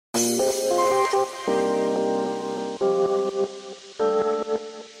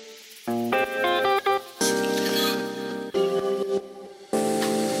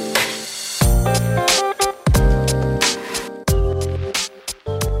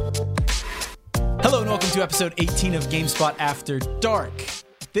to episode 18 of GameSpot After Dark.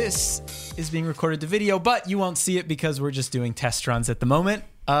 This is being recorded to video, but you won't see it because we're just doing test runs at the moment.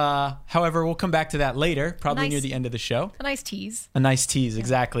 However, we'll come back to that later, probably near the end of the show. A nice tease. A nice tease,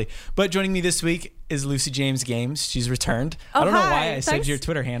 exactly. But joining me this week is Lucy James Games. She's returned. I don't know why I said your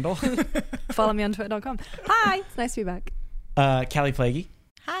Twitter handle. Follow me on twitter.com. Hi, it's nice to be back. Callie Plaguey.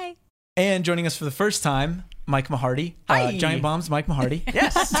 Hi. And joining us for the first time, Mike Mahardy. Hi. Giant Bombs, Mike Mahardy.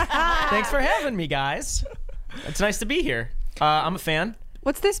 Yes. Thanks for having me, guys. It's nice to be here. I'm a fan.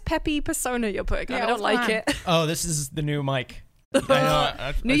 What's this peppy persona you're putting on? I don't like it. Oh, this is the new mic. I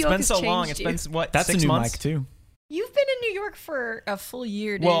know. New It's York been has so long. changed It's been, what, That's a 6 new months? mic, too. You've been in New York for a full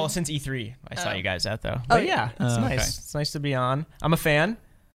year, dude. Well, since E3. I saw you guys out, though. But yeah, it's okay. nice. It's nice to be on. I'm a fan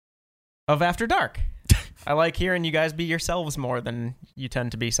of After Dark. I like hearing you guys be yourselves more than you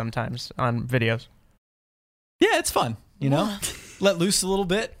tend to be sometimes on videos. Yeah, it's fun, you know? Let loose a little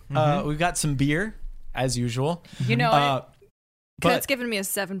bit. Mhm. We've got some beer, as usual. you know it. Kurt's given me a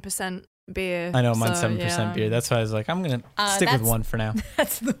 7% beer. I know, mine's so, 7% beer. That's why I was like, I'm going to stick with that's- one for now.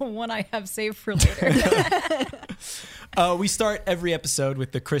 That's the one I have saved for later. We start every episode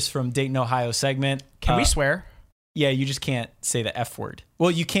with the Chris from Dayton, Ohio segment. Can we swear? Yeah, you just can't say the F word.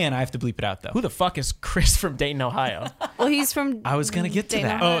 Well, you can. I have to bleep it out, though. Who the fuck is Chris from Dayton, Ohio? Well, he's from. I was going to get to Dayton,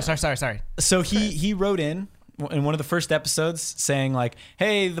 that. Ohio. Oh, sorry. So he wrote in one of the first episodes saying like,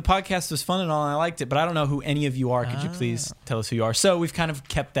 hey, the podcast was fun and all, and I liked it, but I don't know who any of you are. Could you please tell us who you are? So we've kind of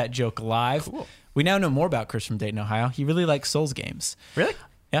kept that joke alive. Cool. We now know more about Chris from Dayton, Ohio. He really likes Souls games. Really?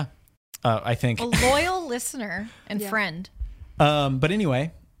 Yeah, I think. A loyal listener and Yeah. friend. But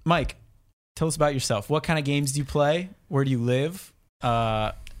anyway, Mike, tell us about yourself. What kind of games do you play? Where do you live? What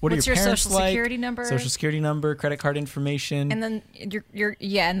are What's your your parents social like? security number? Social security number, credit card information. And then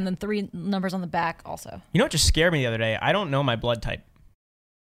and then 3 numbers on the back also. You know what just scared me the other day? I don't know my blood type.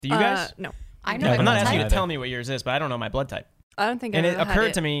 Do you guys? No. I know. Yeah, my I'm not blood asking you type. to tell me what yours is, but I don't know my blood type. I don't think And I've it ever had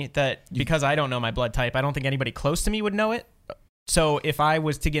occurred to me that because I don't know my blood type, I don't think anybody close to me would know it. So if I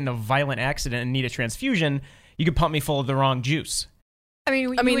was to get in a violent accident and need a transfusion, you could pump me full of the wrong juice. I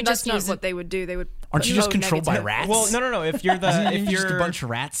mean, I mean, would that's just not use what they would do. They would. Aren't you put just O controlled by negative. rats? Well, no. If you're Isn't if just a you're bunch of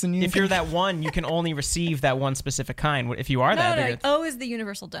rats in you? if you're that one, you can only receive that one specific kind. If you are that, No, they're- O is the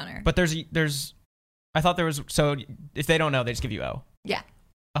universal donor. but there's. I thought there was. So if they don't know, they just give you O. Yeah.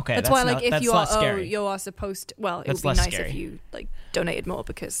 Okay, That's why, like, not, if that's you are less scary. you are supposed to. Well, it That's would be less nice scary. if you like donated more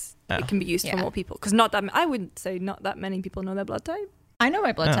because Oh. it can be used for Yeah. more people. Because not that I would say not that many people know their blood type. I know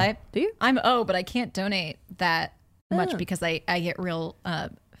my blood Oh. type. Do you? I'm O, but I can't donate that much Oh. because I get real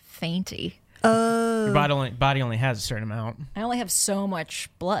fainty. Your body only has a certain amount. I only have so much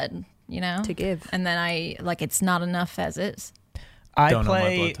blood, you know, To give. and then it's not enough as is. I don't know my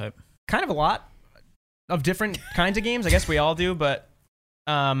play blood type. kind of a lot of different kinds of games. I guess we all do, but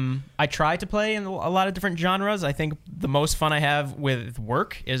I try to play in a lot of different genres. I think the most fun I have with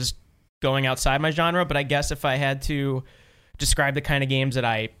work is going outside my genre, but I guess if I had to describe the kind of games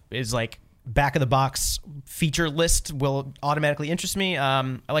that is like back of the box feature list will automatically interest me.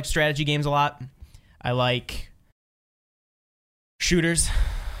 I like strategy games a lot. I like shooters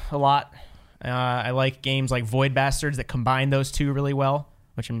a lot. I like games like Void Bastards that combine those two really well,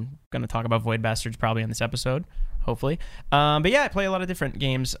 which I'm going to talk about Void Bastards probably in this episode, hopefully. But yeah, I play a lot of different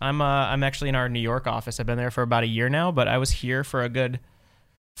games. I'm actually in our New York office. I've been there for about a year now, but I was here for a good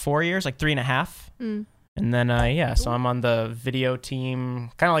 4 years, like 3.5. Mm. And then, so I'm on the video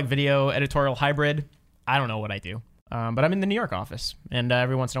team, kind of like video editorial hybrid. I don't know what I do, but I'm in the New York office. And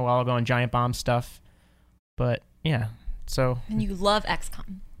every once in a while I'll go on Giant Bomb stuff. But yeah, so And you love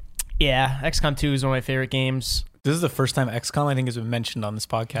XCOM. yeah, XCOM 2 is one of my favorite games. This is the first time XCOM, I think, has been mentioned on this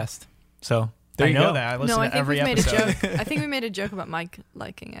podcast. So there I you know go. that. I No, listen I to think every we've made episode. a joke. I think we made a joke about Mike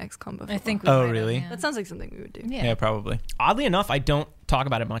liking XCOM before. I think. Oh, might have, really? yeah. that sounds like something we would do. Yeah. Yeah, probably. Oddly enough, I don't talk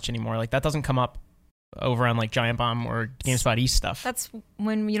about it much anymore. Like that doesn't come up over on like Giant Bomb or GameSpot East stuff. That's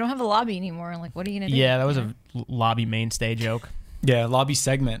when you don't have a lobby anymore. Like, what are you gonna do? Yeah, that was You know? a lobby mainstay joke. Yeah, lobby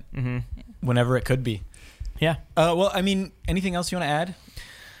segment, Mm-hmm. whenever it could be. Yeah. Well, I mean, anything else you want to add?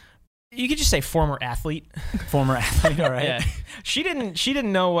 You could just say former athlete. Former athlete, all right. Yeah. She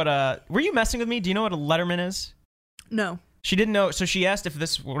didn't know what were you messing with me? Do you know what a Letterman is? No. She didn't know, so she asked if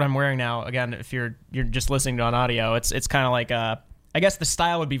this what I'm wearing now. Again, if you're just listening to on audio, it's kind of like I guess the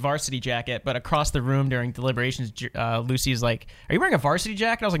style would be varsity jacket, but across the room during deliberations, Lucy's like, "Are you wearing a varsity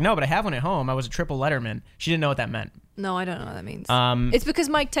jacket?" I was like, "No, but I have one at home. I was a triple Letterman." She didn't know what that meant. No, I don't know what that means. Um, It's because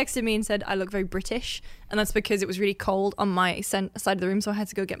Mike texted me and said I look very British, and that's because it was really cold on my side of the room, so I had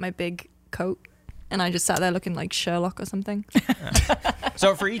to go get my big coat, and I just sat there looking like Sherlock or something.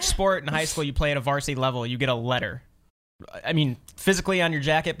 So for each sport in high school you play at a varsity level, you get a letter. I mean, physically on your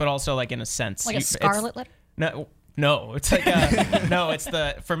jacket, but also like in a sense. Like a scarlet letter? No, it's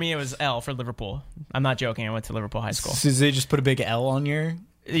like for me it was L for Liverpool. I'm not joking. I went to Liverpool High School. So they just put a big L on your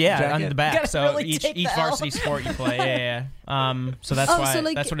jacket? On the back. Gotta So really each take the L. varsity sport you play. Yeah. So that's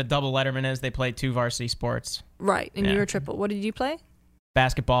why that's what a double letterman is. They play 2 varsity sports. Right, and Yeah. you were triple. What did you play?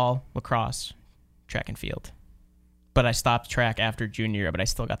 Basketball, lacrosse, track and field. But I stopped track after junior year, but I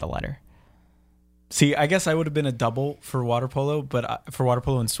still got the letter. See, I guess I would have been a double for water polo, for water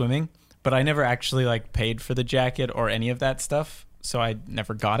polo and swimming, but I never actually like paid for the jacket or any of that stuff, so I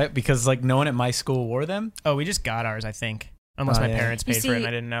never got it because like no one at my school wore them. Oh, we just got ours, I think. Unless my parents paid for it and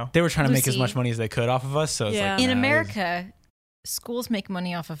I didn't know. They were trying to make as Lucy. much money as they could off of us, so it's Yeah. like In nah, America, schools make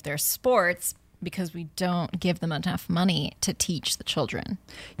money off of their sports because we don't give them enough money to teach the children.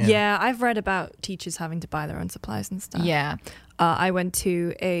 Yeah, I've read about teachers having to buy their own supplies and stuff. Yeah. I went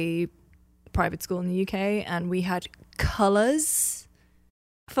to a private school in the UK and we had colours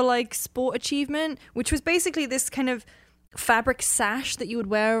for like sport achievement, which was basically this kind of fabric sash that you would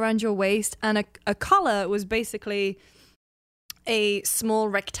wear around your waist, and a colour was basically a small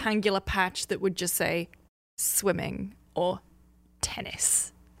rectangular patch that would just say swimming or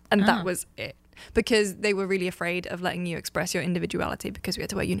tennis, and that was it, because they were really afraid of letting you express your individuality because we had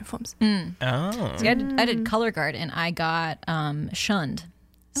to wear uniforms. Oh. See, I did color guard and I got shunned.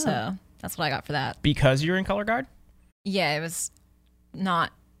 So that's what I got for that. Because you're in color guard? Yeah, it was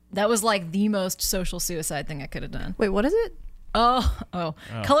not. That was like the most social suicide thing I could have done. Wait, what is it? Oh.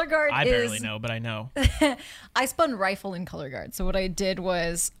 Color guard I is. barely know, but I know. I spun rifle in color guard. So what I did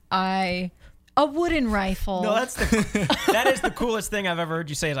was a wooden rifle. No, that is the coolest thing I've ever heard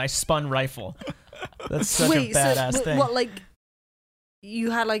you say is I spun rifle. That's such a badass thing. What, like,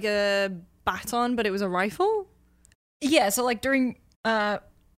 you had like a baton, but it was a rifle? Yeah, so like during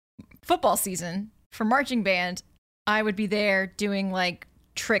football season for marching band, I would be there doing like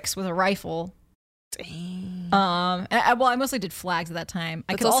tricks with a rifle. Dang. I mostly did flags at that time.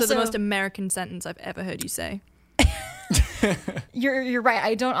 That's also the most American sentence I've ever heard you say. You're right.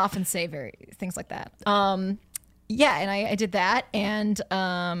 I don't often say things like that. Yeah, and I did that, and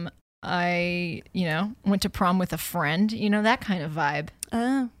I went to prom with a friend. That kind of vibe.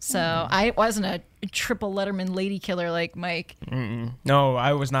 Oh. So I wasn't a triple letterman lady killer like Mike. No,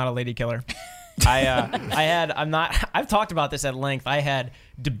 I was not a lady killer. I've talked about this at length. I had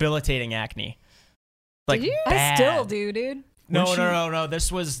debilitating acne. Like, Did you? bad. I still do, dude. No.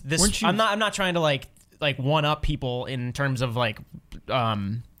 This. I'm not trying to like one up people in terms of like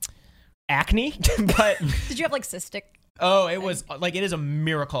acne, but Did you have like cystic? it was like, it is a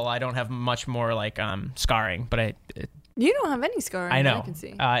miracle I don't have much more like scarring, but You don't have any scarring. I know. I can see.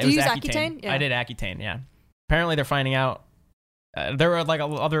 It Do was you use Accutane. Accutane? Yeah. I did Accutane. Yeah. Apparently they're finding out. There were like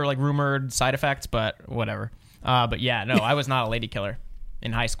other like rumored side effects, but whatever. But yeah, no, I was not a lady killer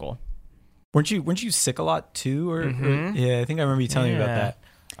in high school. Weren't you sick a lot too? Or yeah, I think I remember you telling me about that.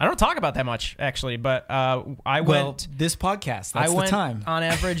 I don't talk about that much actually, but this podcast. That's I went the time. on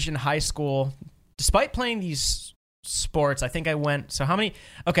average in high school, despite playing these sports. I think I went. So how many?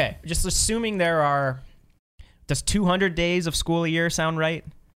 Okay, just assuming there are. Does 200 days of school a year sound right?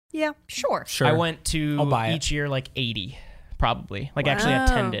 Yeah. Sure. I went to I'll buy it. each year like 80, probably. Like actually Wow.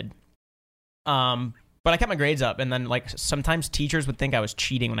 attended. But I kept my grades up, and then like sometimes teachers would think I was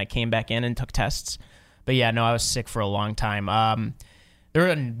cheating when I came back in and took tests. But yeah, no, I was sick for a long time. There were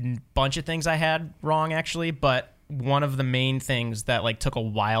a bunch of things I had wrong actually, but one of the main things that like took a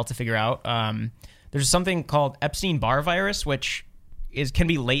while to figure out, there's something called Epstein-Barr virus, which can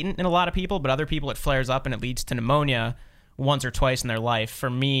be latent in a lot of people, but other people it flares up and it leads to pneumonia once or twice in their life. For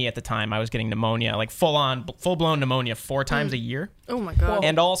me at the time, I was getting pneumonia, like full-blown pneumonia 4 times a year. Oh my god.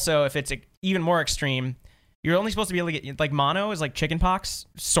 And also, if it's even more extreme, you're only supposed to be able to get, like, mono is like chicken pox,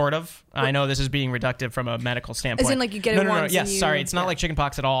 sort of. I know this is being reductive from a medical standpoint. As in, like, you get it once Yes, and sorry, it's not like chicken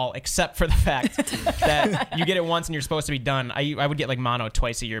pox at all, except for the fact that you get it once and you're supposed to be done. I would get like mono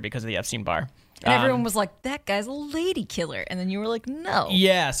twice a year because of the Epstein-Barr. And everyone was like, that guy's a lady killer. And then you were like, no.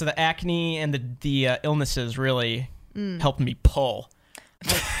 Yeah, so the acne and the illnesses really helped me pull.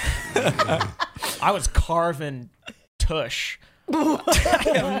 I was carving tush.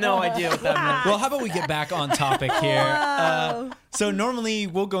 I have no idea what that meant. Well, how about we get back on topic here? So normally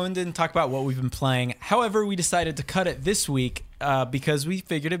we'll go in and talk about what we've been playing. However, we decided to cut it this week because we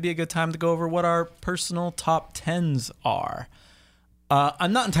figured it'd be a good time to go over what our personal top 10s are.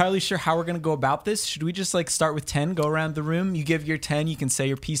 I'm not entirely sure how we're going to go about this. Should we just like start with 10, go around the room? You give your 10, you can say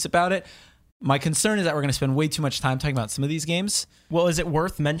your piece about it. My concern is that we're going to spend way too much time talking about some of these games. Well, is it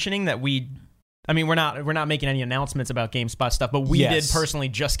worth mentioning that we're not making any announcements about GameSpot stuff, but we did personally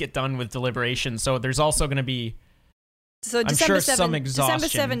just get done with deliberation, so there's also going to be So I'm December sure some 7th exhaustion.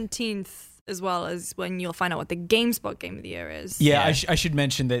 December 17th as well is when you'll find out what the GameSpot Game of the Year is. Yeah, Yeah. I should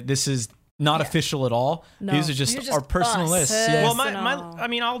mention that this is not official at all. No. These are just These are our just personal us. lists. Yeah. Well, Personal. I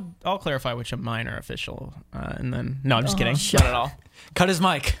mean, I'll clarify which of mine are official, and then no, I'm just kidding. shut Not at all. Cut his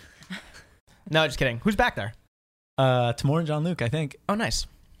mic. No, just kidding. Who's back there? Tamor and John Luke, I think. Oh, nice.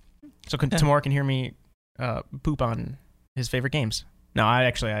 So Tamor can hear me poop on his favorite games. No, I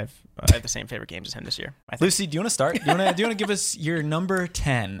have the same favorite games as him this year. I think. Lucy, do you want to start? Do you want to give us your number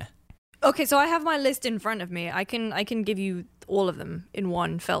 10? Okay, so I have my list in front of me. I can give you all of them in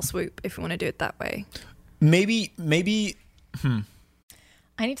one fell swoop if you want to do it that way. Maybe. I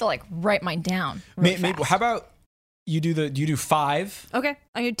need to like write mine down. Really Maybe. fast. How about you do 5? Okay,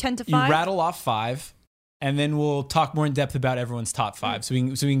 I do 10 to You 5. rattle off 5, and then we'll talk more in depth about everyone's top 5, so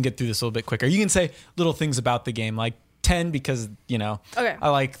we can get through this a little bit quicker. You can say little things about the game, like 10 because Okay. I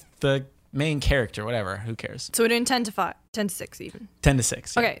like the main character. Whatever, who cares? So we're doing 10 to 5, 10 to 6 even. 10 to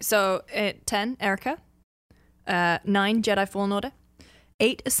 6. yeah. Okay, so 10, Erica. 9, Jedi Fallen Order.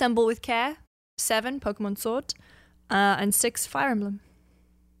 8, Assemble with Care. 7, Pokemon Sword. And 6, Fire Emblem.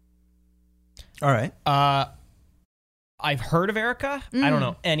 All right. I've heard of Erica. I don't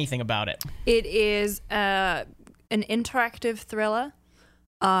know anything about it. It is an interactive thriller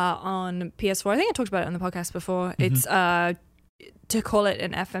on PS4. I think I talked about it on the podcast before. It's to call it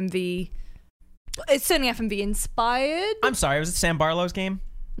an FMV. It's certainly FMV inspired. I'm sorry. Was it Sam Barlow's game?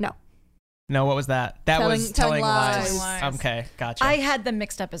 No. No, what was that? That was Telling Lies. Lies. Telling Lies. Okay, gotcha. I had them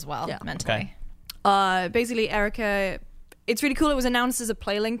mixed up as well Yeah. mentally. Okay. Basically, Erica. It's really cool. It was announced as a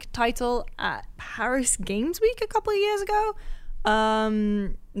PlayLink title at Paris Games Week a couple of years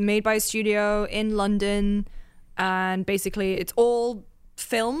ago. Made by a studio in London, and basically it's all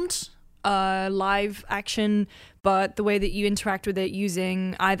filmed, live action. But the way that you interact with it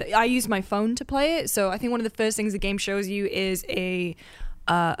using I use my phone to play it. So I think one of the first things the game shows you is a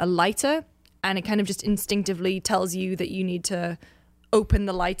lighter, and it kind of just instinctively tells you that you need to open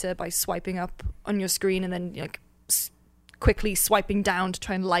the lighter by swiping up on your screen and then quickly swiping down to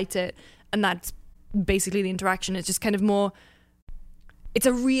try and light it. And that's basically the interaction. It's just kind of more, it's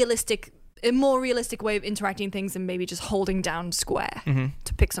a more realistic way of interacting things than maybe just holding down square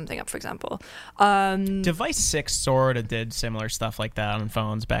to pick something up, for example. Device 6 sort of did similar stuff like that on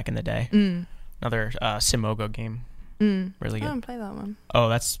phones back in the day. Another Simogo game. Really I good. don't play that one. Oh,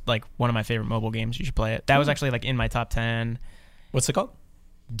 that's like one of my favorite mobile games. You should play it. That was actually like in my top 10. What's it called?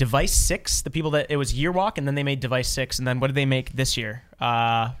 Device 6, the people that it was Yearwalk, and then they made Device 6, and then what did they make this year?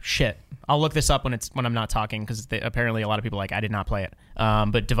 Shit. I'll look this up when I'm not talking, because apparently a lot of people I did not play it.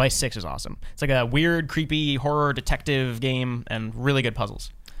 But Device 6 is awesome. It's like a weird, creepy horror detective game and really good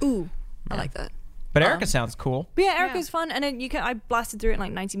puzzles. Ooh, I like that. But Erica sounds cool. But yeah, Erica's fun, and I blasted through it in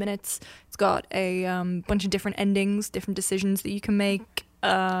like 90 minutes. It's got a bunch of different endings, different decisions that you can make.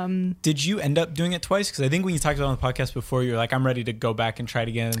 Did you end up doing it twice? Because I think when you talked about it on the podcast before, you were like, I'm ready to go back and try it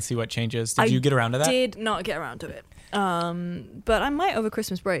again and see what changes. Did you get around to that? I did not get around to it. But I might over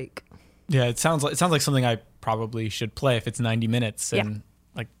Christmas break. Yeah, it sounds like something I probably should play if it's 90 minutes. And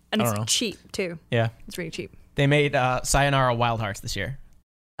I And don't know. it's cheap too. Yeah. It's really cheap. They made Sayonara Wild Hearts this year.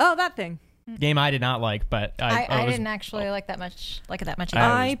 Oh, that thing. Game I did not like, but I was, didn't actually like it that much. Either.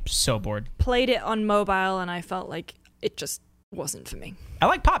 I was so bored. Played it on mobile, and I felt like it just wasn't for me. I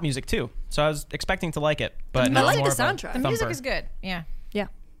like pop music too, so I was expecting to like it, but I no, like more the of a soundtrack. The music thumper. is good. Yeah. Yeah.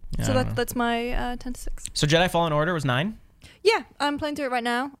 Yeah, So I don't know. that's my 10 to 6. So Jedi Fallen Order was 9. Yeah, I'm playing through it right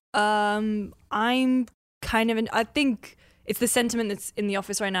now. I'm kind of I think it's the sentiment that's in the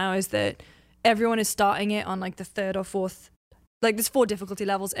office right now is that everyone is starting it on like the 3rd or 4th. Like there's 4 difficulty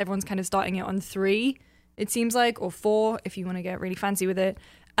levels. Everyone's kind of starting it on 3, it seems like, or 4 if you want to get really fancy with it.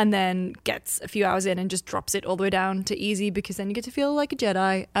 And then gets a few hours in and just drops it all the way down to easy, because then you get to feel like a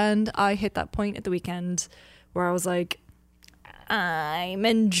Jedi. And I hit that point at the weekend where I was like, I'm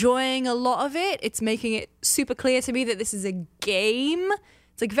enjoying a lot of it. It's making it super clear to me that this is a game.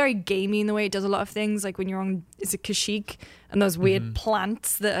 It's like very gamey in the way it does a lot of things. Like when you're on, is it Kashyyyk? And those weird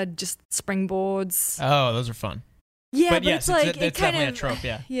plants that are just springboards. Oh, those are fun. Yeah, but but yes, it's like it's it kind definitely of a trope.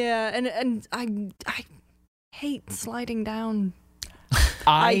 Yeah, yeah, and I hate sliding down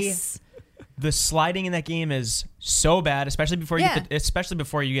I ice. the sliding in that game is so bad, especially before you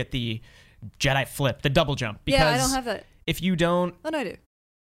get the Jedi flip, the double jump. Because Yeah, I don't have that. if you don't, Oh no, I do.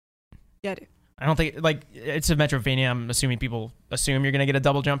 Yeah, I do. I don't think like it's a Metroidvania. I'm assuming people assume you're gonna get a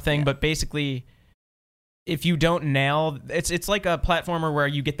double jump thing, but basically, if you don't nail, it's like a platformer where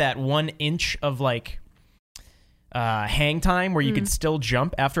you get that 1 inch of like hang time where you can still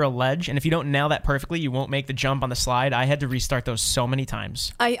jump after a ledge, and if you don't nail that perfectly, you won't make the jump on the slide. I had to restart those so many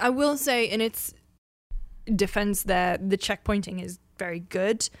times. I will say, and it's defense there. The checkpointing is very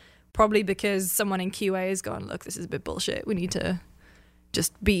good, probably because someone in QA has gone, look, this is a bit bullshit. We need to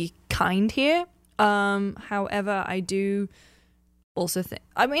just be kind here. However, I do also think,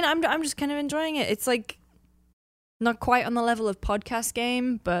 I mean, I'm just kind of enjoying it. It's like not quite on the level of podcast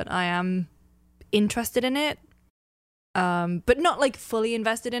game, but I am interested in it. But not like fully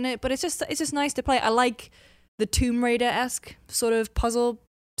invested in it, but it's just nice to play. I like the Tomb Raider-esque sort of puzzle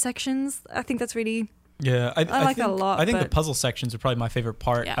sections. I think that's really, yeah, I like think, that a lot. I think the but- puzzle sections are probably my favorite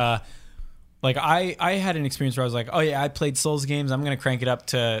part. Yeah. Like I had an experience where I was like, oh yeah, I played Souls games. I'm going to crank it up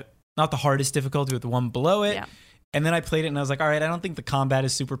to not the hardest difficulty, but the one below it. Yeah. And then I played it and I was like, all right, I don't think the combat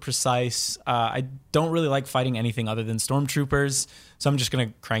is super precise. I don't really like fighting anything other than stormtroopers. So I'm just going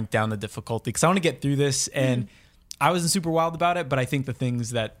to crank down the difficulty because I want to get through this. And I wasn't super wild about it, but I think the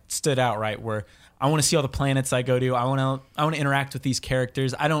things that stood out, right, were I want to see all the planets I go to. I want to interact with these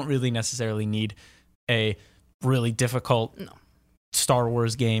characters. I don't really necessarily need a really difficult Star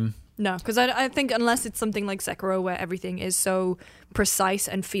Wars game. No, because I think unless it's something like Sekiro where everything is so precise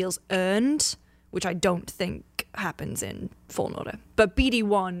and feels earned, which I don't think happens in Fallen Order. But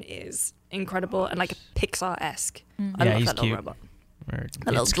BD1 is incredible and like Pixar-esque. I Yeah, love he's that cute. little robot. It's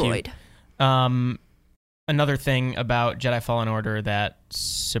That little cute. droid. Another thing about Jedi Fallen Order that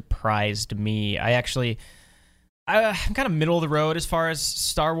surprised me, I'm kind of middle of the road as far as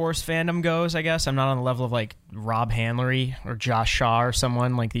Star Wars fandom goes, I guess. I'm not on the level of like Rob Handlery or Josh Shaw or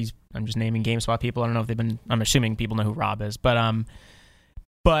someone like these. I'm just naming GameSpot people. I don't know if I'm assuming people know who Rob is, but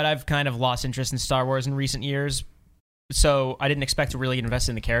I've kind of lost interest in Star Wars in recent years. So I didn't expect to really get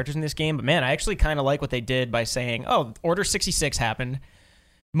invested in the characters in this game, but man, I actually kind of like what they did by saying, oh, Order 66 happened.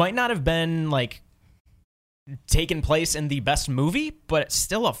 Might not have been like taken place in the best movie, but it's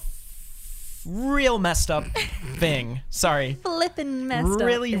still a real messed up thing. Sorry. Flippin' messed up.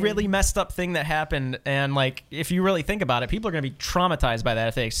 Really messed up thing that happened. And like, if you really think about it, people are going to be traumatized by that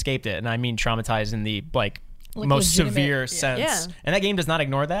if they escaped it. And I mean traumatized in the like most legitimate, severe yeah. sense. Yeah. And that game does not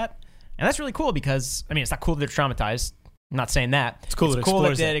ignore that. And that's really cool because, I mean, it's not cool that they're traumatized. I'm not saying that. It's cool that it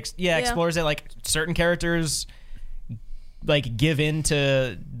explores it. Explores it. Like certain characters like give in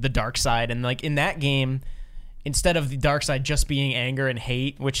to the dark side. And like in that game, instead of the dark side just being anger and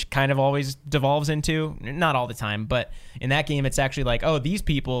hate, which kind of always devolves into, not all the time, but in that game, it's actually like, oh, these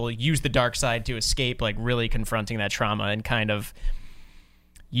people use the dark side to escape, like really confronting that trauma and kind of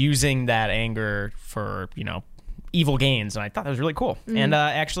using that anger for, evil gains. And I thought that was really cool. And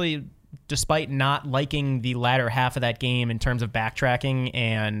actually, despite not liking the latter half of that game in terms of backtracking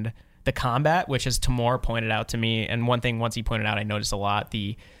and the combat, which as Tamor pointed out to me, and one thing once he pointed out, I noticed a lot,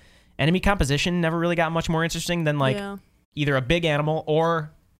 the enemy composition never really got much more interesting than like either a big animal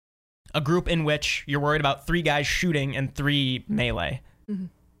or a group in which you're worried about 3 guys shooting and 3 melee,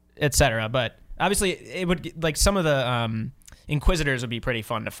 etc. But obviously, it would like some of the Inquisitors would be pretty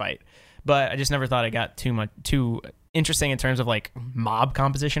fun to fight. But I just never thought it got too interesting in terms of like mob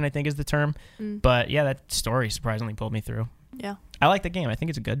composition, I think is the term. But yeah, that story surprisingly pulled me through. Yeah. I like the game. I think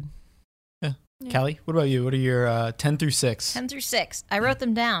it's good. Yeah. Callie, what about you? What are your 10 through 6? 10 through 6. I wrote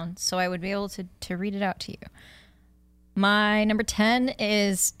them down so I would be able to read it out to you. My number 10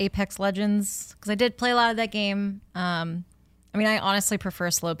 is Apex Legends, because I did play a lot of that game. I mean, I honestly prefer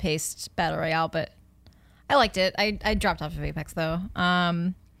slow-paced Battle Royale, but I liked it. I dropped off of Apex, though.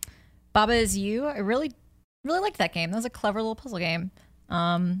 Baba Is You, I really liked that game. That was a clever little puzzle game.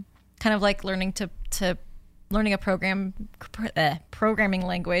 Kind of like learning learning a programming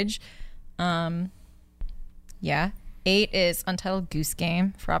language. 8 is Untitled Goose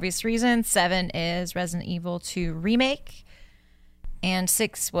Game for obvious reasons. 7 is Resident Evil 2 Remake. And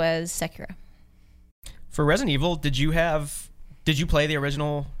 6 was Sekiro. For Resident Evil, did you play the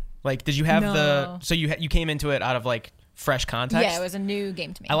original? Like, did you have No. so you came into it out of like fresh context? Yeah, it was a new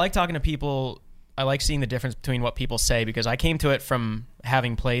game to me. I like talking to people. I like seeing the difference between what people say because I came to it from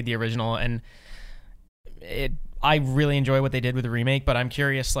having played the original, and I really enjoy what they did with the remake. But I'm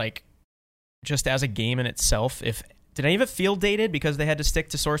curious, like, just as a game in itself, did any of it feel dated because they had to stick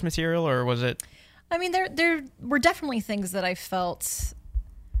to source material, or was it? I mean, there were definitely things that I felt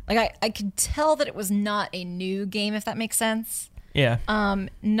like I could tell that it was not a new game, if that makes sense. Yeah.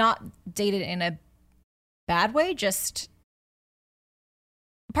 Not dated in a bad way, just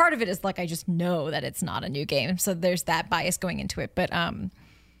part of it is like I just know that it's not a new game, so there's that bias going into it. But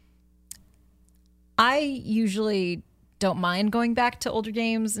I usually don't mind going back to older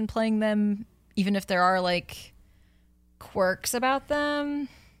games and playing them, even if there are like quirks about them.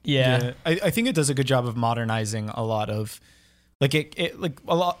 Yeah. I think it does a good job of modernizing a lot of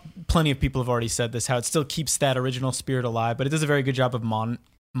plenty of people have already said this, how it still keeps that original spirit alive, but it does a very good job of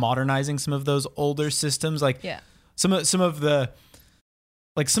modernizing some of those older systems. Like Yeah. some of the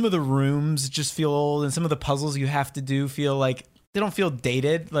rooms just feel old, and some of the puzzles you have to do feel like they don't feel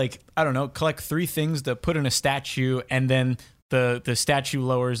dated. Like, I don't know, collect 3 things to put in a statue, and then the statue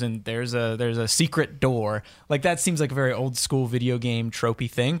lowers and there's a secret door. Like, that seems like a very old school video game tropey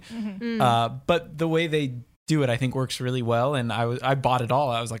thing. But the way they do it, I think, works really well. And I bought it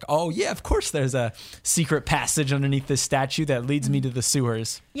all. I was like, oh yeah, of course there's a secret passage underneath this statue that leads me to the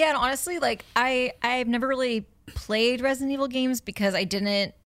sewers. Yeah, and honestly, like I've never really played Resident Evil games because I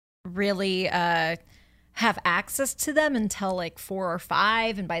didn't really have access to them until like 4 or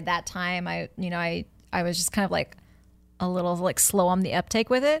 5, and by that time I was just kind of like a little like slow on the uptake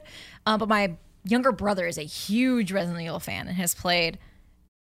with it. But my younger brother is a huge Resident Evil fan and has played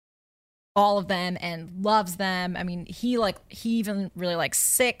all of them and loves them. I mean, he even really likes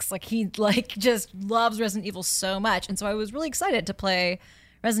 6. Like, he like just loves Resident Evil so much. And so I was really excited to play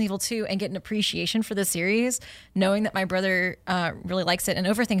Resident Evil 2 and get an appreciation for the series, knowing that my brother really likes it. And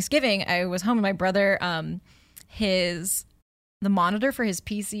over Thanksgiving, I was home with my brother. The monitor for his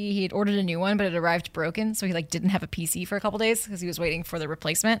PC, he had ordered a new one, but it arrived broken. So he like didn't have a PC for a couple days because he was waiting for the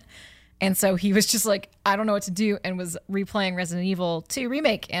replacement. And so he was just like, I don't know what to do, and was replaying Resident Evil 2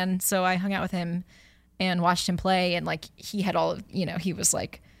 Remake. And so I hung out with him and watched him play. And like, he had all of, he was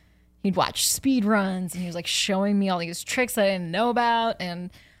like, he'd watch speed runs, and he was like showing me all these tricks that I didn't know about. And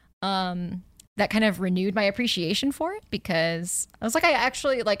that kind of renewed my appreciation for it, because I was like,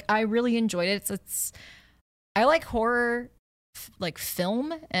 I really enjoyed it. I like horror, like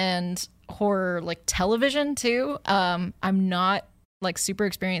film, and horror like television too. I'm not like super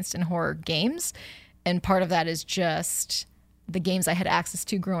experienced in horror games, and part of that is just the games I had access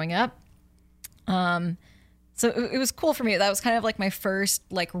to growing up. So it was cool for me. That was kind of like my first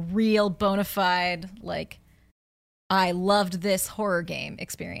like real bona fide like I loved this horror game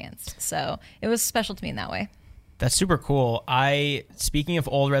experience. So it was special to me in that way. That's super cool. Speaking of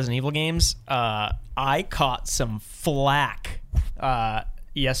old Resident Evil games, I caught some flack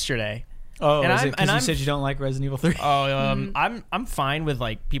yesterday. Oh, is it because you said you don't like Resident Evil 3? I'm fine with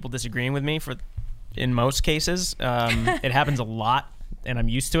like people disagreeing with me in most cases. It happens a lot, and I'm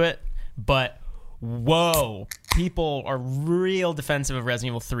used to it. But whoa, people are real defensive of Resident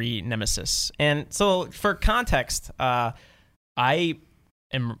Evil 3 Nemesis. And so, for context, I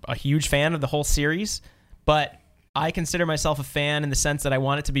am a huge fan of the whole series, but I consider myself a fan in the sense that I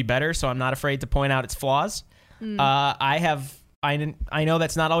want it to be better, so I'm not afraid to point out its flaws. I know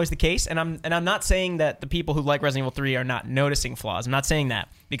that's not always the case, and I'm not saying that the people who like Resident Evil 3 are not noticing flaws. I'm not saying that,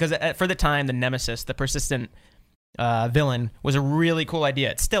 because for the time, the Nemesis, the persistent villain, was a really cool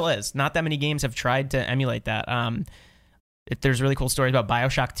idea. It still is. Not that many games have tried to emulate that. There's really cool stories about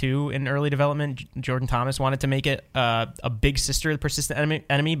BioShock 2 in early development. Jordan Thomas wanted to make it a big sister of the persistent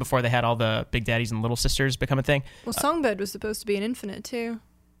enemy before they had all the big daddies and little sisters become a thing. Well, Songbird was supposed to be an Infinite too.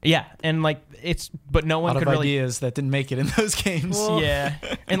 Yeah, and like but no one could really ideas that didn't make it in those games. Well, yeah,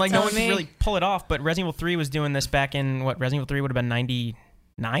 and like no one could really pull it off. But Resident Evil 3 was doing this back in Resident Evil 3 would have been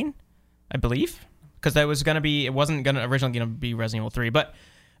 99, I believe, because it wasn't originally gonna be Resident Evil 3. But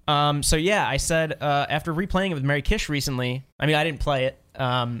so yeah, I said after replaying it with Mary Kish recently. I mean, I didn't play it.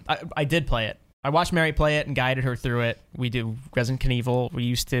 I did play it. I watched Mary play it and guided her through it. We do Resident Knievel. We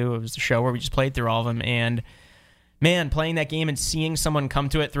used to. It was a show where we just played through all of them. And man, playing that game and seeing someone come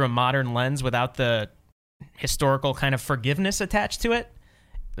to it through a modern lens without the historical kind of forgiveness attached to it,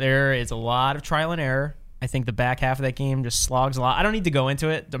 there is a lot of trial and error. I think the back half of that game just slogs a lot. I don't need to go into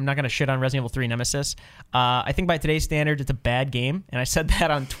it. I'm not going to shit on Resident Evil 3 Nemesis. I think by today's standards, it's a bad game, and I said that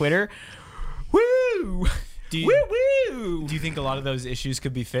on Twitter. Woo! Do you think a lot of those issues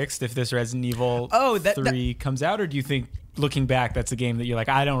could be fixed if this Resident Evil 3 comes out, or do you think, looking back, that's a game that you're like,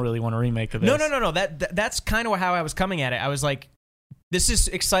 I don't really want to remake of this? No. That's kind of how I was coming at it. I was like, this is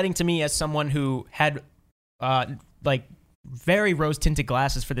exciting to me as someone who had like very rose-tinted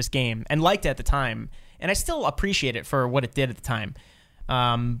glasses for this game and liked it at the time, and I still appreciate it for what it did at the time.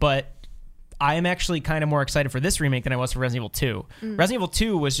 But I am actually kind of more excited for this remake than I was for Resident Evil 2. Resident Evil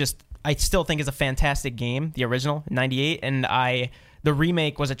 2 was just, I still think, is a fantastic game, the original, 98, and the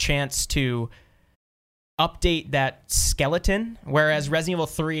remake was a chance to update that skeleton, whereas Resident Evil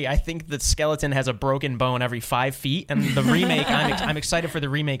 3, I think the skeleton has a broken bone every 5 feet, and the remake, I'm excited for the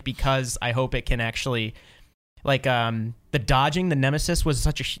remake because I hope it can actually, like, the dodging the Nemesis was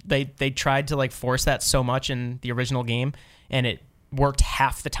they tried to like force that so much in the original game, and it worked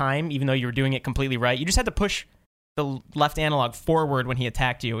half the time, even though you were doing it completely right. You just had to push the left analog forward when he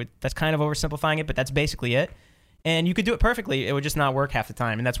attacked you. That's kind of oversimplifying it, but that's basically it. And you could do it perfectly. It would just not work half the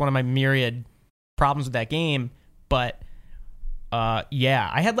time. And that's one of my myriad problems with that game. But yeah,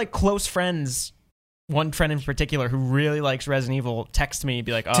 I had like close friends. One friend in particular who really likes Resident Evil text me and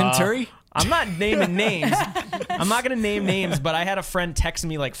be like, Tim Turi? I'm not naming names. I'm not going to name names, but I had a friend text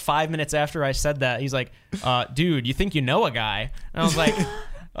me like 5 minutes after I said that. He's like, dude, you think you know a guy? And I was like,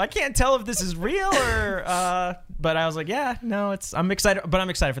 I can't tell if this is real or, but I was like, yeah, no, I'm excited, but I'm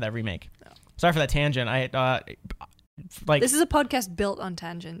excited for that remake. Sorry for that tangent. This is a podcast built on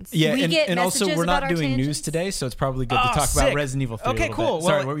tangents. Yeah, We get and also messages we're not about our doing news tangents. today, so it's probably good to talk sick. about Resident Evil 3 Okay, a little cool. bit.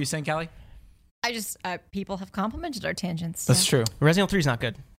 Well, Sorry, what were you saying, Callie? I just people have complimented our tangents. That's true. Resident Evil 3 is not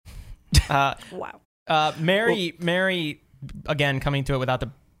good. Wow. Mary, again, coming to it without the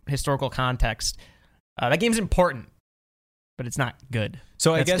historical context. That game's important, but it's not good.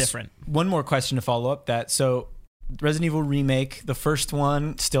 So I That's guess different. one more question to follow up that. So Resident Evil Remake, the first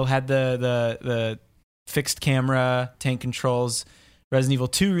one still had the fixed camera, tank controls. Resident Evil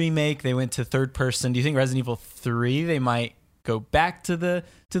 2 Remake, they went to third person. Do you think Resident Evil 3 they might go back to the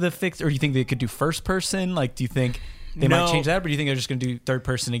fixed, or do you think they could do first person? Like, do you think they might change that, or do you think they're just going to do third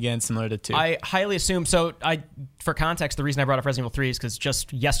person again, similar to 2? I highly assume so. For context, the reason I brought up Resident Evil 3 is because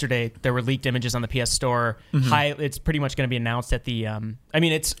just yesterday there were leaked images on the PS Store. It's pretty much going to be announced at the. I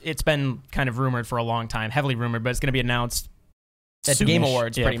mean, it's been kind of rumored for a long time, heavily rumored, but it's going to be announced at the Game Soonish.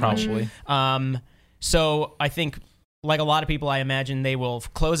 Awards, Yeah, pretty probably. much. So I think, like a lot of people, I imagine they will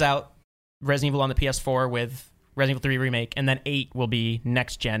close out Resident Evil on the PS4 with Resident Evil 3 Remake, and then 8 will be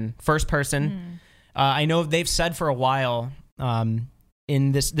next gen, first person. I know they've said for a while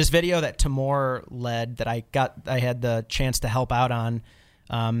in this video that Timur led that I had the chance to help out on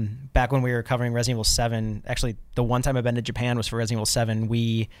back when we were covering Resident Evil 7. Actually, the one time I've been to Japan was for Resident Evil 7.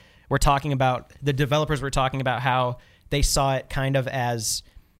 We were talking about, the developers were talking about how they saw it kind of as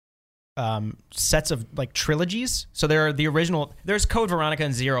sets of like trilogies. So there are the original, there's Code Veronica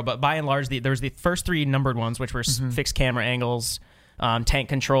and Zero, but by and large there's the first 3 numbered ones, which were fixed camera angles, tank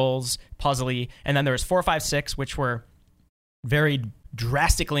controls, puzzly, and then there was 4, 5, 6, which were very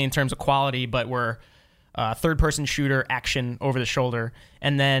drastically in terms of quality, but were third person shooter action over the shoulder.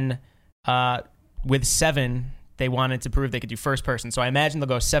 And then with 7 they wanted to prove they could do first person, so I imagine they'll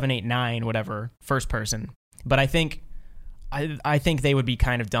go 7, 8, 9 whatever first person. But I think they would be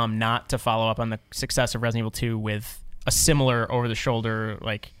kind of dumb not to follow up on the success of Resident Evil 2 with a similar over-the-shoulder,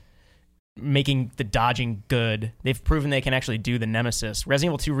 like, making the dodging good. They've proven they can actually do the Nemesis. Resident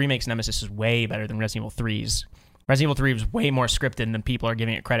Evil 2 Remake's Nemesis is way better than Resident Evil 3's. Resident Evil 3 was way more scripted than people are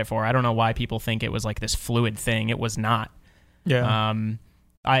giving it credit for. I don't know why people think it was like this fluid thing. It was not. Yeah.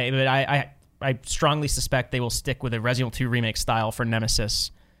 I strongly suspect they will stick with a Resident Evil 2 Remake style for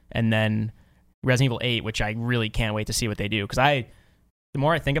Nemesis, and then Resident Evil 8, which I really can't wait to see what they do, because the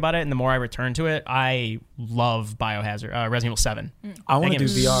more I think about it and the more I return to it, I love Biohazard, Resident Evil 7. I want to do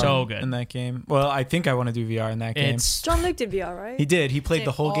game is VR so good. in that game. Well, I think I want to do VR in that game. John Luke did VR, right? He did. He played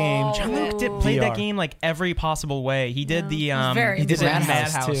the whole game. John Luke played VR. that game like every possible way. He did the very He did impressive.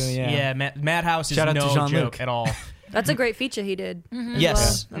 Madhouse too. Yeah. Madhouse is Shout out to no Jean-Luc. joke at all. That's a great feature he did.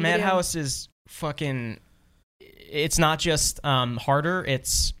 Yes, Yeah. Madhouse is fucking. It's not just harder.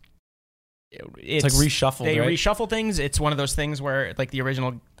 It's like reshuffled. They right? reshuffle things. It's one of those things where, like, the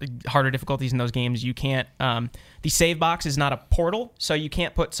original harder difficulties in those games, you can't. The save box is not a portal, so you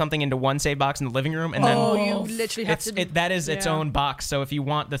can't put something into one save box in the living room and then. You literally have to. That is its yeah. own box. So if you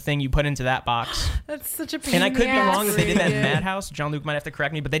want the thing, you put into that box. That's such a pain. And I in could the be ass. wrong if they did that in Yeah. Madhouse. John Luke might have to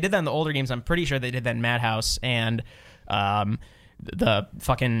correct me, but they did that in the older games. I'm pretty sure they did that in Madhouse. And the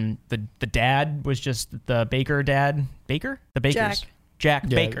fucking the dad was just the Baker dad. Baker? The Bakers. Jack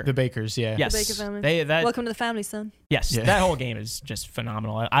Yeah, Baker. The Bakers, yeah. Yes. The Baker family. Welcome to the family, son. Yes, Yeah. that whole game is just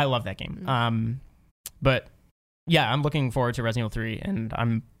phenomenal. I love that game. But yeah, I'm looking forward to Resident Evil 3,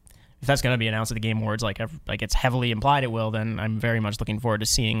 and if that's going to be announced at the Game Awards, like it's heavily implied it will, then I'm very much looking forward to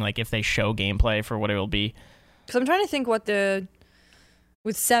seeing like if they show gameplay for what it will be. Because I'm trying to think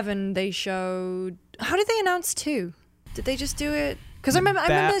with 7 they showed. How did they announce 2? Did they just do it? Because I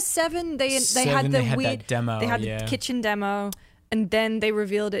remember 7 they had the weird that demo. They had yeah. the kitchen demo, and then they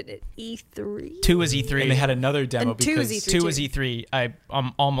revealed it at E3. 2 was E3. And they had another demo And 2 because is E3. 2 was E3.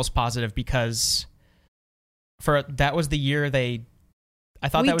 I'm almost positive because that was the year they. I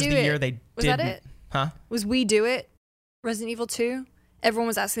thought We that was Do the It. year they Was did. that it? Huh? Was We Do It? Resident Evil 2? Everyone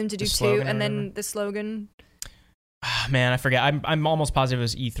was asking them to The do 2, slogan or and then whatever? the slogan. Man, I forget. I'm almost positive it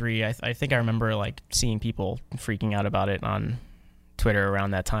was E3. I think I remember like seeing people freaking out about it on Twitter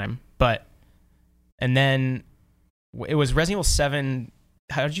around that time. And then it was Resident Evil 7.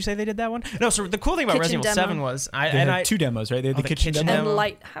 How did you say they did that one? No, so the cool thing about Kitchen Resident Evil demo. 7 was they had 2 demos, right? They had the kitchen kitchen demo. And Demo.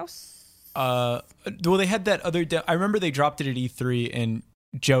 Lighthouse? Well, they had that other. I remember they dropped it at E3, and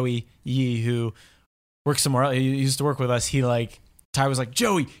Joey Yee, who works somewhere else. He used to work with us. Ty was like,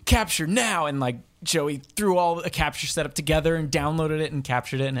 Joey, capture now. And like Joey threw all a capture setup together and downloaded it and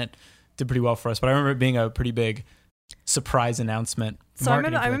captured it. And it did pretty well for us. But I remember it being a pretty big surprise announcement. So I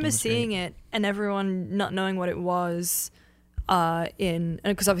remember seeing it and everyone not knowing what it was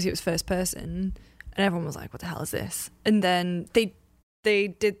because obviously it was first person. And everyone was like, what the hell is this? And then they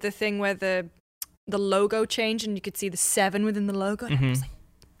did the thing where the logo changed and you could see the 7 within the logo. And I was like,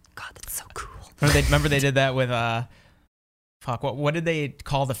 God, that's so cool. Remember they did that with what did they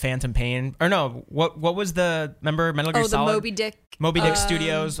call the Phantom Pain? Or no, what was remember Metal Gear Solid? The Moby Dick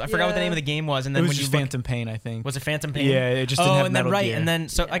Studios. I forgot what the name of the game was. And then it was just Phantom Pain, I think. Was it Phantom Pain? Yeah, it just didn't have Metal Gear. And then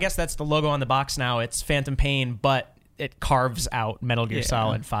I guess that's the logo on the box now. It's Phantom Pain, but it carves out Metal Gear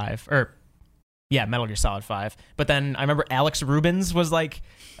Solid 5. Metal Gear Solid 5. But then I remember Alex Rubens was like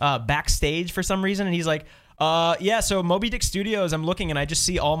backstage for some reason, and he's like, so Moby Dick Studios, I'm looking and I just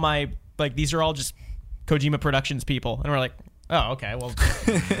see all my, like, these are all just Kojima Productions people. And we're like, oh, okay, well,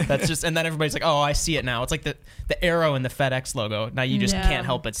 that's just, and then everybody's like, oh, I see it now. It's like the arrow in the FedEx logo. Now you just can't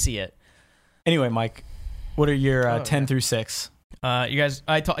help but see it. Anyway, Mike, what are your 10 through 6? You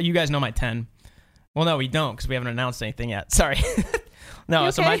guys know my 10. Well, no, we don't because we haven't announced anything yet. Sorry. No,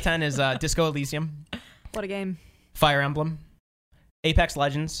 okay? So my 10 is Disco Elysium. What a game. Fire Emblem. Apex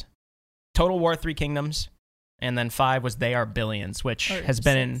Legends. Total War 3 Kingdoms. And then 5 was They Are Billions, which has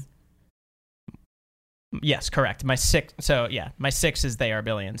been in... Yes, correct. My 6 is They Are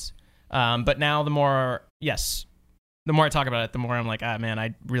Billions. But now the more I talk about it, the more I'm like, man,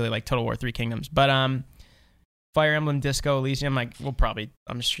 I really like Total War 3 Kingdoms. But Fire Emblem, Disco Elysium,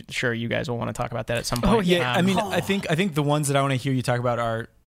 I'm sure you guys will want to talk about that at some point. Oh yeah, I think the ones that I want to hear you talk about are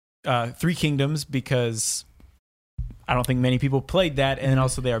 3 Kingdoms, because I don't think many people played that, and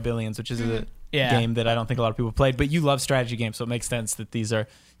also They Are Billions, which is a game that I don't think a lot of people played. But you love strategy games, so it makes sense that these are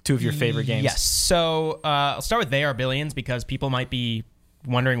 2 of your favorite games. Yes. So I'll start with They Are Billions because people might be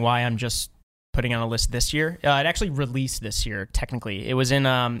wondering why I'm just putting on a list this year. It actually released this year, technically. It was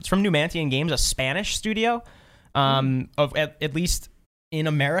it's from Numantian Games, a Spanish studio. At least in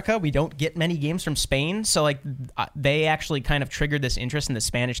America, we don't get many games from Spain. So like they actually kind of triggered this interest in the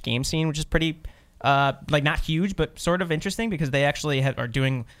Spanish game scene, which is pretty not huge, but sort of interesting because they actually are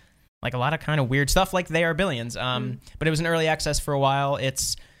doing like a lot of kind of weird stuff like They Are Billions. But it was in early access for a while.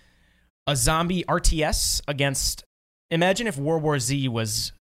 It's a zombie RTS against... Imagine if World War Z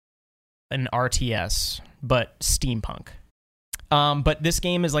was an RTS, but steampunk. But this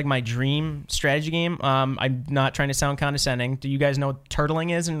game is like my dream strategy game. I'm not trying to sound condescending. Do you guys know what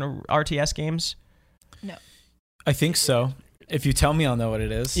turtling is in RTS games? No. I think so. If you tell me, I'll know what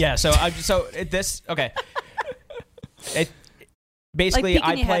it is. Yeah, okay. Basically, like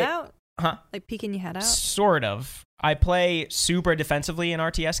peeking your head out? Huh? Like peeking your head out? Sort of. I play super defensively in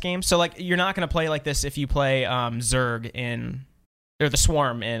RTS games. So like you're not going to play like this if you play Zerg or the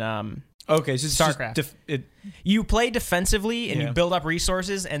Swarm in okay, so StarCraft. You play defensively and you build up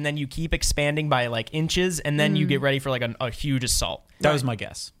resources, and then you keep expanding by like inches, and then you get ready for like a huge assault. That was my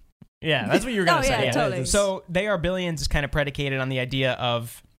guess. Yeah, that's what you were going to say. Yeah, totally. So They Are Billions is kind of predicated on the idea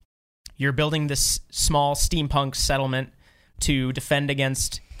of you're building this small steampunk settlement to defend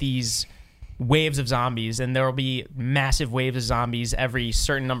against these waves of zombies, and there will be massive waves of zombies every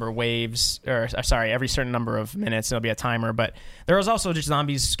certain number of every certain number of minutes. There'll be a timer, but there is also just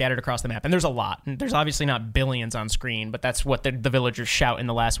zombies scattered across the map, and there's a lot. And there's obviously not billions on screen, but that's what the villagers shout in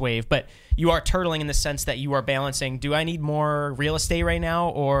the last wave. But you are turtling in the sense that you are balancing, do I need more real estate right now,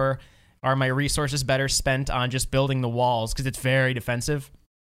 or are my resources better spent on just building the walls, because it's very defensive.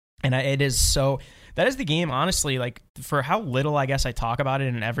 And that is the game, honestly, like for how little I guess I talk about it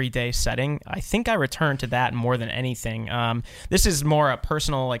in an everyday setting. I think I return to that more than anything. This is more a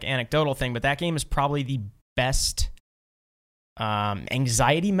personal, like anecdotal thing, but that game is probably the best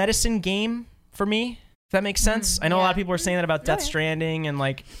anxiety medicine game for me. If that makes sense. I know a lot of people are saying that about Death Stranding and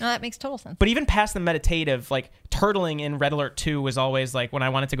like. No, that makes total sense. But even past the meditative, like turtling in Red Alert 2 was always like when I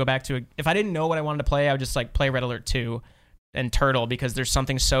wanted to go back to if I didn't know what I wanted to play, I would just like play Red Alert 2. And turtle, because there's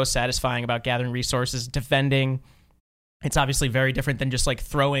something so satisfying about gathering resources, defending. It's obviously very different than just like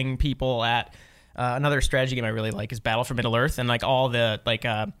throwing people at another strategy game I really like is Battle for Middle-earth, and like all the like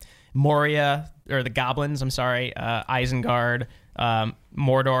Moria or the goblins, Isengard,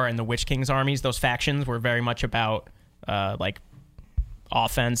 Mordor, and the Witch King's armies. Those factions were very much about like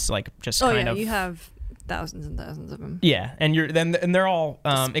offense, like just kind of. You have thousands and thousands of them. Yeah, and they're all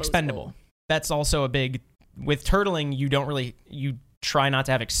expendable. That's also a big. With turtling, you try not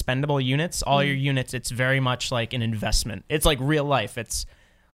to have expendable units. All your units, it's very much like an investment. It's like real life.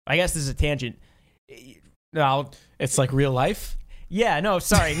 I guess this is a tangent. It's like real life? Yeah, no,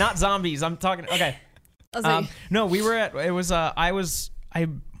 sorry, not zombies. I'm talking, okay. No, we were at. It was.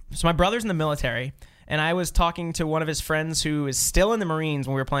 So my brother's in the military, and I was talking to one of his friends who is still in the Marines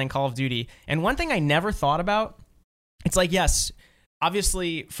when we were playing Call of Duty. And one thing I never thought about, it's like, yes,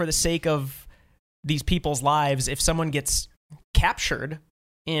 obviously for the sake of these people's lives, if someone gets captured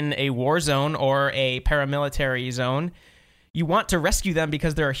in a war zone or a paramilitary zone, you want to rescue them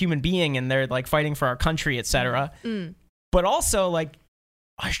because they're a human being and they're like fighting for our country, etc. But also, like,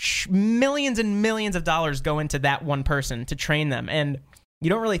 millions and millions of dollars go into that one person to train them, and you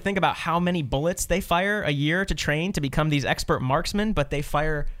don't really think about how many bullets they fire a year to train to become these expert marksmen, but they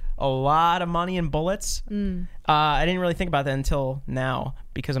fire a lot of money in bullets. I didn't really think about that until now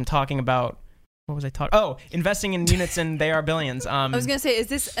because I'm talking about, what was I talking? Oh, investing in units and they are billions. I was going to say, is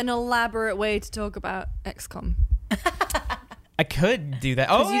this an elaborate way to talk about XCOM? I could do that.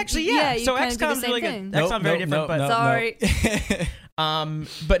 Oh, actually, yeah. You So kind of do the XCOM's same really thing. good. XCOM very different, but Sorry.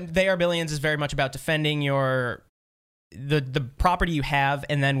 But They Are Billions is very much about defending the property you have,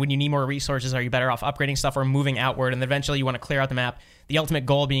 and then when you need more resources, are you better off upgrading stuff or moving outward? And eventually you want to clear out the map. The ultimate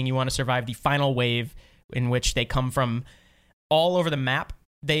goal being you want to survive the final wave, in which they come from all over the map.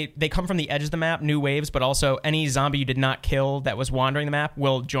 They come from the edges of the map, new waves, but also any zombie you did not kill that was wandering the map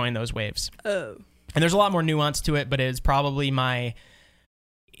will join those waves. Oh. And there's a lot more nuance to it, but it is probably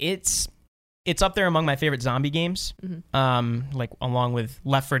it's up there among my favorite zombie games. Like along with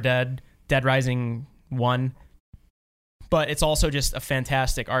Left 4 Dead, Dead Rising 1. But it's also just a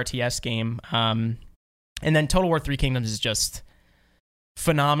fantastic RTS game. And then Total War 3 Kingdoms is just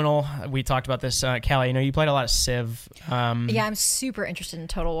phenomenal. We talked about this, Callie. I know you played a lot of Civ. Yeah, I'm super interested in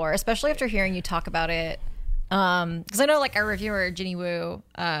Total War, especially after hearing you talk about it. Because I know, like, our reviewer, Ginny Wu,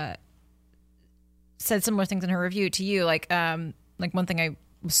 said similar things in her review to you. Like one thing I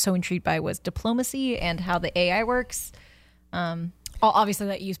was so intrigued by was diplomacy and how the AI works. I'll obviously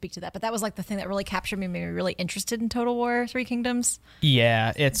let you speak to that, but that was like the thing that really captured me, made me really interested in Total War 3 Kingdoms.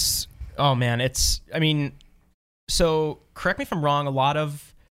 Yeah, so correct me if I'm wrong, a lot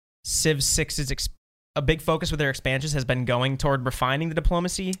of Civ 6's a big focus with their expansions has been going toward refining the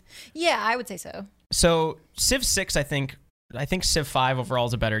diplomacy. Yeah, I would say so. So Civ 6, I think Civ 5 overall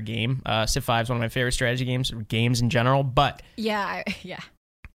is a better game. Civ 5 is one of my favorite strategy games in general, but yeah.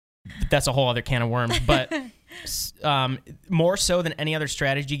 That's a whole other can of worms, but more so than any other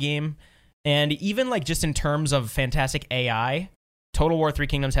strategy game, and even like just in terms of fantastic AI, Total War 3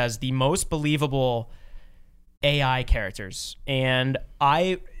 Kingdoms has the most believable AI characters. And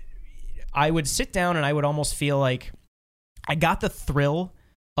I would sit down and I would almost feel like I got the thrill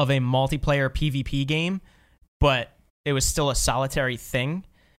of a multiplayer PvP game, but it was still a solitary thing,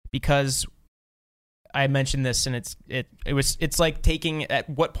 because I mentioned this, and it's like taking, at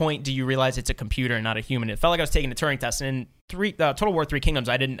what point do you realize it's a computer and not a human? It felt like I was taking a Turing test, and in Total War 3 Kingdoms,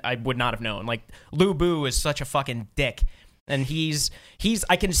 I would not have known. Like, Lu Bu is such a fucking dick, and he's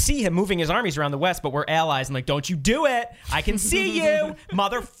I can see him moving his armies around the West, but we're allies, and like, don't you do it? I can see you,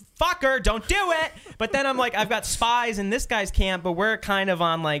 motherfucker, don't do it. But then I'm like, I've got spies in this guy's camp, but we're kind of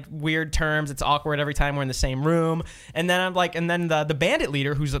on like weird terms. It's awkward every time we're in the same room. And then I'm like, and then the bandit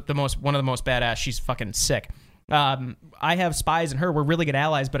leader, who's one of the most badass, she's fucking sick. I have spies in her. We're really good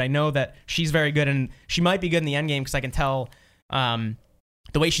allies, but I know that she's very good, and she might be good in the end game because I can tell the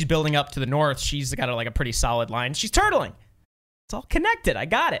way she's building up to the north, she's got a pretty solid line. She's turtling. It's all connected. I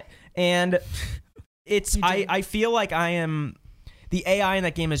got it. And I feel like the AI in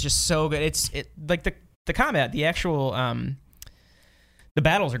that game is just so good. It's like the combat, the actual the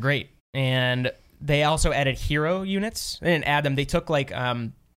battles are great. And they also added hero units. They didn't add them. They took like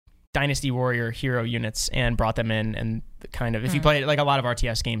Dynasty Warrior hero units and brought them in, and kind of, if you play, like, a lot of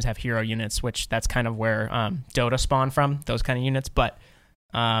RTS games have hero units, which that's kind of where Dota spawned from, those kind of units. But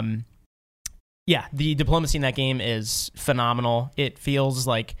yeah, the diplomacy in that game is phenomenal. It feels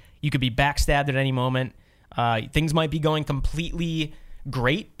like you could be backstabbed at any moment. Things might be going completely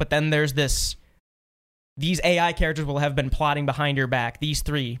great, but then there's these AI characters will have been plotting behind your back. These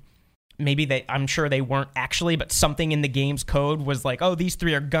three, maybe I'm sure they weren't actually, but something in the game's code was like, oh, these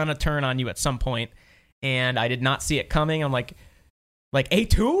three are gonna turn on you at some point, and I did not see it coming. I'm like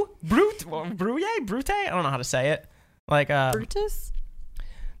A2? Brute? I don't know how to say it. Like Brutus?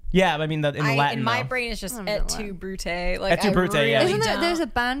 Yeah, I mean, in Latin. In my brain, it's just Et tu Brute. Like, Et tu Brute, yeah. Isn't it, there's a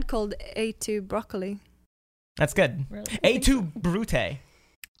band called A2 Broccoli? That's good. Really? A2 Brute.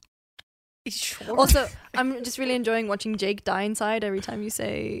 Sure. Also, I'm just really enjoying watching Jake die inside every time you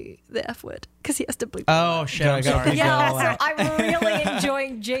say the F word, because he has to bleep. Oh, shit. I'm sorry. Yeah, also, I'm really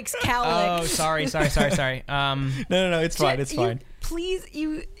enjoying Jake's cowlick. Oh, sorry. No, it's fine. It's fine. please,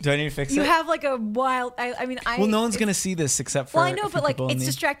 you Do I need to fix you it? have like a wild. I mean, well, no one's gonna see this except for. Well, I know, a few but like people in it's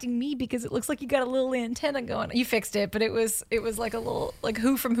the- distracting me because it looks like you got a little antenna going. You fixed it, but it was like a little like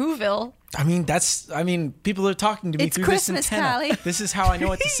Who from Whoville. I mean, people are talking to me It's through Christmas, this antenna. Callie. This is how I know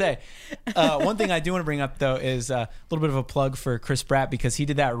what to say. One thing I do want to bring up though is a little bit of a plug for Chris Pratt because he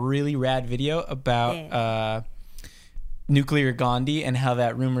did that really rad video about nuclear Gandhi and how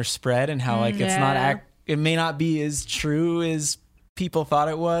that rumor spread and how like it's not it may not be as true as people thought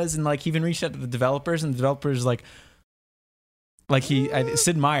it was, and like he even reached out to the developers, and the developers like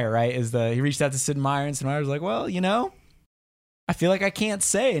Sid Meier, right? He reached out to Sid Meier, and Sid Meier was like, well, I feel like I can't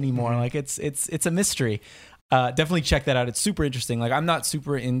say anymore. Like it's a mystery. Definitely check that out. It's super interesting. Like I'm not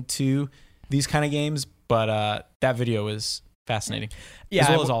super into these kind of games, but that video is fascinating. Yeah, as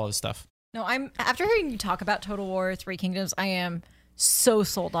well as all his stuff. No, I'm after hearing you talk about Total War 3 Kingdoms, I am so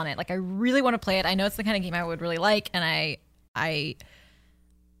sold on it. Like I really want to play it. I know it's the kind of game I would really like, and I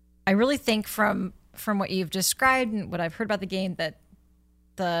really think from what you've described and what I've heard about the game that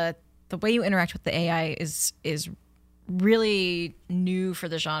the way you interact with the AI is really new for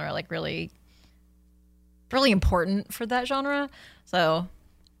the genre, like really really important for that genre. So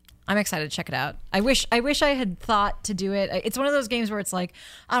I'm excited to check it out. I wish I had thought to do it. It's one of those games where it's like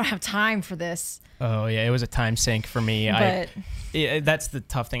I don't have time for this. Oh yeah, it was a time sink for me. But That's the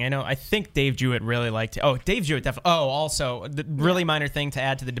tough thing. I think Dave Jewett really liked it. Oh, Dave Jewett definitely. Oh, also the really minor thing to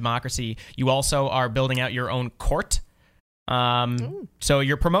add to the democracy. You also are building out your own court. So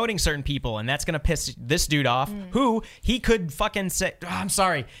you're promoting certain people, and that's gonna piss this dude off. Who he could fucking say, I'm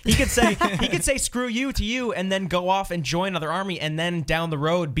sorry. He could say screw you to you, and then go off and join another army, and then down the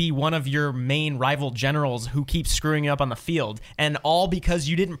road be one of your main rival generals who keeps screwing you up on the field, and all because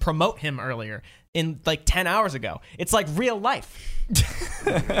you didn't promote him earlier in like 10 hours ago. It's like real life.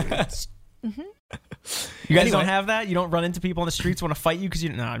 You guys don't have that? You don't run into people on the streets who want to fight you because you?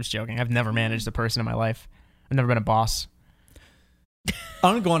 No, I'm just joking. I've never managed a person in my life. I've never been a boss.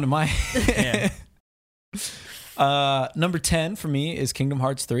 I'm gonna go on to my Yeah. number 10 for me is Kingdom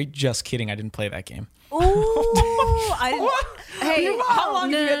Hearts 3. Just kidding, I didn't play that game. Ooh, I didn't. Hey, How long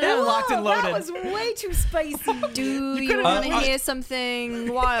did you get that locked and loaded? That was way too spicy. do you want to hear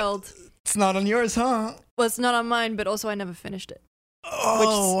something wild? It's not on yours, huh? Well, it's not on mine, but also I never finished it.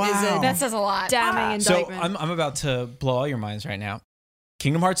 Oh, Which is wow. a That says a lot. damning So indictment. I'm about to blow all your minds right now.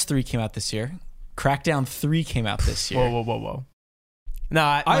 Kingdom Hearts 3 came out this year. Crackdown 3 came out this year. Whoa. No,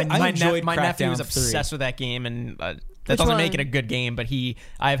 I enjoyed my nephew was Crackdown 3. obsessed with that game, and that Which doesn't make one? it a good game. But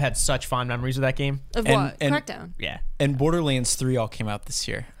I've had such fond memories of that game. Of and- what? and- Crackdown. Yeah, And Borderlands 3 all came out this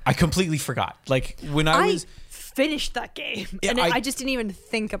year. I completely forgot. Like when I was finished that game, Yeah, and I- I just didn't even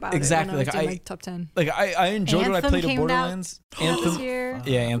think about Exactly, it when I was like, doing I- my top 10. like I enjoyed what I Anthem played of came out Borderlands. this Anthem. year.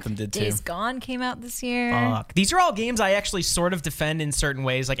 Yeah, Anthem did too. Days Gone came out this year. fuck. These are all games I actually sort of defend in certain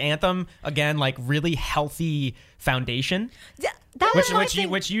ways. Like Anthem, again, like really healthy foundation. That was my Which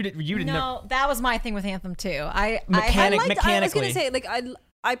thing. you didn't. No, that was my thing with Anthem too. I Mechanic- I was mechanically. gonna say, like,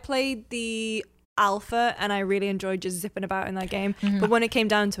 I played the alpha and I really enjoyed just zipping about in that game. But when it came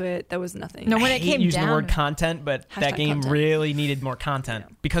down to it, there was nothing. No, when I it hate came using down, the word content, but that Hashtag game content. really needed more content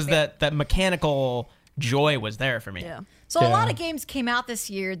because that mechanical joy was there for me. Yeah. so a lot Yeah. of games came out this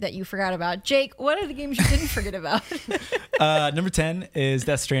year that you forgot about. Jake, what are the games you didn't forget about? Number 10 is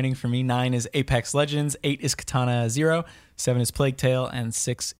Death Stranding for me. 9 is Apex Legends. 8 is Katana Zero. 7 is Plague Tale, and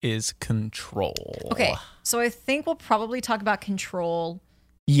 6 is Control. Okay, so I think we'll probably talk about Control.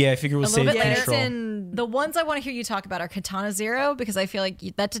 Yeah, I figure we'll A little save bit later. It's Control. in The ones I want to hear you talk about are Katana Zero because I feel like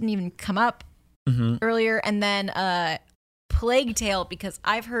that didn't even come up Mm-hmm. earlier, and then Plague Tale because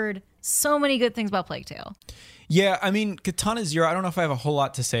I've heard so many good things about Plague Tale. Yeah, I mean, Katana Zero, I don't know if I have a whole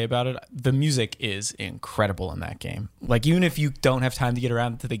lot to say about it. The music is incredible in that game. Like, even if you don't have time to get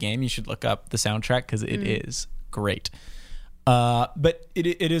around to the game, you should look up the soundtrack because it is great. But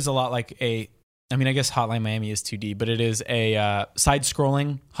it is a lot like I mean, I guess Hotline Miami is 2D, but it is a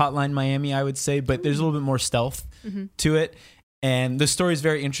side-scrolling Hotline Miami, I would say. But there's a little bit more stealth to it. And the story is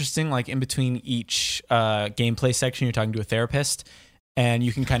very interesting. Like, in between each gameplay section, you're talking to a therapist. And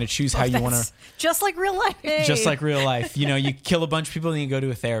you can kind of choose how you want to... Just like real life. Just like real life. You know, you kill a bunch of people and you go to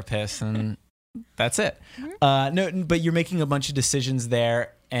a therapist and that's it. No, but you're making a bunch of decisions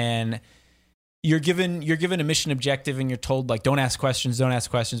there and you're given a mission objective and you're told like, don't ask questions,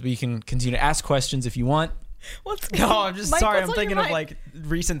 but you can continue to ask questions if you want. What's No, I'm just Mike, sorry. what's I'm on thinking your of mind? like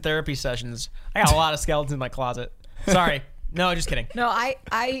recent therapy sessions. I got a lot of skeletons in my closet. Sorry. No, just kidding. No,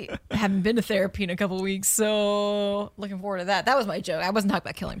 I haven't been to therapy in a couple weeks, so looking forward to that. That was my joke. I wasn't talking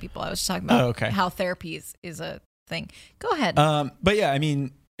about killing people. I was just talking about Oh, okay. how therapy is a thing. Go ahead. But yeah, I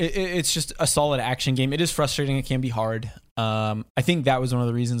mean, It's just a solid action game. It is frustrating. It can be hard. I think that was one of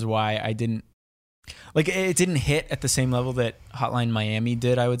the reasons why I didn't like it. Didn't hit at the same level that Hotline Miami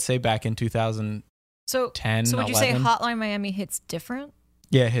did. I would say back in 2010. So would you say 11. Hotline Miami hits different?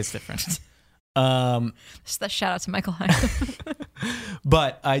 Yeah, it hits different. Just that shout out to Michael Hyde.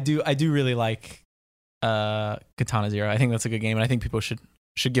 But I do really like Katana Zero. I think that's a good game, and I think people should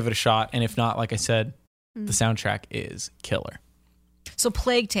give it a shot. And if not, like I said, the soundtrack is killer. So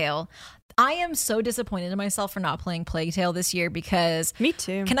Plague Tale. I am so disappointed in myself for not playing Plague Tale this year because Me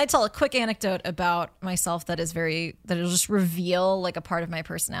too. Can I tell a quick anecdote about myself that'll just reveal like a part of my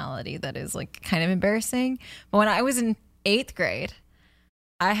personality that is like kind of embarrassing? But when I was in 8th grade,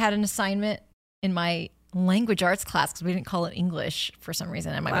 I had an assignment in my language arts class because we didn't call it English for some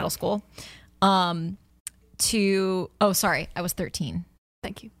reason in my middle school. I was 13.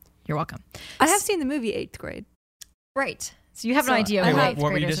 Thank you. You're welcome. I have seen the movie 8th grade. Right. So you have an idea. Hey, who what 8th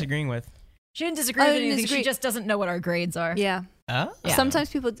were you graders are. disagreeing with? She didn't disagree with anything. She just doesn't know what our grades are. Yeah. Oh? Yeah. Sometimes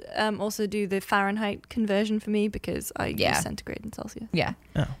people also do the Fahrenheit conversion for me because I Yeah. use centigrade and Celsius. Yeah.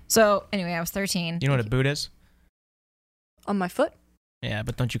 Oh. So anyway, I was 13. You know what a boot is? On my foot? Yeah,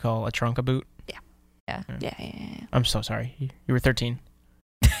 but don't you call a trunk a boot? Yeah. I'm so sorry. You were 13.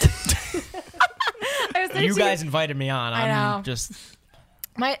 I was 13. You guys invited me on. I know. I'm just...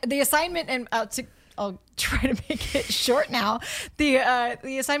 The assignment, and I'll try to make it short now. The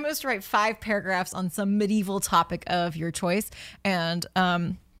assignment was to write 5 paragraphs on some medieval topic of your choice, and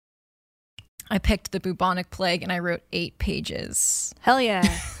I picked the bubonic plague, and I wrote 8 pages. Hell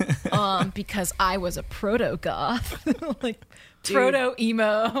yeah. Because I was a proto goth, like Dude. proto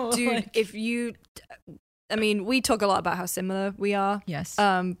emo, Dude, if you... I mean, we talk a lot about how similar we are. Yes.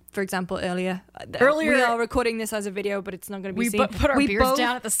 For example, earlier we are recording this as a video, but it's not going to be We seen. put our beers both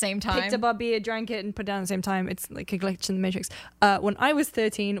down at the same time. Picked up our beer, drank it, and put it down at the same time. It's like a glitch in the Matrix. When I was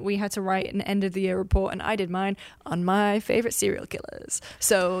 13, we had to write an end of the year report, and I did mine on my favorite serial killers.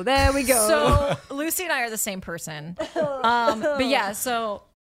 So there we go. So Lucy and I are the same person. But yeah, so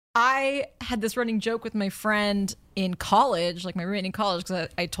I had this running joke with my friend in college, like my roommate in college, because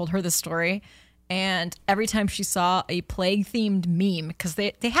I told her this story. And every time she saw a plague-themed meme, because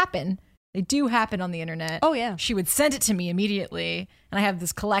they happen, they do happen on the internet. Oh, yeah. She would send it to me immediately, and I have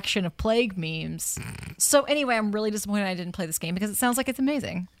this collection of plague memes. So anyway, I'm really disappointed I didn't play this game because it sounds like it's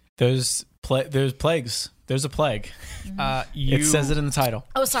amazing. There's plagues. There's a plague. It says it in the title.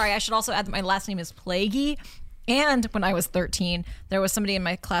 Oh, sorry. I should also add that my last name is Plaguey. And when I was 13, there was somebody in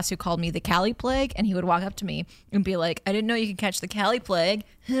my class who called me the Cali Plague, and he would walk up to me and be like, I didn't know you could catch the Cali Plague.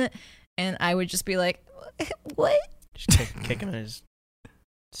 And I would just be like, what? Just kick him in his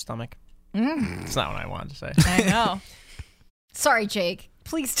stomach. That's not what I wanted to say. I know. Sorry, Jake.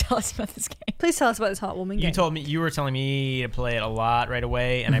 Please tell us about this game. Please tell us about this heartwarming game. You were telling me to play it a lot right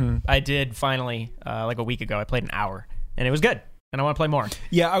away, and I did finally, like a week ago. I played an hour, and it was good, and I want to play more.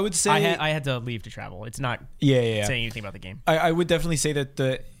 Yeah, I would say I had to leave to travel. It's not yeah. saying anything about the game. I would definitely say that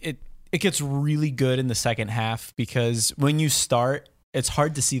it gets really good in the second half because when you start, it's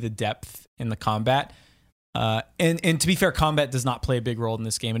hard to see the depth in the combat. And to be fair, combat does not play a big role in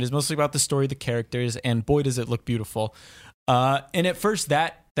this game. It is mostly about the story, the characters, and boy, does it look beautiful. And at first,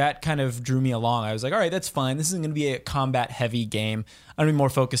 that kind of drew me along. I was like, all right, that's fine. This isn't going to be a combat-heavy game. I'm going to be more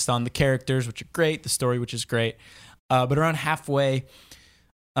focused on the characters, which are great, the story, which is great. But around halfway,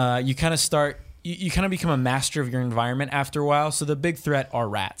 you kind of start... You kind of become a master of your environment after a while. So the big threat are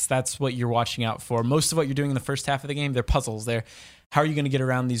rats. That's what you're watching out for. Most of what you're doing in the first half of the game, they're puzzles. How are you going to get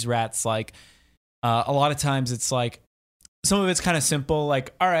around these rats? Like, a lot of times it's like, some of it's kind of simple.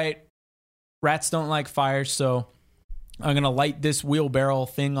 Like, all right, rats don't like fire, so I'm going to light this wheelbarrow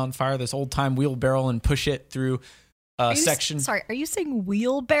thing on fire, this old-time wheelbarrow, and push it through a section. Sorry, are you saying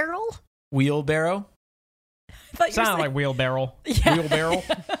wheelbarrow? Wheelbarrow? I thought you were Sounded saying... like wheelbarrow. Yeah. Wheelbarrow?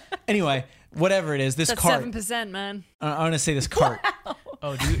 Anyway, whatever it is, this That's cart. 7%, man. I'm going to say this cart.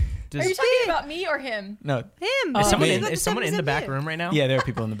 Oh, Are you talking about me or him? No. Him. is someone, man. is someone in the back room right now? Yeah, there are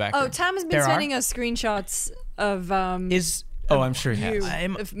people in the back. Oh, room. Tam has been There are? sending us screenshots of I'm sure he has.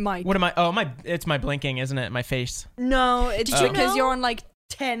 you, of Mike. What am I? Oh, it's my blinking, isn't it? My face. No, it's Did you because know- you're on like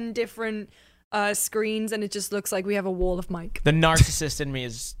 10 different screens and it just looks like we have a wall of Mike. The narcissist in me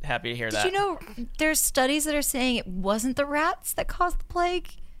is happy to hear Did that. you know there's studies that are saying it wasn't the rats that caused the plague?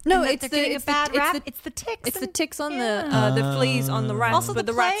 No, And that it's they're the- getting it's a the- bad it's rap. the- It's the ticks. It's the and- ticks on yeah. the fleas on the rats, Also, but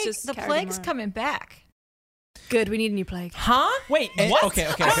the rats plague, just the carry them plague's around. coming back. Good, we need a new plague. Huh? Wait, And- what? Okay.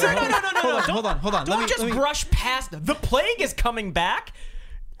 No. Hold on. Don't just brush past. The plague is coming back.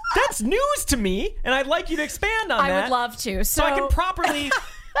 That's news to me, and I'd like you to expand on that. I would love to. so I can properly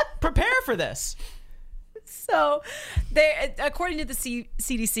prepare for this. So, according to the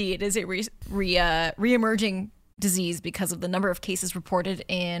CDC, it is a re-emerging disease because of the number of cases reported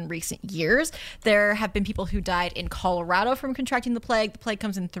in recent years. There have been people who died in Colorado from contracting the plague. The plague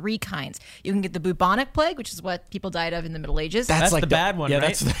comes in 3 kinds. You can get the bubonic plague, which is what people died of in the Middle Ages. That's like the bad one, Yeah,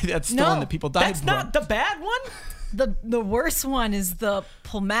 right? that's the No, one that people died That's from. not the bad one? The worst one is the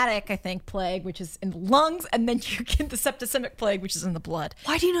pulmatic, I think, plague, which is in the lungs, and then you get the septicemic plague, which is in the blood.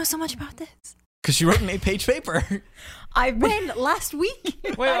 Why do you know so much about this? Because she wrote an 8-page paper. I've been When? Last week?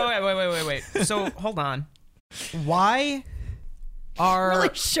 Wait. So hold on. Why are Really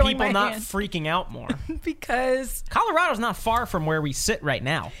showing people my not hand. freaking out more? because Colorado's not far from where we sit right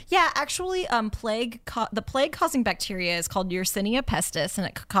now. yeah, actually, the plague-causing bacteria is called Yersinia pestis, and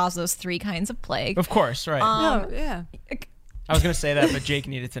it could cause those 3 kinds of plague. Of course, right. No, yeah. I was going to say that, but Jake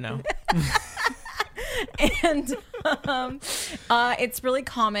needed to know. And it's really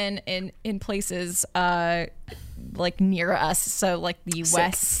common in places like near us, so like the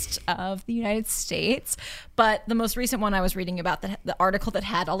west of the United States. But the most recent one I was reading about, the article that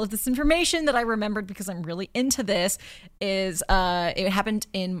had all of this information that I remembered because I'm really into this, is it happened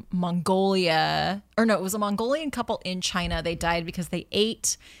in Mongolia. Or no, it was a Mongolian couple in China. They died because they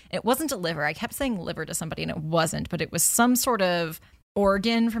ate, it wasn't a liver. I kept saying liver to somebody and it wasn't, but it was some sort of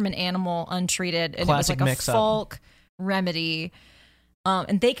organ from an animal untreated, and Classic it was like a mix-up. folk remedy.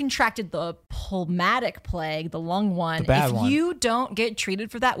 And they contracted the pulmatic plague, the lung one. The bad if one. you don't get treated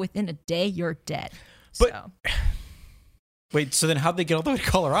for that within a day, you're dead. But- So. Wait, so then how'd they get all the way to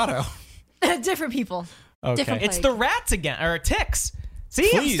Colorado? Different people. Okay. Different It's the rats again, or ticks. See,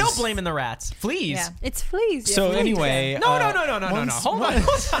 I'm Fleas. still blaming the rats. Fleas. Yeah. It's fleas. Yeah, So fleas. anyway, No. once- Hold on.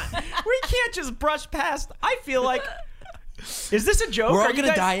 We can't just brush past. I feel like, is this a joke? We're Are all you gonna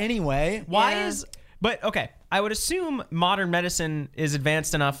guys- die anyway. Why Yeah. is? But okay, I would assume modern medicine is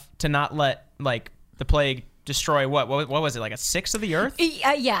advanced enough to not let like the plague destroy what was it, like a sixth of the earth?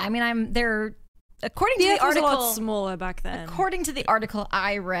 Yeah, I mean, according to The the earth was a article, lot smaller back then. according to the article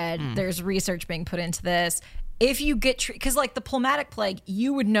I read, there's research being put into this. If you get because like the pulmatic plague,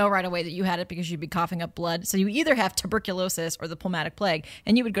 you would know right away that you had it because you'd be coughing up blood. So you either have tuberculosis or the pulmatic plague,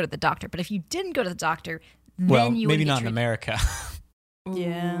 and you would go to the doctor. But if you didn't go to the doctor, Well, then you maybe would get not in treated. America.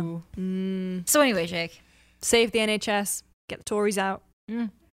 Yeah. Ooh. So anyway, Jake. Save the NHS. Get the Tories out.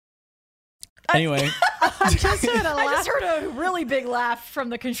 Anyway, I just heard a really big laugh from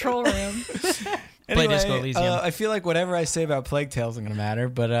the control room. Play Disco Elysium. I feel like whatever I say about Plague Tale isn't gonna matter.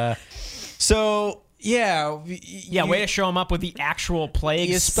 But so yeah, Yeah, way to show them up with the actual plague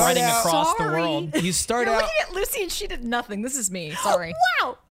you start spreading out- across the Sorry. world. You start You're out looking at Lucy and she did nothing. This is me. Sorry.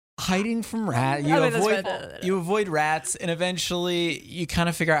 Wow. hiding from rats. I mean, that's right. You avoid rats, and eventually you kind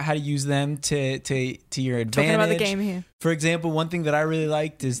of figure out how to use them to your advantage. Talking about the game here. For example, one thing that I really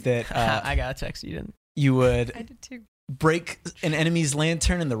liked is that I got a text. You didn't. you would I did too. break an enemy's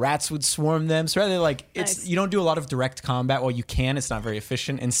lantern and the rats would swarm them. So rather like Nice. you don't do a lot of direct combat. Well, you can. It's not very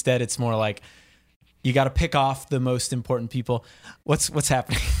efficient. Instead, it's more like you got to pick off the most important people. What's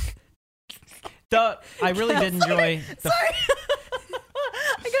happening? I really did enjoy. Sorry.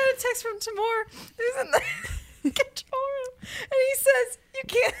 I got a text from Timur, who's in the control room, and he says, "You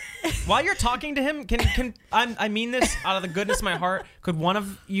can't." While you're talking to him, can I mean this out of the goodness of my heart? Could one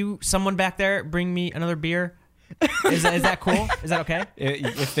of you, someone back there, bring me another beer? Is that cool? Is that okay?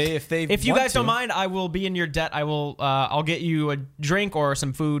 If If you want guys to. don't mind, I will be in your debt. I'll get you a drink or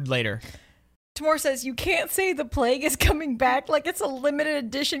some food later. Timur says, "You can't say the plague is coming back like it's a limited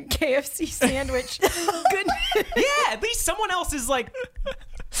edition KFC sandwich." Good. Yeah, at least someone else is like,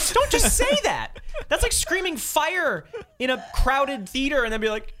 don't just say that. That's like screaming fire in a crowded theater and then be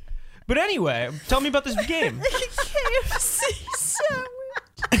like, but anyway, tell me about this game. KFC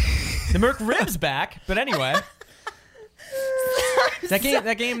sandwich. The McRib's back, but anyway. That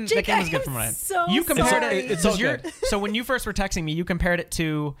game Jake, was good I from am mine. so You compared sorry. it. It's all does your- good. So when you first were texting me, you compared it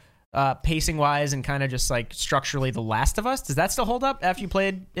to pacing wise and kind of just like structurally The Last of Us. Does that still hold up after you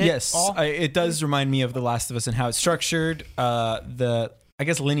played it? Yes, all? it does remind me of The Last of Us and how it's structured. I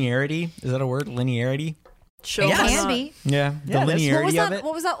guess linearity, is that a word? Linearity. Sure. Yes. why Can not? be. Yeah, the Yeah, that's- linearity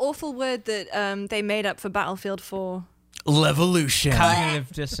What was that awful word that they made up for Battlefield 4? of it. Levolution.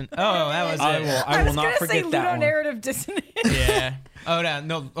 Cognitive dissonance. Oh, that was I it. will. I will was not gonna say forget that one. ludonarrative dissonance. Yeah. Oh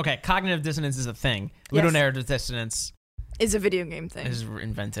no. Okay. Cognitive dissonance is a thing. Yes. Ludonarrative dissonance Is a video game thing. is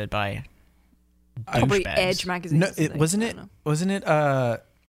invented by Probably douchebags. Edge magazine. No, or something. wasn't I it? don't know. Wasn't it?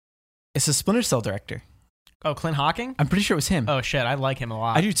 It's a Splinter Cell director. Oh, Clint Hawking. I'm pretty sure it was him. Oh shit, I like him a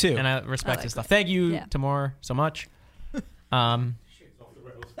lot. I do too. and I respect I his like stuff. Thank you, Yeah. Timur, so much.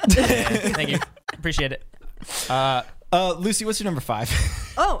 Thank you. Appreciate it. Lucy, what's your number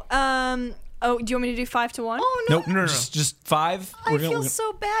 5? Oh, Oh, do you want me to do 5 to 1? Oh no. Nope. No. Just 5. I feel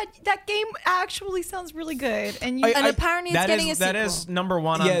so bad. That game actually sounds really good, and you. And apparently it's getting a sequel. That is number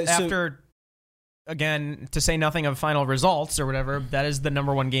one. Yeah, so- after, again, to say nothing of final results or whatever, that is the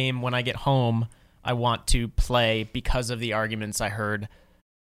number one game when I get home I want to play because of the arguments I heard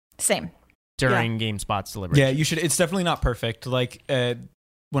Same. during GameSpot's deliberation. Yeah, you should. It's definitely not perfect. Like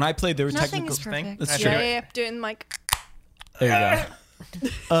when I played, there was Nothing technical is perfect. That's That's true. true. Yeah, do it in the mic. There you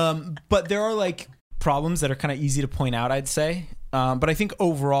go. But there are like problems that are kind of easy to point out, I'd say. But I think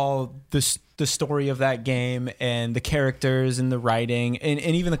overall, the story of that game and the characters and the writing and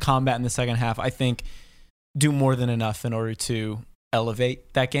even the combat in the second half, I think, do more than enough in order to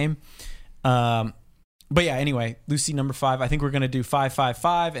elevate that game. But yeah, anyway, Lucy number 5. I think we're gonna do 5, 5,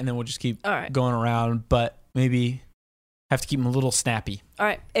 5, and then we'll just keep All right. going around. But maybe have to keep them a little snappy. All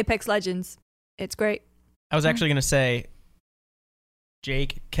right, Apex Legends. It's great. I was actually going to say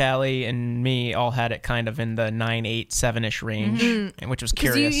Jake, Callie, and me all had it kind of in the 9, 8, 7-ish range, and which was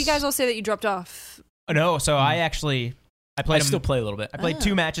Because curious. you guys all say that you dropped off. No, so I played I still play a little bit. I played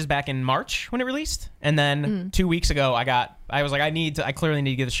 2 matches back in March when it released, and then 2 weeks ago I was like, I clearly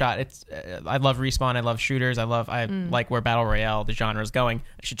need to give it a shot. It's I love Respawn, I love shooters, I like where Battle Royale, the genre is going.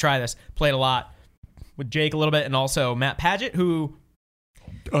 I should try this. Played a lot with Jake a little bit, and also Matt Paget, who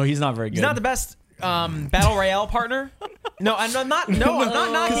Oh, he's not very good. he's not the best Battle Royale partner. No, I'm not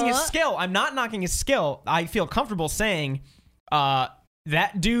knocking his skill. I'm not knocking his skill. I feel comfortable saying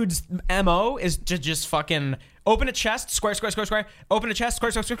that dude's MO is to just fucking open a chest, square, open a chest,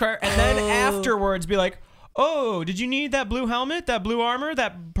 square, and then afterwards be like, oh, did you need that blue helmet, that blue armor,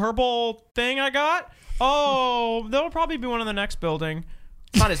 that purple thing I got? Oh, that'll probably be one in the next building.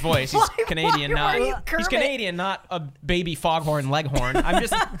 It's not his voice. He's Canadian, he's Canadian, not a baby foghorn leghorn. I'm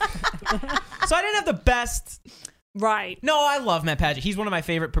just so I didn't have the best. Right. No, I love Matt Paget. He's one of my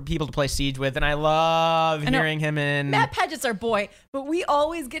favorite people to play Siege with, and I love hearing him in. Matt Paget's our boy, but we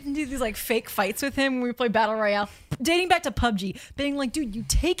always get into these like fake fights with him when we play Battle Royale, dating back to PUBG, being like, dude, you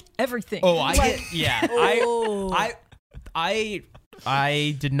take everything. Oh,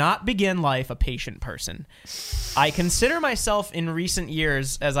 I did not begin life a patient person. I consider myself in recent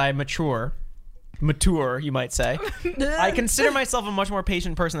years, as I mature, you might say, I consider myself a much more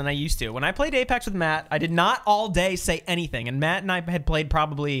patient person than I used to. When I played Apex with Matt, I did not all day say anything. And Matt and I had played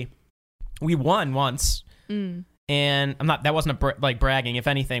we won once. And that wasn't bragging. If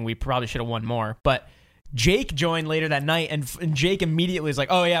anything, we probably should have won more. But Jake joined later that night, and Jake immediately was like,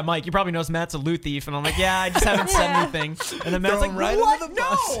 oh yeah, Mike, you probably know Matt's a loot thief. And I'm like, yeah, I just haven't said anything. And then Matt's like, right what? under the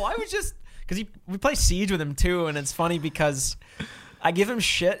bus. No, I was just, because we play Siege with him too, and it's funny because I give him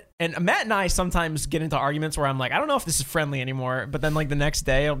shit, and Matt and I sometimes get into arguments where I'm like, I don't know if this is friendly anymore, but then like the next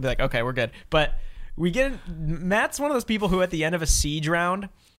day I'll be like, okay, we're good. But Matt's one of those people who at the end of a Siege round,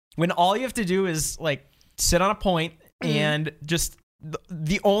 when all you have to do is like sit on a point and just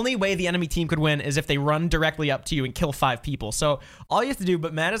the only way the enemy team could win is if they run directly up to you and kill 5 people. So all you have to do,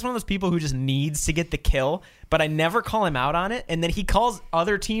 but Matt is one of those people who just needs to get the kill, but I never call him out on it, and then he calls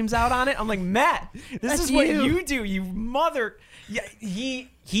other teams out on it. I'm like, Matt, this is what you do, you mother. Yeah,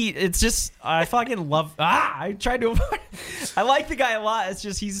 it's just, I fucking love, I tried to avoid, I like the guy a lot. It's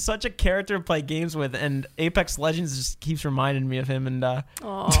just, he's such a character to play games with, and Apex Legends just keeps reminding me of him, and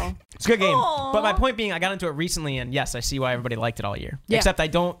it's a good game. But my point being, I got into it recently, and yes, I see why everybody liked it all year. Yeah. Except I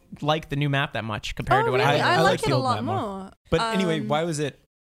don't like the new map that much compared to what really? I I like the it a old lot map more. But anyway, why was it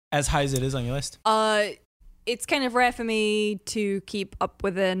as high as it is on your list? It's kind of rare for me to keep up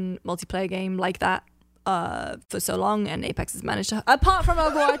with a multiplayer game like that for so long, and Apex has managed to, apart from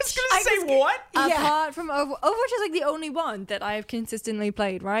Overwatch. I was gonna say what? Apart from Overwatch is like the only one that I have consistently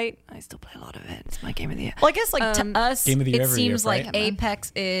played, right? I still play a lot of it. It's my game of the year. Well, I guess like to us, Game of the year it every year, seems like right?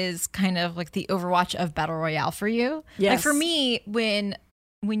 Apex is kind of like the Overwatch of Battle Royale for you. Yes. Like for me, when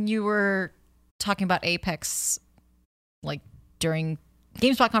you were talking about Apex, like during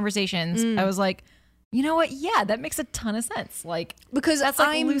GameSpot conversations, I was like, you know what? Yeah, that makes a ton of sense. Like, Because that's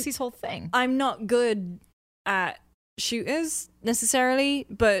like Lucy's whole thing. I'm not good at shooters necessarily,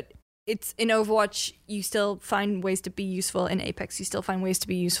 but it's in Overwatch, you still find ways to be useful. In Apex, you still find ways to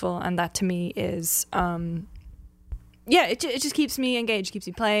be useful, and that to me is it just keeps me engaged, keeps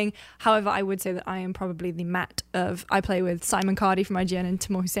me playing. However, I would say that I am probably the Matt of, I play with Simon Cardy from IGN and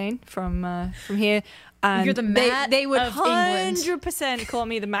Timur Hussein from here, and You're the Matt they would of England. 100% call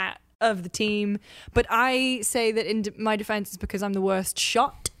me the Matt of the team, but I say that in my defense is because I'm the worst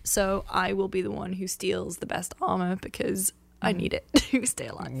shot, so I will be the one who steals the best armor because I need it to stay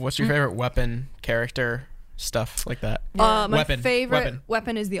alive. What's your favorite weapon, character, stuff like that? My favorite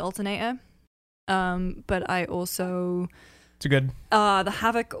weapon is the alternator, but I also It's a good. The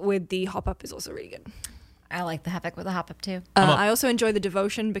Havoc with the hop up is also really good. I like the Havoc with a hop up too. I also enjoy the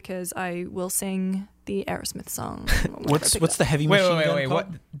Devotion because I will sing the Aerosmith song. What's the heavy Wait, machine wait, gun wait,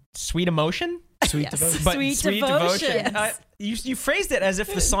 called? what? Sweet Emotion? Sweet Yes. Devotion. But Sweet Devotion. Yes. You phrased it as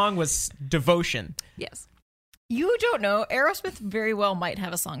if the song was Devotion. Yes. You don't know. Aerosmith very well might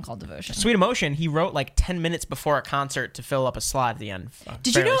have a song called Devotion. Sweet Emotion, he wrote like 10 minutes before a concert to fill up a slot at the end.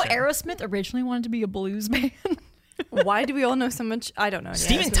 Did you know Fairly Aerosmith originally wanted to be a blues band? Why do we all know so much? I don't know.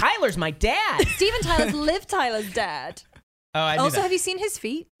 Steven Tyler's my dad. Steven Tyler's Liv Tyler's dad. Oh, I knew Also, that. have you seen his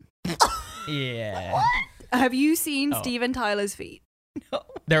feet? Yeah. Have you seen Oh. Steven Tyler's feet?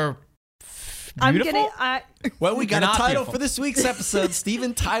 They're I'm beautiful. Well, we got They're a not title beautiful. for this week's episode: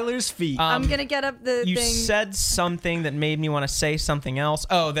 Steven Tyler's feet. I'm gonna get up the You thing. said something that made me want to say something else.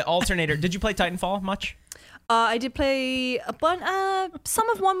 Oh, the alternator. Did you play Titanfall much? I did play some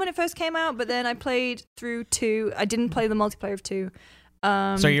of 1 when it first came out, but then I played through 2. I didn't play the multiplayer of 2.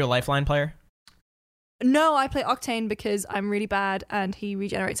 So you're a Lifeline player? No, I play Octane because I'm really bad and he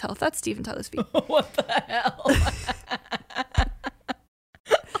regenerates health. That's Steven Tyler's feet. What the hell?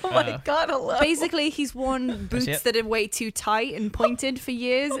 Oh my god, hello. Basically, he's worn boots it. that are way too tight and pointed for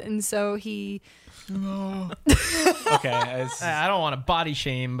years, and so he. Okay. I don't want to body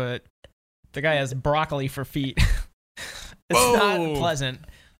shame, but the guy has broccoli for feet. It's Whoa. not pleasant.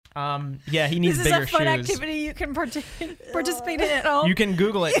 Yeah, he needs This is bigger a fun shoes. activity you can participate in at home. You can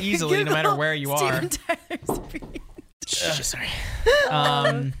Google it easily, no matter Google where you are. Steven Tyler's feet. Sorry.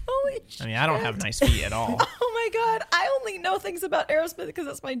 Holy shit. I mean, I don't have nice feet at all. Oh my god, I only know things about Aerosmith because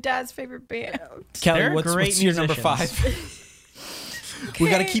that's my dad's favorite band. Kelly, They're what's great your number musicians. 5? We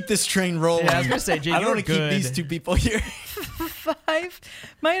got to keep this train rolling. Yeah, I was gonna say, Jay, I don't you're want to keep good. these two people here. 5.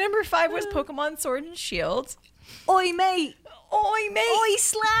 My number 5 was Pokemon Sword and Shield. Oi, mate! Oi, mate! Oi,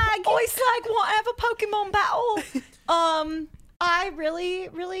 slag! Oi, slag! Whatever Pokemon battle. I really,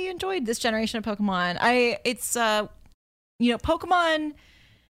 really enjoyed this generation of Pokemon. Pokemon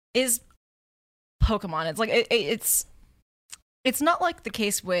is Pokemon. It's like it's not like the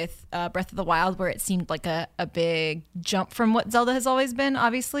case with Breath of the Wild where it seemed like a big jump from what Zelda has always been,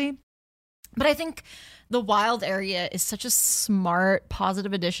 obviously. But I think the wild area is such a smart,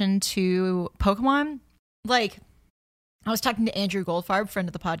 positive addition to Pokemon. Like, I was talking to Andrew Goldfarb, friend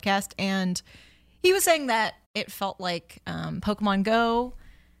of the podcast, and he was saying that it felt like Pokemon Go,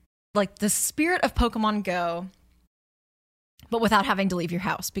 like the spirit of Pokemon Go, but without having to leave your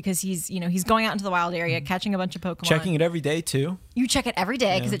house because he's going out into the wild area, catching a bunch of Pokemon. Checking it every day too. You check it every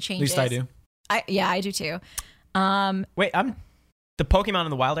day because Yeah, it changes. At least I do. I do too. Wait, the Pokemon in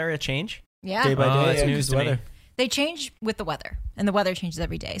the wild area change? Yeah. Day by Oh, day. that's yeah, news 'cause to me. weather. They change with the weather, and the weather changes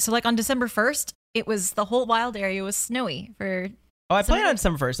every day. So, like on December 1st, it was the whole wild area was snowy for. Oh, I played Some- on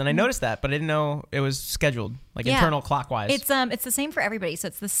December 1st, and I noticed that, but I didn't know it was scheduled, like Yeah. internal clockwise. It's the same for everybody, so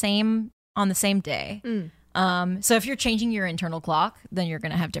it's the same on the same day. Mm. So if you're changing your internal clock, then you're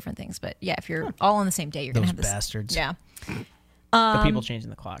gonna have different things. But yeah, if you're all on the same day, you're gonna Those have this. bastards. Yeah. The people changing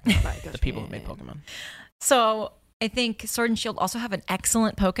the clock, not the people who Yeah, made yeah. Pokemon. So I think Sword and Shield also have an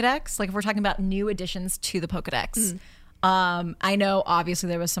excellent Pokedex. Like if we're talking about new additions to the Pokedex, I know obviously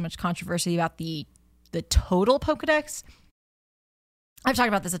there was so much controversy about the total Pokedex. I've talked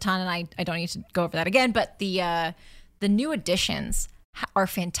about this a ton, and I don't need to go over that again. But the new additions are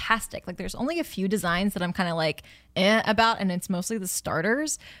fantastic. Like there's only a few designs that I'm kind of like about, and it's mostly the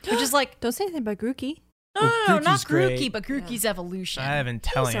starters, which is like Don't say anything about Grookey. no, not Grookey's great. Grookey, but Grookey's evolution. I have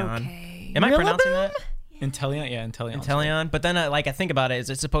Inteleon. Okay. Am I pronouncing Rillaboom? that? Inteleon, yeah, Inteleon. Inteleon? But then, I think about it,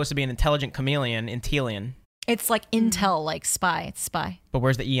 it's supposed to be an intelligent chameleon, Inteleon. It's like Intel, like spy. It's spy. But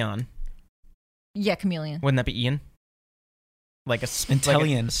where's the Eon? Yeah, chameleon. Wouldn't that be Ian? Like a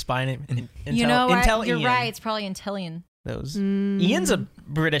Inteleon. like a spy name. You know what? Intel You're Ian. right. It's probably Intellion. Those. Mm. Ian's a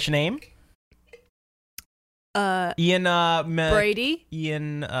British name. Ian. Brady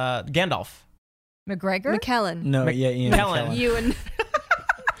Ian. Gandalf. McGregor? McKellen. No, yeah, Ian McKellen. McKellen. You and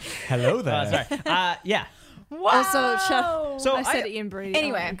Hello there. Sorry. Yeah. Wow. Also, Chef. So I said Ian Brady.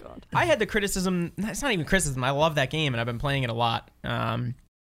 Anyway. Oh my God. I had the criticism. It's not even criticism. I love that game, and I've been playing it a lot.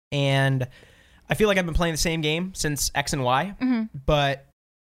 And I feel like I've been playing the same game since X and Y, but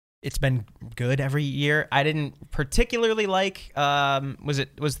it's been good every year. I didn't particularly like.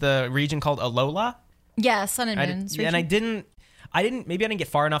 Was the region called Alola? Yeah, Sun and Moon. And I didn't. Maybe I didn't get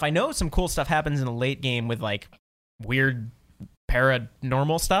far enough. I know some cool stuff happens in the late game with like weird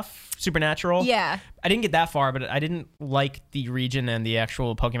paranormal stuff, supernatural. Yeah. I didn't get that far, but I didn't like the region and the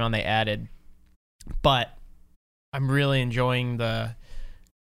actual Pokemon they added. But I'm really enjoying the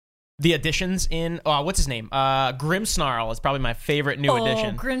the additions in what's his name? Grimmsnarl is probably my favorite new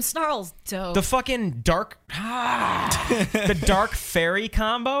addition. Grimmsnarl's dope. The fucking dark the dark fairy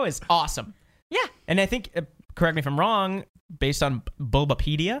combo is awesome. Yeah. And I think, correct me if I'm wrong, based on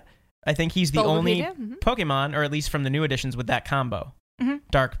Bulbapedia, I think he's the only Pokemon, or at least from the new editions, with that combo.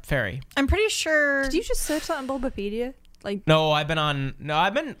 Dark fairy. I'm pretty sure. Did you just search that on Bulbapedia? Like, I've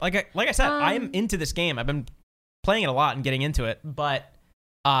been like I said, I am into this game. I've been playing it a lot and getting into it, but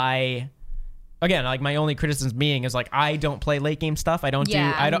my only criticism being is like I don't play late game stuff. I don't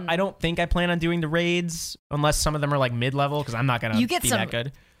think I plan on doing the raids unless some of them are like mid level, because I'm not gonna be that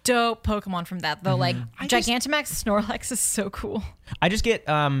good. Dope Pokemon from that though. Like Gigantamax Snorlax is so cool. I just get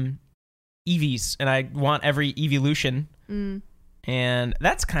EVs, and I want every evolution. And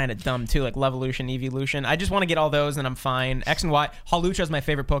that's kind of dumb too, like Levolution, Evolution. I just want to get all those, and I'm fine. X and Y. Hawlucha is my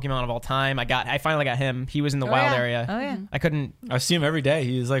favorite Pokemon of all time. I finally got him. He was in the wild area. Oh yeah. I couldn't. I see him every day.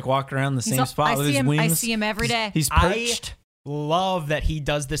 He's like walking around the same spot with his wings. I see him every day. He's perched. I love that he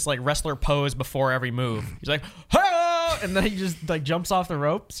does this like wrestler pose before every move. He's like, "Hey!" and then he just like jumps off the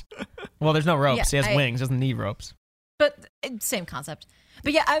ropes. Well, there's no ropes. He has wings. Doesn't need ropes. But same concept.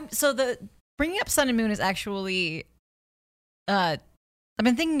 But yeah, so the bringing up Sun and Moon is actually. I've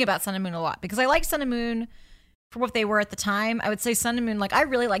been thinking about Sun and Moon a lot because I liked Sun and Moon for what they were at the time. I would say Sun and Moon, like I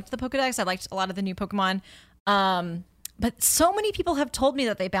really liked the Pokedex. I liked a lot of the new Pokemon. But so many people have told me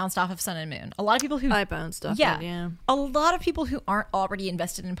that they bounced off of Sun and Moon. A lot of people who I bounced off. Yeah. A lot of people who aren't already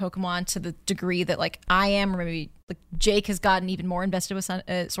invested in Pokemon to the degree that like I am, or maybe like Jake has gotten even more invested with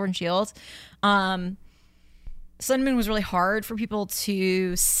Sword and Shield. Sun and Moon was really hard for people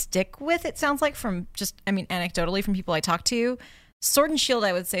to stick with, it sounds like, from just, I mean, anecdotally from people I talked to. Sword and Shield,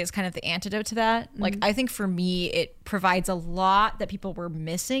 I would say, is kind of the antidote to that. Like, I think for me, it provides a lot that people were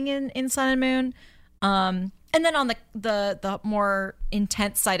missing in Sun and Moon. And then on the more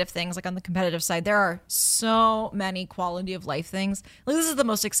intense side of things, like on the competitive side, there are so many quality of life things. Like, this is the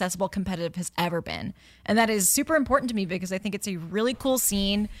most accessible competitive has ever been. And that is super important to me because I think it's a really cool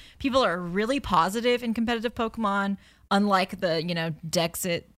scene. People are really positive in competitive Pokemon, unlike the,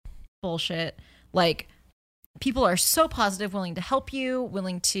 Dexit bullshit. Like, people are so positive, willing to help you,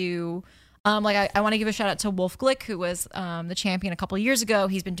 willing to... I want to give a shout out to Wolf Glick, who was the champion a couple of years ago.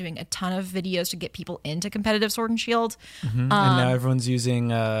 He's been doing a ton of videos to get people into competitive Sword and Shield. And now everyone's using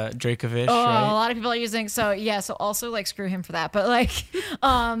Dracovish, right? A lot of people are using. So also like screw him for that. But like,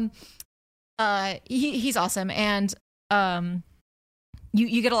 he's awesome, and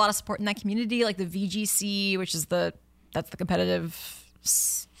you get a lot of support in that community, like the VGC, which is that's the competitive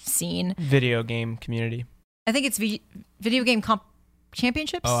scene. Video game community. I think it's video game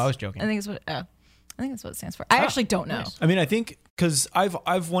championships. Oh, I was joking. I think that's what it stands for. I actually don't know. Nice. I mean, I think because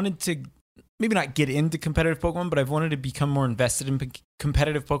I've wanted to maybe not get into competitive Pokemon, but I've wanted to become more invested in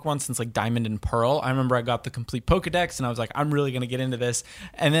competitive Pokemon since like Diamond and Pearl. I remember I got the complete Pokedex and I was like, I'm really going to get into this.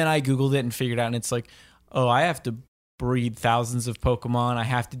 And then I Googled it and figured out, and it's like, oh, I have to breed thousands of Pokemon. I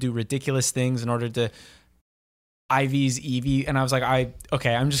have to do ridiculous things in order to IVs, EV. And I was like,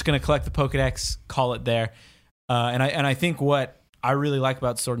 I'm just going to collect the Pokedex, call it there. And I think what I really like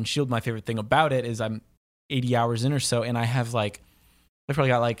about Sword and Shield, my favorite thing about it is I'm 80 hours in or so, and I have I've probably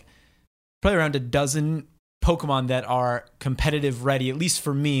got probably around a dozen Pokemon that are competitive ready, at least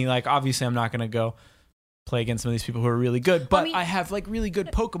for me. Like, obviously I'm not going to go play against some of these people who are really good, but I have like really good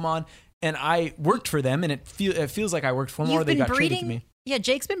Pokemon, and I worked for them, and it feels like I worked for them, or they got traded to me. Yeah,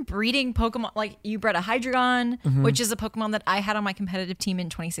 Jake's been breeding Pokemon. Like, you bred a Hydreigon, which is a Pokemon that I had on my competitive team in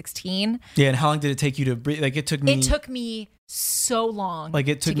 2016. Yeah, and how long did it take you to breed? Like, it took me so long. Like,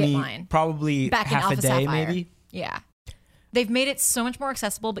 it took me mine. Probably back half in a day, Sapphire. maybe. Yeah. They've made it so much more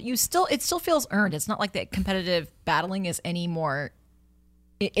accessible, but it still feels earned. It's not like the competitive battling is any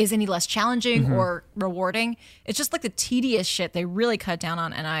less challenging or rewarding. It's just like the tedious shit they really cut down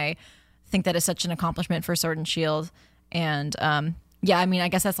on, and I think that is such an accomplishment for Sword and Shield. And yeah, I mean, I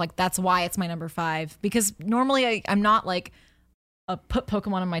guess that's why it's my number 5, because normally I'm not like a put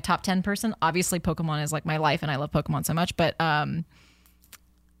Pokemon in my top 10 person. Obviously Pokemon is like my life and I love Pokemon so much, but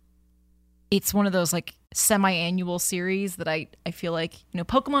it's one of those like semi-annual series that I feel like,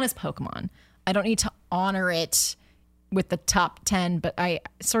 Pokemon is Pokemon. I don't need to honor it with the top 10, but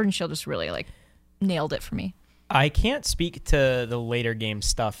Sword and Shield just really like nailed it for me. I can't speak to the later game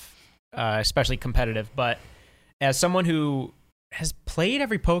stuff, especially competitive, but as someone who has played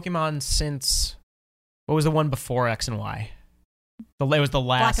every Pokemon since, what was the one before X and Y? It was the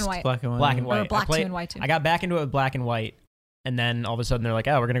last Black and White. Black and White. Or Black 2 and White 2. I got back into it with Black and White, and then all of a sudden they're like,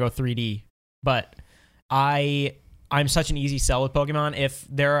 oh, we're going to go 3D. But I'm such an easy sell with Pokemon. If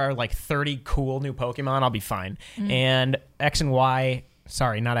there are like 30 cool new Pokemon, I'll be fine. And X and Y,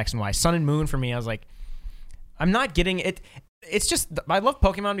 sorry, not X and Y. Sun and Moon for me, I was like, I'm not getting it. It's just, I love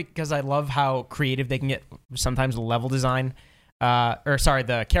Pokemon because I love how creative they can get sometimes the level design.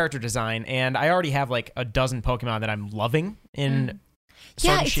 The character design. And I already have like a dozen Pokemon that I'm loving in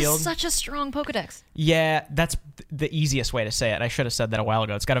Sword and it's Shield. such a strong Pokedex. Yeah, that's the easiest way to say it. I should have said that a while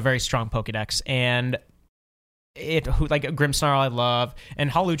ago. It's got a very strong Pokedex, and like Grimmsnarl I love, and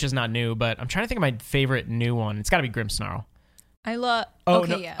Hawlucha is not new, but I'm trying to think of my favorite new one. It's got to be Grimmsnarl. I love. Oh,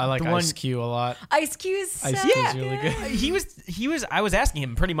 okay, no, yeah. I like The Ice Q a lot. Ice Cube is so Ice Cube is good. really good. He was. I was asking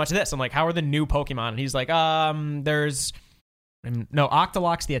him pretty much this. I'm like, how are the new Pokemon? And he's like, there's no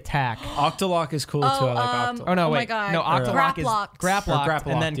Octolock's the attack. Octolock is cool too. I like Octolock. Oh no, my wait, God. no Octolock is Graplock. Grapplock, Graplock,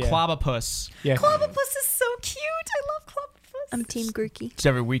 and then yeah. Clobbopus. Yeah. Clobbopus is so cute. I love Clobbopus. I'm Team Grookey. It's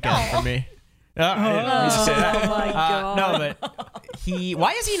every weekend for me. I didn't mean to say that. my God. No, but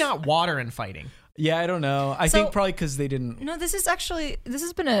why is he not water and fighting? Yeah, I don't know. I So- think probably because they didn't. No, this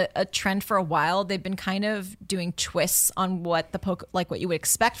has been a trend for a while. They've been kind of doing twists on what what you would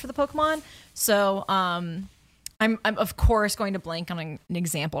expect for the Pokemon. So, I'm of course going to blank on an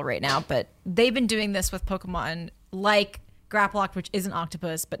example right now, but they've been doing this with Pokemon like Graplock, which is an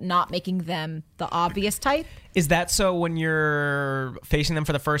octopus, but not making them the obvious type. Is that so when you're facing them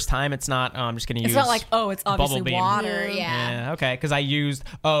for the first time, it's not, I'm just going to use It's not like, oh, it's obviously Bubble Beam. water. Yeah. Yeah, okay, because I used,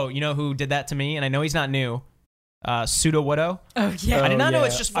 you know who did that to me? And I know he's not new. Sudowoodo. Oh, yeah. I did not know yeah.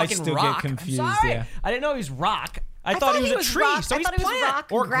 it's just I fucking still get rock. confused, I'm sorry. yeah. I didn't know he was rock. I thought he was a tree, rock. so I he's thought he was plant rock,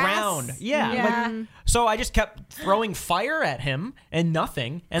 or grass. ground. Yeah. Yeah. Like, so I just kept throwing fire at him and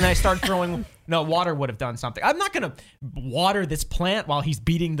nothing, and then I started throwing. No, water would have done something. I'm not gonna water this plant while he's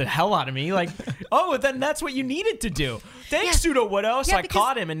beating the hell out of me. Like, oh, then that's what you needed to do. Thanks, Sudowoodo. So Yeah, I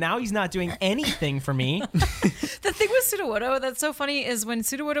caught him, and now he's not doing anything for me. The thing with Sudowoodo that's so funny is when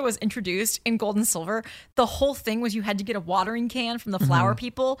Sudowoodo was introduced in Gold and Silver, the whole thing was you had to get a watering can from the flower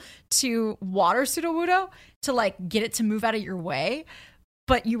people to water Sudowoodo to like get it to move out of your way,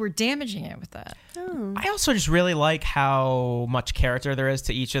 but you were damaging it with that. I also just really like how much character there is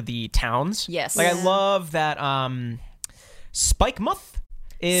to each of the towns. Yes. Like I love that Spikemuth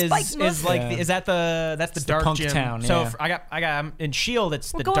is Spikemuth. like Yeah. Is that that's the the dark punk gym. town, So yeah. I'm in Shield.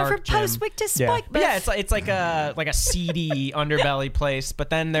 It's We're the going dark from gym. Postwick to Yeah. Spike. But yeah, it's like a seedy underbelly place. But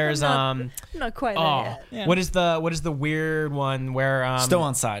then there's I'm not quite there yet. what is the weird one where Still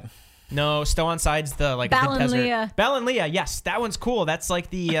on side. No, Stow on Side's the like the desert. Balanlia. Balanlia, yes, that one's cool. That's like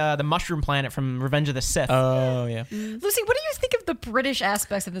the mushroom planet from Revenge of the Sith. Oh yeah. Lucy, what do you think of the British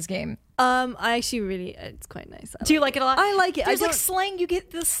aspects of this game? I actually really, it's quite nice. Do you like it a lot? I like it. There's I like don't- slang. You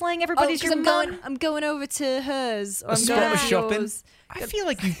get the slang. Oh, Everybody's 'cause your mum. I'm going over to hers, or I'm spot going was to shopping? yours. I feel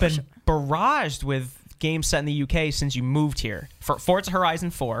like you've been barraged with games set in the UK since you moved here. For Forza Horizon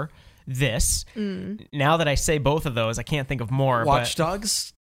 4, this. Now that I say both of those, I can't think of more. Watch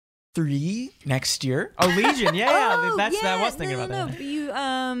Dogs 3 next year. But, Legion, yeah, Oh, that's yeah, I was thinking no, about no, that. But you,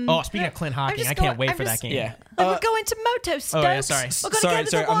 Oh, speaking of Clint Hawking, just I can't going- wait I'm for just- that game. Yeah. We're going to Moto Stokes. Oh, yeah, sorry. We're going Sorry, to go to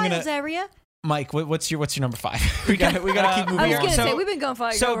sorry, the I'm gonna- Wilds area. Mike, what's your number 5? we got to keep moving I was on. gonna So- say we've been going for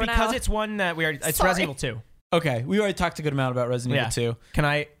like So over an because hour. it's one that it's Sorry. Resident Evil 2. Okay, we already talked a good amount about Resident Yeah. Evil 2. Can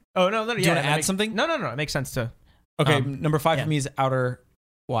I? Oh no, Do you want to add something? No, it makes sense to. Okay, Um, number 5 yeah. for me is Outer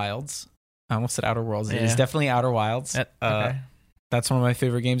Wilds. I almost said Outer Worlds. It is Yeah. definitely Outer Wilds. Okay. That's one of my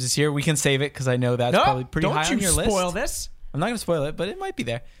favorite games this year. We can save it because I know that's probably pretty don't high you on your spoil list. this. I'm not going to spoil it, but it might be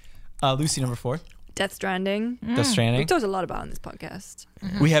there. Lucy, number 4, Death Stranding. Death Stranding. We've talked a lot about on this podcast.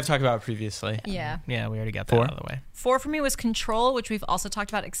 We have talked about it previously. Yeah. Yeah, we already got that 4. out of the way. 4 for me was Control, which we've also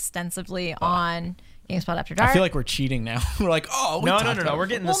talked about extensively on GameSpot After Dark. I feel like we're cheating now. We're like, oh, we No, talked about We're it.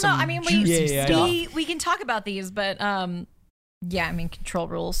 getting well, to no, some I mean juicy Yeah, stuff. we can talk about these, but yeah, I mean Control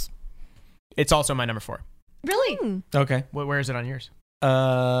rules. It's also my number 4. Really? Okay. Where is it on yours?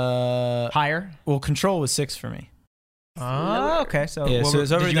 Well, Higher. Control was 6 for me. Oh, okay. So, Yeah, so it's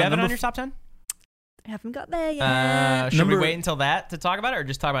did already you done. have it on Number your top 10? I haven't got there yet. Should we Number- wait until that to talk about it, or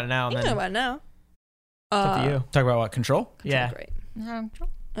just talk about it now? you And know then about now. it's up to you. Talk about what? Control? Yeah, Great. Control.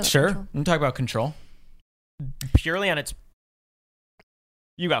 I like Sure. Control. I'm talking about Control. purely on its.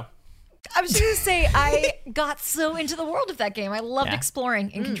 You go. I was just gonna say I got so into the world of that game. I loved Yeah.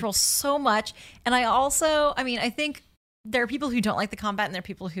 exploring in Control so much, and I mean, I think there are people who don't like the combat, and there are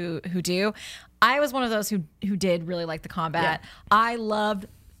people who do. I was one of those who did really like the combat. I loved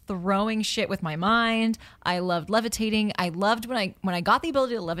throwing shit with my mind. I loved levitating. I loved when I got the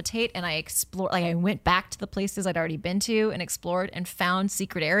ability to levitate and I explored, like I went back to the places I'd already been to and explored and found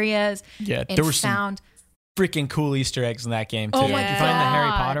secret areas. Yeah, and there were some found freaking cool Easter eggs in that game, too. Oh my Did you find the Harry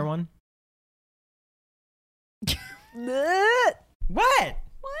God. Potter one? Bleh. What?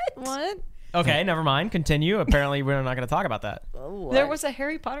 What? Okay, never mind. Continue. Apparently, we're not going to talk about that. There was a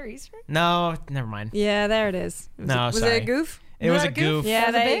Harry Potter Easter egg? No, never mind. Yeah, there it is. No, was sorry. it a goof? It was that a a goof. goof? Yeah, Was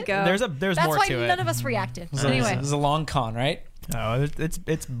it there you big? go. There's That's more why to none it. of us reacted. It Anyway. was a long con, right? Oh,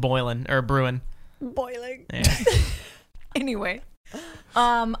 it's boiling or brewing. Boiling. Yeah. Anyway.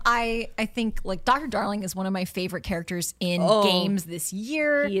 I think like Dr. Darling is one of my favorite characters in Oh. games this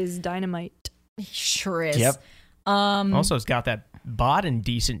year. He is dynamite. He sure is. Yep. Also, it's got that bod in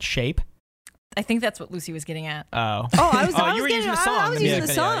decent shape. I think that's what Lucy was getting at. Oh. Oh, I was. I you was were getting, using the song. I was the using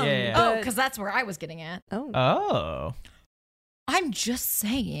music the video. song. Yeah, yeah. Oh, but- because that's where I was getting at. Oh. Oh. I'm just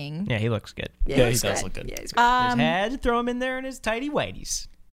saying. Yeah, he looks good. Yeah, he looks does great. look good. Yeah, he's great. Just had to throw him in there in his tighty whities.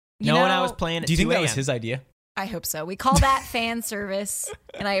 You Knowing know, I was playing at Do you think 2 that was a.m. his idea? I hope so. We call that fan service,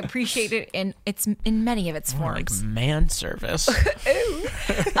 and I appreciate it in many of its More like forms. man service.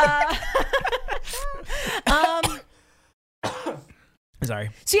 Sorry.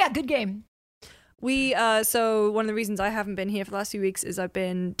 So yeah, good game. We so one of the reasons I haven't been here for the last few weeks is I've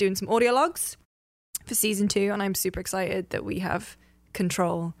been doing some audio logs for season 2, and I'm super excited that we have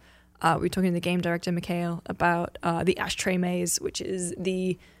Control. We're talking to the game director Mikhail about the Ashtray Maze, which is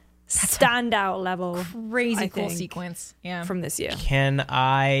the standout level Crazy I cool think, sequence. Yeah. from this year. Can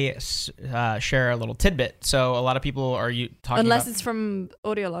I share a little tidbit? So a lot of people are talking Unless about... it's from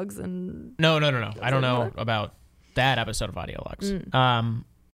audio logs and No. I don't know matter? about that episode of Audio Logs. Mm.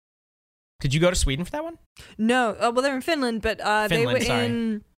 Did you go to Sweden for that one? no, well they're in Finland, but they were Finland, sorry.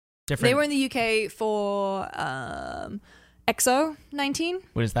 in Different. they were in the UK for EXO 19.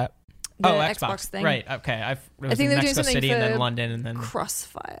 What is that? The oh, Xbox thing. Right. Okay. It was think in they were doing Mexico something City and then for London and then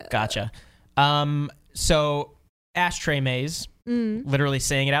Crossfire. Gotcha. So Ashtray Maze, literally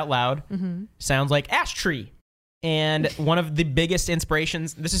saying it out loud, sounds like ash tree. And one of the biggest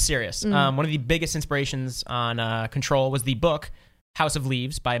inspirations, this is serious, one of the biggest inspirations on Control was the book House of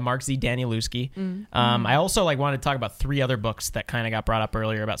Leaves by Mark Z. Danielewski. I also wanted to talk about 3 other books that kind of got brought up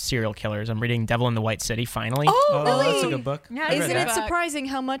earlier about serial killers. I'm reading Devil in the White City finally. Oh, really? That's a good book. Yeah, I read Isn't that. it surprising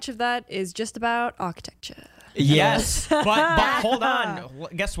how much of that is just about architecture? Yes, but hold on.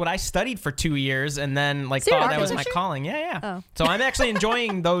 Guess what? I studied for 2 years and then Serial thought that was my architecture? calling. Yeah. Oh. So I'm actually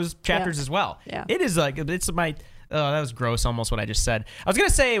enjoying those chapters as well. Yeah. It is it's my. Oh, that was gross. Almost what I just said. I was gonna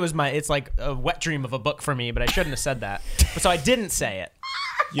say it's like a wet dream of a book for me, but I shouldn't have said that. So I didn't say it.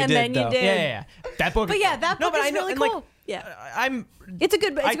 You And did, then you though. did. Yeah. That book. But yeah, that book is really and, cool. Yeah, I'm. it's a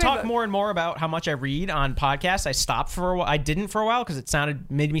good. It's I a great talk book. more and more about how much I read on podcasts. I stopped for a while. I didn't for a while because it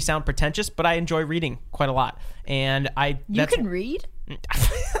made me sound pretentious, but I enjoy reading quite a lot. And You can read?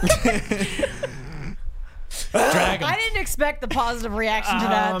 Dragon. I didn't expect the positive reaction to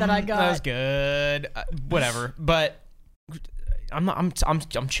that I got. That was good. Whatever, but I'm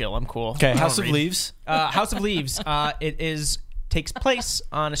chill. I'm cool. Okay, I don't House of read. Leaves. House of Leaves. Takes place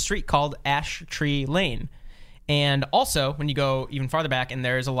on a street called Ash Tree Lane. And also, when you go even farther back, and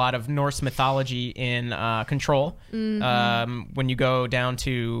there's a lot of Norse mythology in Control. When you go down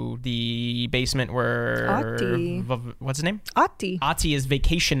to the basement where Ahti. What's his name? Ahti. Ahti is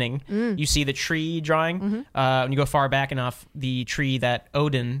vacationing. You see the tree drawing. When you go far back enough, the tree that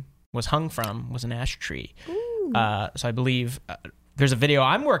Odin was hung from was an ash tree. So I believe there's a video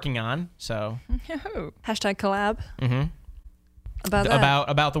I'm working on. So Hashtag collab. About that.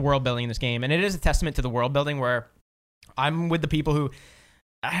 about the world building in this game, and it is a testament to the world building where I'm with the people who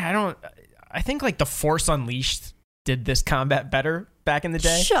I think the Force Unleashed did this combat better back in the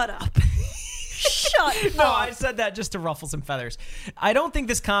day. Shut up. Shut No, up. I said that just to ruffle some feathers. I don't think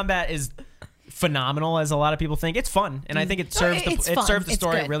this combat is phenomenal as a lot of people think. It's fun, and I think it serves it's it fun. serves the It's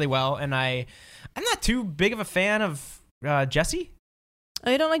story good. really well. And I'm not too big of a fan of Jessie. Oh,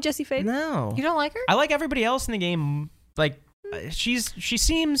 you don't like Jessie Faden? No, You don't like her? I like everybody else in the game. She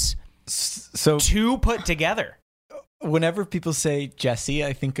seems So too put together. whenever people say Jesse,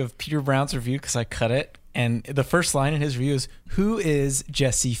 I think of Peter Brown's review because I cut it. And the first line in his review is, "Who is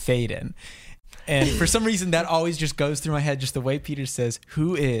Jesse Faden?" And for some reason, that always just goes through my head, just the way Peter says,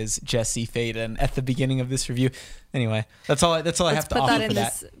 "Who is Jesse Faden?" at the beginning of this review. Anyway, that's all I have to Put offer that for in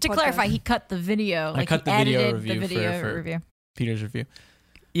that. this. To podcast. clarify, he cut the video. I cut he the video edited review the video for review. Peter's review.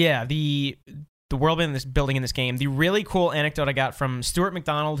 Yeah, the world building in this game. The really cool anecdote I got from Stuart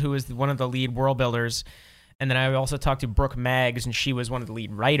McDonald, who is one of the lead world builders, and then I also talked to Brooke Maggs, and she was one of the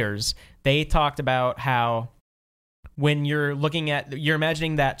lead writers. They talked about how when you're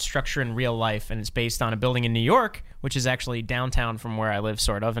imagining that structure in real life, and it's based on a building in New York, which is actually downtown from where I live,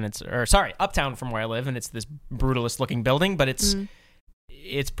 sort of, and uptown from where I live, and it's this brutalist looking building, but it's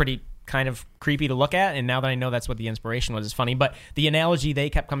pretty kind of creepy to look at, and now that I know that's what the inspiration was, it's funny. But the analogy they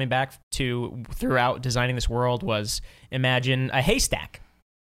kept coming back to throughout designing this world was, imagine a haystack.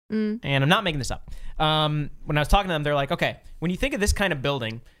 and I'm not making this up. When I was talking to them, they're like, okay, when you think of this kind of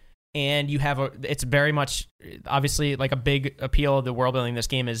building, and you have it's very much, obviously, like a big appeal of the world building in this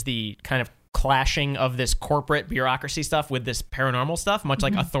game is the kind of clashing of this corporate bureaucracy stuff with this paranormal stuff, much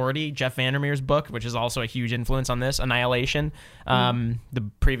like Authority, Jeff Vandermeer's book, which is also a huge influence on this, Annihilation, the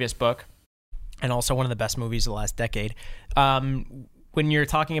previous book, and also one of the best movies of the last decade. When you're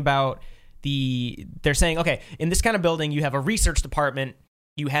talking about they're saying, okay, in this kind of building, you have a research department,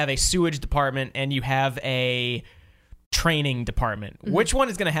 you have a sewage department, and you have a training department. Which one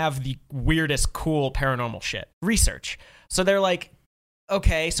is going to have the weirdest, cool paranormal shit? Research. So they're like,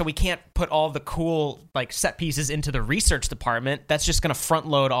 okay, so we can't put all the cool like set pieces into the research department. That's just going to front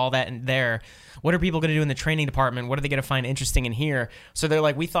load all that in there. What are people going to do in the training department? What are they going to find interesting in here? So they're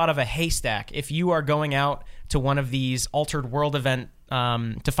like, we thought of a haystack. If you are going out to one of these altered world event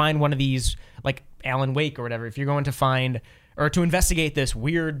to find one of these, like Alan Wake or whatever, if you're going to find or to investigate this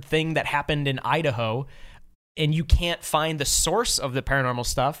weird thing that happened in Idaho, and you can't find the source of the paranormal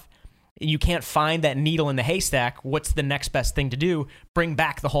stuff, and you can't find that needle in the haystack, what's the next best thing to do? Bring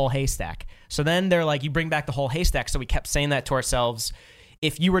back the whole haystack. So then they're like, you bring back the whole haystack. So we kept saying that to ourselves.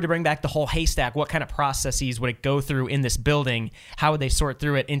 If you were to bring back the whole haystack, what kind of processes would it go through in this building? How would they sort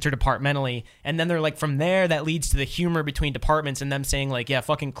through it interdepartmentally? And then they're like, from there, that leads to the humor between departments and them saying like, yeah,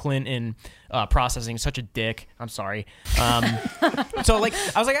 fucking Clint in processing, such a dick. I'm sorry. So like,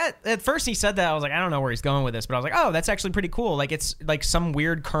 I was like, at first he said that, I was like, I don't know where he's going with this, but I was like, oh, that's actually pretty cool. Like it's like some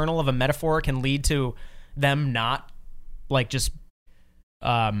weird kernel of a metaphor can lead to them not like just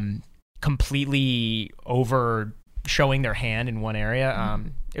completely over showing their hand in one area.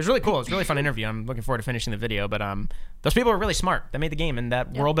 It was really cool. It was a really fun interview. I'm looking forward to finishing the video, but those people are really smart. They made the game, and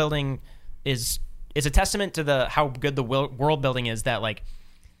that world building is a testament to how good the world building is, that like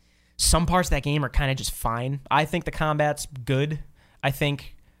some parts of that game are kind of just fine. I think the combat's good. I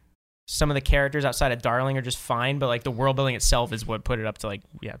think some of the characters outside of Darling are just fine, but like the world building itself is what put it up to like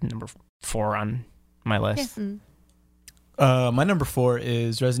number 4 on my list. My number 4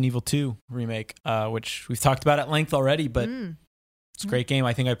 is Resident Evil 2 remake, which we've talked about at length already, but it's a great game.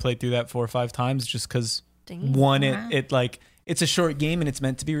 I think I played through that 4 or 5 times just because it like it's a short game and it's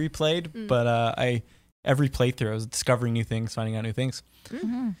meant to be replayed. But every playthrough I was discovering new things, finding out new things.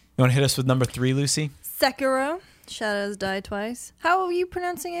 You want to hit us with number 3, Lucy? Sekiro. Shadows Die Twice. How are you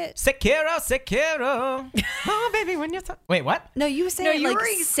pronouncing it? Sekiro. Oh, baby, when you're wait, what? No, you were saying like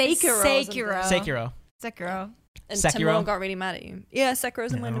Sekiro. Sekiro. And Sekiro? Timur got really mad at you. Yeah,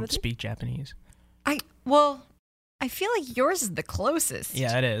 Sekiro's in my I number don't 3. speak Japanese. I feel like yours is the closest.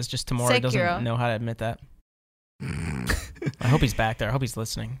 Yeah, it is. Just Tamura doesn't know how to admit that. I hope he's back there. I hope he's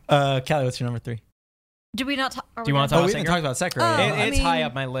listening. Callie, what's your number 3? Do we not? Do you want to talk we about didn't Sekiro? talk about Sekiro. It's high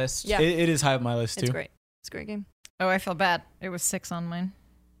up my list. Yeah. It is high up my list too. It's great. It's a great game. Oh, I feel bad. It was 6 on mine.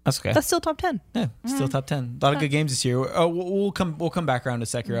 That's okay. That's still top 10. Yeah, still top 10. A lot of good games this year. Oh, we'll come back around to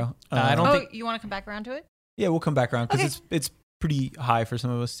Sekiro. I don't think you want to come back around to it? Yeah, we'll come back around because it's pretty high for some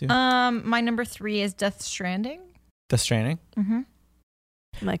of us too. My number 3 is Death Stranding. Death Stranding.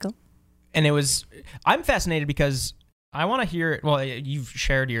 Michael. And I'm fascinated because I want to hear, well, you've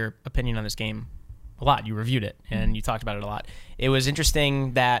shared your opinion on this game a lot. You reviewed it and you talked about it a lot. It was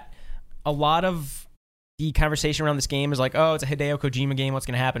interesting that a lot of the conversation around this game is like, oh, it's a Hideo Kojima game. What's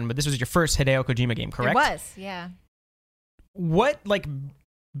going to happen? But this was your first Hideo Kojima game, correct? It was, yeah.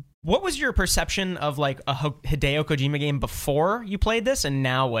 What was your perception of like a Hideo Kojima game before you played this, and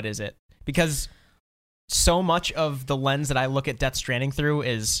now what is it? Because so much of the lens that I look at Death Stranding through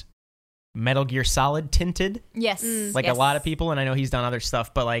is Metal Gear Solid tinted. Yes. Like a lot of people, and I know he's done other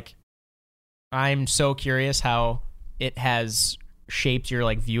stuff, but like I'm so curious how it has shaped your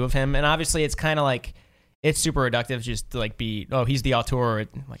like view of him. And obviously it's kind of like it's super reductive just to like be, oh, he's the auteur,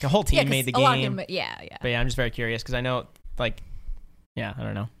 like a whole team made the game. But yeah, I'm just very curious because I know like I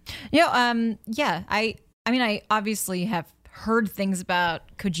don't know. I obviously have heard things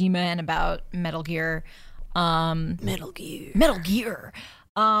about Kojima and about Metal Gear. Metal Gear.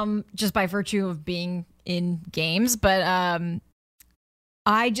 Just by virtue of being in games, but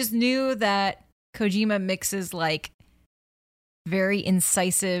I just knew that Kojima mixes like very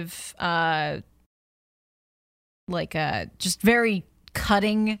incisive, just very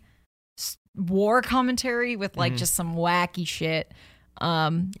cutting war commentary with like just some wacky shit.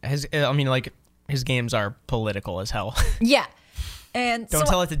 His games are political as hell. Yeah. And don't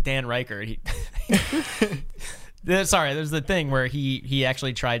tell it to Dan Reichert. Sorry, there's the thing where he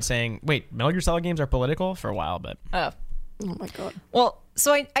actually tried saying, wait, Metal Gear Solid games are political for a while, but Oh my god. Well,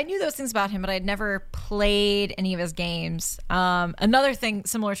 so I knew those things about him, but I'd never played any of his games. Another thing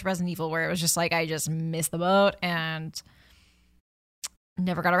similar to Resident Evil where it was just like I just missed the boat and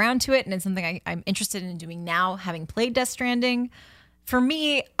never got around to it, and it's something I'm interested in doing now, having played Death Stranding. For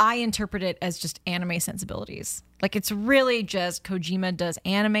me, I interpret it as just anime sensibilities. Like, it's really just Kojima does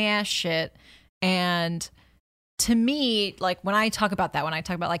anime-ass shit, and to me, like, when I talk about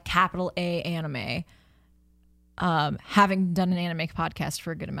like capital A anime, having done an anime podcast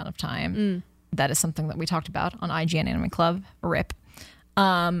for a good amount of time, that is something that we talked about on IGN Anime Club, RIP,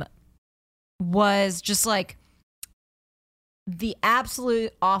 was just like the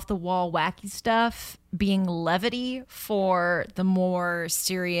absolute off-the-wall wacky stuff being levity for the more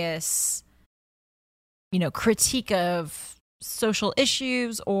serious, critique of social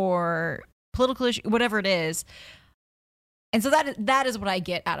issues or political issue, whatever it is. And so that is what I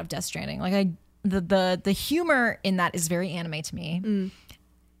get out of Death Stranding. Like, the humor in that is very anime to me.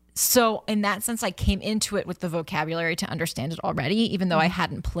 So in that sense, I came into it with the vocabulary to understand it already, even though I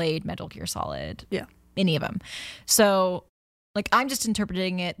hadn't played Metal Gear Solid, any of them. So, like, I'm just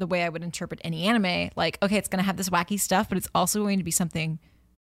interpreting it the way I would interpret any anime. Like, okay, it's going to have this wacky stuff, but it's also going to be something,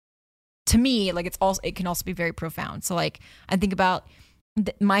 to me, like, it can also be very profound. So, like, I think about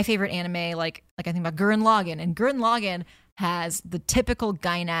my favorite anime, like I think about Gurren Lagann, and Gurren Lagann has the typical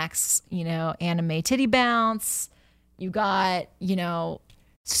Gainax, anime titty bounce. You got,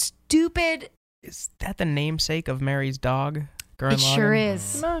 stupid. Is that the namesake of Mary's dog? Gurren It Lagann? sure is.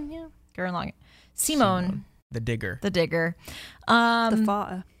 Simone, yeah. Gurren Lagann. Simone. The digger. The digger. The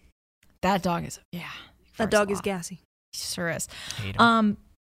farter. That dog is, That dog is gassy. Sure is. Hate him.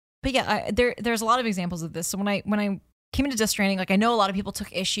 But yeah, there's a lot of examples of this. So when I came into Death Stranding, like, I know a lot of people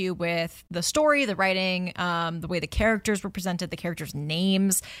took issue with the story, the writing, the way the characters were presented, the characters'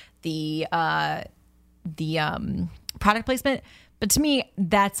 names, the product placement. But to me,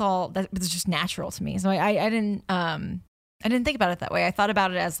 that was just natural to me. So I didn't think about it that way. I thought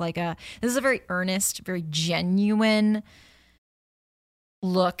about it as like this is a very earnest, very genuine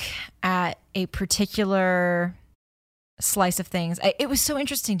look at a particular slice of things. It was so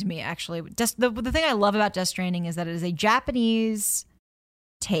interesting to me, actually. The thing I love about Death Stranding is that it is a Japanese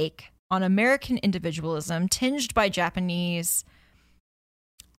take on American individualism tinged by Japanese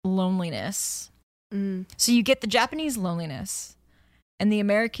loneliness. So you get the Japanese loneliness and the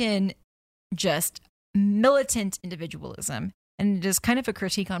American just militant individualism. And it is kind of a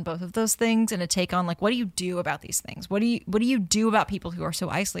critique on both of those things and a take on, like, what do you do about these things? What do you do about people who are so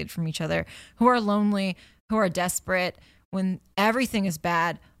isolated from each other, who are lonely, who are desperate? When everything is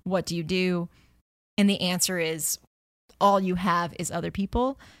bad, what do you do? And the answer is all you have is other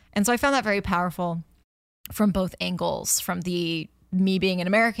people. And so I found that very powerful from both angles, from the me being an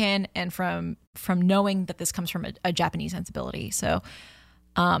American and from knowing that this comes from a Japanese sensibility. So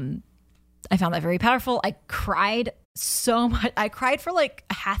I found that very powerful. I cried so much. I cried for like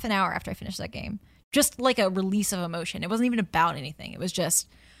a half an hour after I finished that game. Just like a release of emotion. It wasn't even about anything. It was just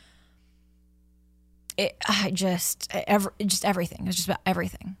everything. It was just about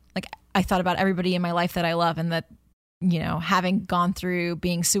everything. Like, I thought about everybody in my life that I love, and that, having gone through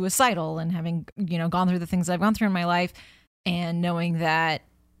being suicidal and having, gone through the things I've gone through in my life, and knowing that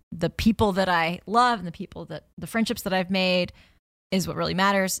the people that I love and the friendships that I've made is what really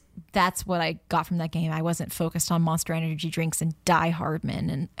matters. That's what I got from that game. I wasn't focused on Monster Energy drinks and Die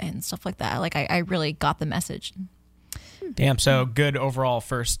Hardman and stuff like that. Like, I really got the message. Damn, so good overall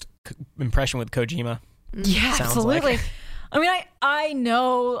first impression with Kojima. Yeah, Sounds absolutely. like. I mean, I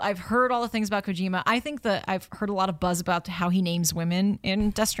know I've heard all the things about Kojima. I think that I've heard a lot of buzz about how he names women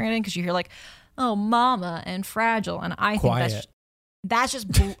in Death Stranding, because you hear like, oh, Mama and Fragile, and I think that's just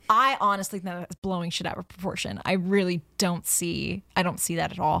I honestly think that's blowing shit out of proportion. I really don't see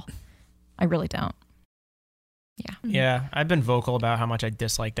that at all. I really don't. Yeah. Yeah, I've been vocal about how much I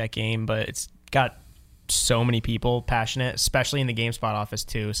dislike that game, but it's got so many people passionate, especially in the GameSpot office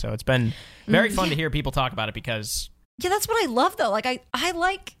too. So it's been very fun to hear people talk about it, because that's what I love though. Like, I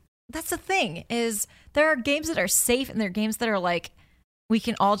like, that's the thing, is there are games that are safe and there are games that are like, we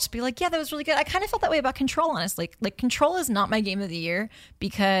can all just be like, yeah, that was really good. I kind of felt that way about Control, honestly. Like, Control is not my game of the year,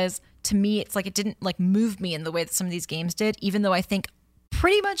 because to me, it's like, it didn't like move me in the way that some of these games did, even though I think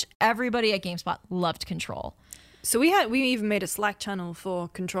pretty much everybody at GameSpot loved Control. So we even made a Slack channel for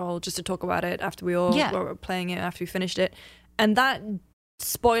Control just to talk about it after we all were playing it, after we finished it. And that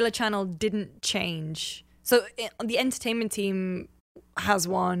spoiler channel didn't change. So the entertainment team has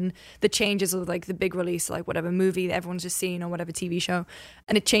one that changes with like the big release, like whatever movie that everyone's just seen or whatever TV show,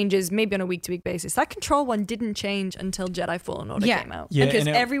 and it changes maybe on a week-to-week basis. That Control one didn't change until Jedi Fallen Order came out, because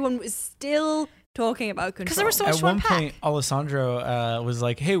everyone was still talking about control. Because there was so much At to one unpack. point, Alessandro was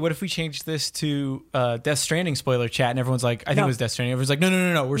like, "Hey, what if we change this to Death Stranding spoiler chat?" And everyone's like, "I think No. it was Death Stranding." Everyone's like, "No.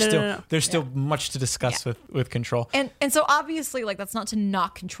 No. There's still much to discuss with Control." And so obviously, like, that's not to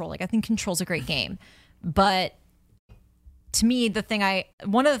knock Control. Like, I think Control's a great game, but to me,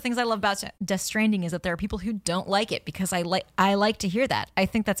 one of the things I love about Death Stranding is that there are people who don't like it, because I like to hear that. I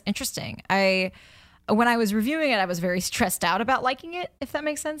think that's interesting. When I was reviewing it, I was very stressed out about liking it, if that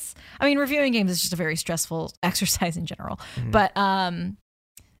makes sense. I mean, reviewing games is just a very stressful exercise in general. Mm-hmm. But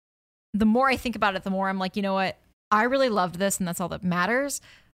the more I think about it, the more I'm like, you know what? I really loved this, and that's all that matters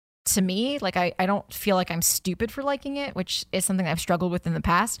to me. Like, I don't feel like I'm stupid for liking it, which is something I've struggled with in the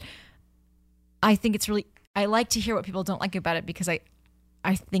past. I think it's really... I like to hear what people don't like about it, because I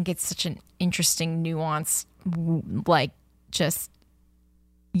think it's such an interesting nuance. Like, I just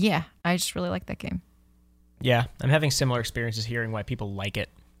really like that game. Yeah, I'm having similar experiences hearing why people like it.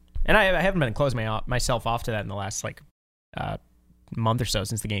 And I haven't been closing myself off to that in the last month or so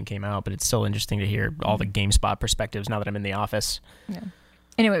since the game came out, but it's still interesting to hear all the GameSpot perspectives now that I'm in the office. Yeah.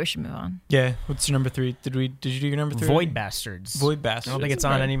 Anyway, we should move on. Yeah. What's your number 3? Did you do your number 3? Void Bastards. Void I Bastards. don't think it's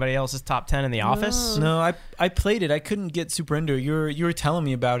on anybody else's top 10 in the office. No, I played it. I couldn't get super into it. You were telling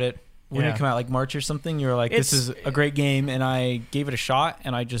me about it when Yeah. it came out, like March or something. You were like, "This is a great game," and I gave it a shot,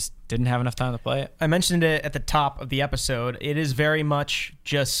 and I just didn't have enough time to play it. I mentioned it at the top of the episode. It is very much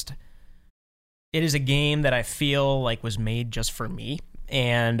just... It is a game that I feel like was made just for me.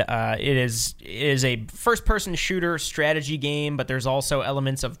 And it is a first-person shooter strategy game, but there's also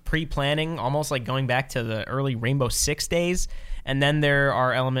elements of pre-planning, almost like going back to the early Rainbow Six days. And then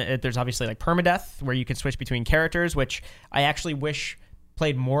there's obviously like permadeath, where you can switch between characters, which I actually wish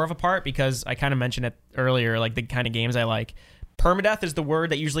played more of a part, because I kind of mentioned it earlier, like the kind of games I like. Permadeath is the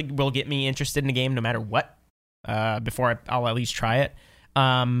word that usually will get me interested in a game no matter what, before I'll at least try it.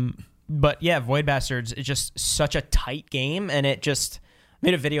 But yeah, Void Bastards is just such a tight game, and it just...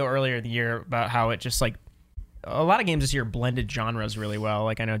 made a video earlier in the year about how it just, like, a lot of games this year blended genres really well.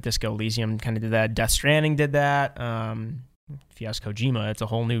 Like, I know Disco Elysium kind of did that. Death Stranding did that. If you ask Kojima, it's a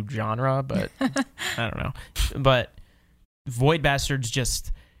whole new genre, but I don't know. But Void Bastards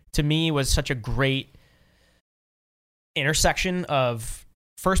just, to me, was such a great intersection of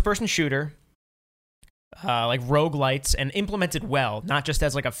first-person shooter, like roguelites, and implemented well, not just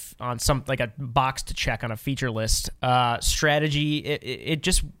as like a box to check on a feature list. Strategy,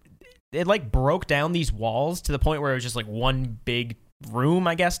 it like broke down these walls to the point where it was just like one big room,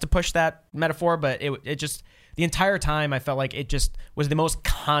 I guess, to push that metaphor. But it just, the entire time I felt like it just was the most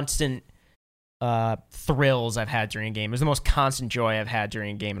constant thrills I've had during a game. It was the most constant joy I've had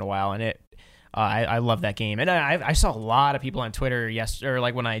during a game in a while, and I love that game. And I saw a lot of people on Twitter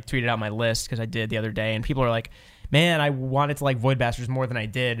like when I tweeted out my list, because I did the other day, and people are like, "Man, I wanted to like Void Bastards more than I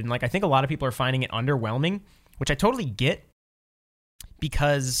did." And like, I think a lot of people are finding it underwhelming, which I totally get,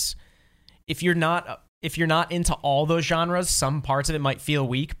 because if you're not into all those genres, some parts of it might feel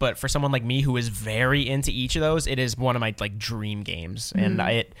weak. But for someone like me who is very into each of those, it is one of my like dream games. And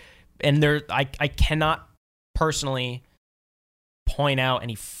I cannot personally point out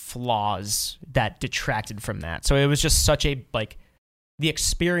any flaws that detracted from that. So it was just such a, like, the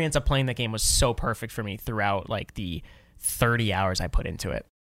experience of playing that game was so perfect for me throughout like the 30 hours I put into it.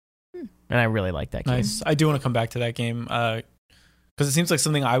 And I really like that game. Nice. I do want to come back to that game, because it seems like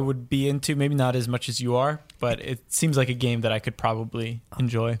something I would be into, maybe not as much as you are, but it seems like a game that I could probably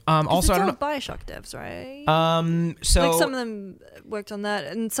enjoy. it's Also, I don't all know. Bioshock devs, right? So like some of them worked on that,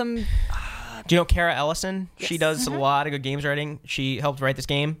 and some... Do you know Kara Ellison? Yes. She does a lot of good games writing. She helped write this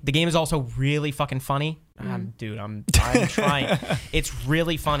game. The game is also really fucking funny. Dude, I'm trying. It's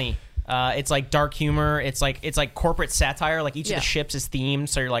really funny. It's like dark humor. It's like corporate satire. Like each of the ships is themed.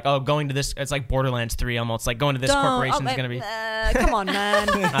 So you're like, oh, going to this. It's like Borderlands 3 almost. Like going to this corporation is going to be. Come on,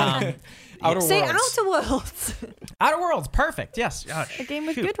 man. Outer Say Worlds. Outer Worlds. Outer Worlds, perfect. Yes. A game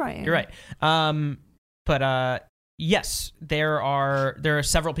with good writing. You're right. But yes, there are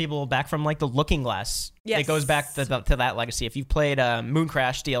several people back from like the Looking Glass. Yes. It goes back to that legacy. If you've played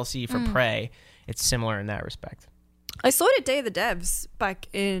Mooncrash DLC for Prey, it's similar in that respect. I saw it at Day of the Devs back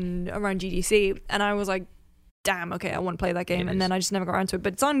around GDC, and I was like, damn, okay, I want to play that game. And then I just never got around to it.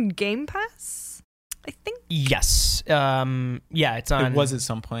 But it's on Game Pass, I think. Yes. Yeah, it's on. It was at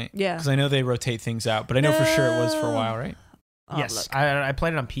some point. Yeah. Because I know they rotate things out, but I know for sure it was for a while, right? Oh, yes, look. I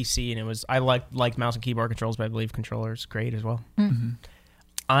played it on PC, and it was, I liked mouse and keyboard controls, but I believe controllers great as well. Mm-hmm.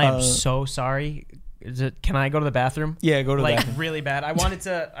 I am so sorry. Can I go to the bathroom? Yeah, go to Like that. really bad.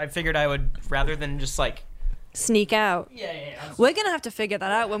 I figured I would, rather than just like Sneak out. yeah. We're going to have to figure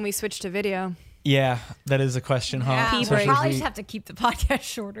that out when we switch to video. Yeah, that is a question, huh? Yeah, Especially we'll as probably we- just have to keep the podcast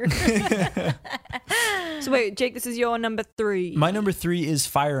shorter. So wait, Jake, this is your number 3. My number 3 is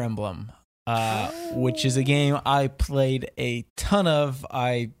Fire Emblem, which is a game I played a ton of.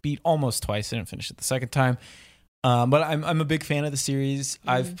 I beat almost twice. I didn't finish it the second time. But I'm a big fan of the series.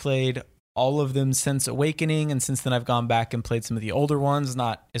 I've played all of them since Awakening, and since then I've gone back and played some of the older ones,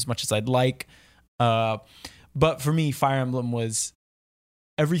 not as much as I'd like. But for me, Fire Emblem was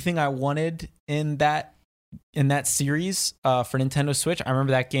everything I wanted in that series for Nintendo Switch. I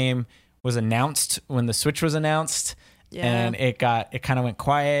remember that game was announced when the Switch was announced, and it kind of went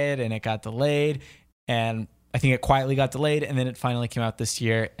quiet and it got delayed, and I think it quietly got delayed, and then it finally came out this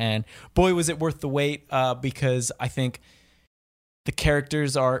year. And boy, was it worth the wait, because I think the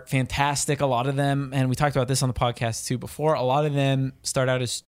characters are fantastic. A lot of them, and we talked about this on the podcast too before, a lot of them start out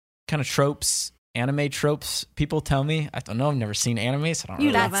as kind of tropes, anime tropes. People tell me. I don't know. I've never seen anime, so I don't You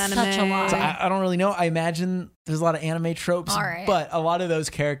really love That's anime. such a lie. so I don't really know. I imagine there's a lot of anime tropes, All right. but a lot of those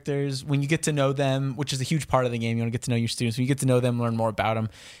characters, when you get to know them, which is a huge part of the game, you want to get to know your students. When you get to know them, learn more about them,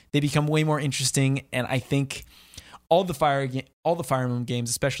 they become way more interesting. And I think all the Fire Emblem games,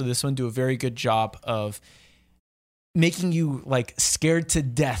 especially this one, do a very good job of making you like scared to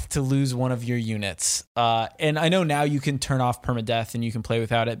death to lose one of your units. And I know now you can turn off permadeath and you can play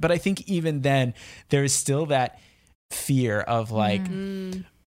without it, but I think even then there is still that fear of like,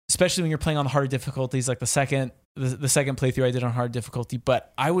 especially when you're playing on the harder difficulties, like the second playthrough I did on hard difficulty,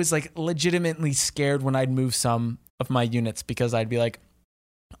 but I was like legitimately scared when I'd move some of my units because I'd be like,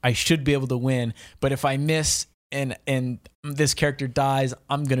 I should be able to win, but if I miss and this character dies,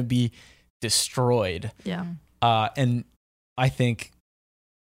 I'm going to be destroyed. Yeah. And I think,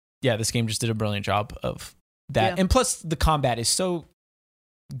 this game just did a brilliant job of that. Yeah. And plus the combat is so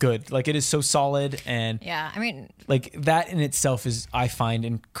good. Like it is so solid, and Yeah, I mean, like that in itself is, I find,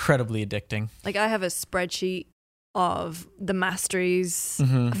 incredibly addicting. Like I have a spreadsheet of the masteries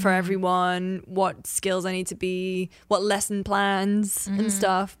Mhm. for everyone, what skills I need to be, what lesson plans and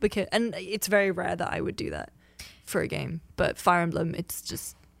stuff. And it's very rare that I would do that for a game. But Fire Emblem,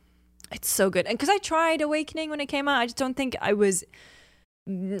 it's so good. And because I tried Awakening when it came out, I just don't think I was.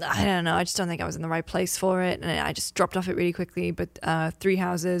 I don't know. I just don't think I was in the right place for it, and I just dropped off it really quickly. But Three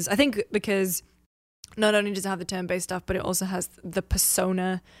Houses, I think, because not only does it have the turn-based stuff, but it also has the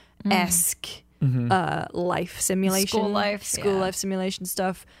Persona-esque life simulation, School life simulation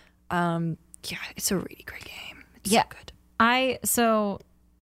stuff. It's a really great game. It's Yeah. so good. So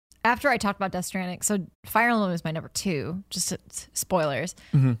after I talked about Death Stranding, so Fire Emblem is my number 2. Just spoilers.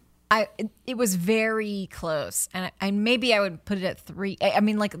 It was very close, and maybe I would put it at 3. I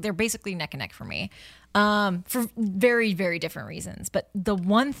mean, like they're basically neck and neck for me, for very, very different reasons. But the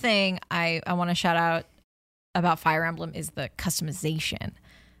one thing I want to shout out about Fire Emblem is the customization.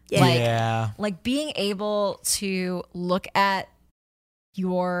 Like being able to look at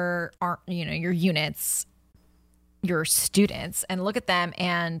your units, your students, and look at them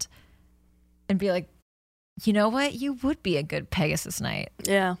and be like, you know what, you would be a good Pegasus Knight.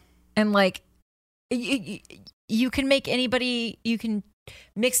 Yeah. And like you can make anybody, you can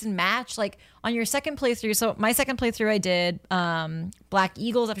mix and match. Like on your second playthrough, so my second playthrough I did Black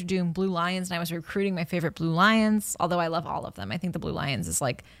Eagles after doing Blue Lions, and I was recruiting my favorite Blue Lions, although I love all of them. I think the Blue Lions is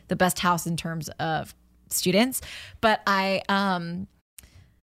like the best house in terms of students. But I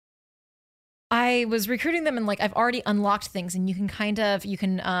was recruiting them, and like I've already unlocked things, and you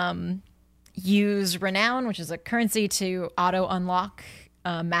can use Renown, which is a currency, to auto unlock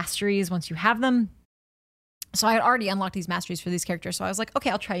masteries once you have them. So I had already unlocked these masteries for these characters. So I was like, okay,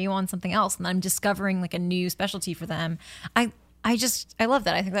 I'll try you on something else. And I'm discovering like a new specialty for them. I love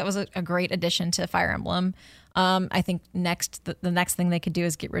that. I think that was a great addition to Fire Emblem. I think the next thing they could do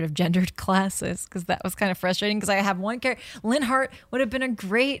is get rid of gendered classes, because that was kind of frustrating, because I have one character, Linhardt would have been a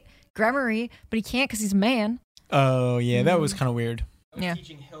great Gremory, but he can't because he's a man. Oh yeah, that was kind of weird. I was Yeah.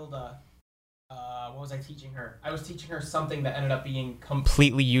 teaching Hilda. What was I teaching her? I was teaching her something that ended up being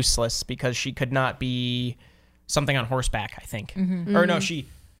completely useless because she could not be something on horseback, I think. Or no, she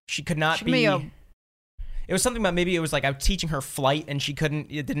could not Should be. be It was something about, maybe it was like I was teaching her flight and she couldn't.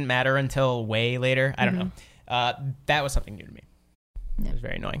 It didn't matter until way later. I don't know. That was something new to me. It was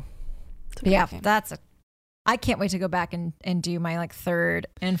very annoying. Yeah, I can't wait to go back and do my like third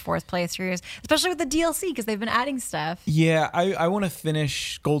and fourth playthroughs, especially with the DLC, because they've been adding stuff. Yeah, I want to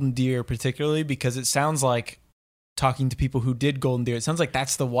finish Golden Deer particularly because it sounds like, talking to people who did Golden Deer, it sounds like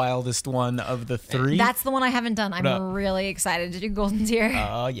that's the wildest one of the 3. That's the one I haven't done. I'm really excited to do Golden Deer.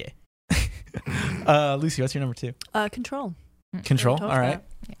 Oh yeah. Lucy, what's your number 2? Control. Control. Talked All right.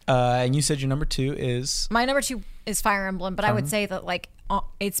 about. And you said your number 2 is My number 2 is Fire Emblem, but I would say that like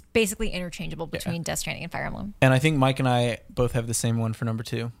it's basically interchangeable between Death Stranding and Fire Emblem. And I think Mike and I both have the same one for number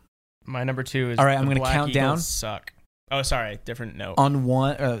 2. My number 2 is all right. I'm going to count down. Suck. Oh, sorry, different note.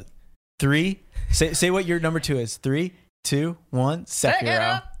 On 3. Say what your number 2 is. 3, 2, 1.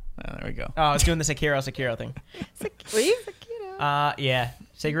 Sekiro. Oh, there we go. Oh, I was doing the Sekiro thing. Were you? Yeah,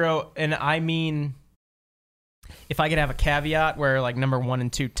 Sekiro, and I mean, if I could have a caveat where like number 1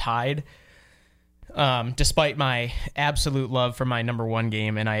 and 2 tied, despite my absolute love for my number 1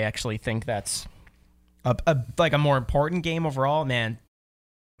 game, and I actually think that's a more important game overall. Man,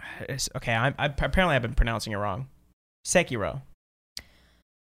 okay, apparently I've been pronouncing it wrong. Sekiro.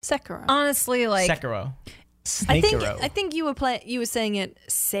 Honestly, like Sekiro. I think you were saying it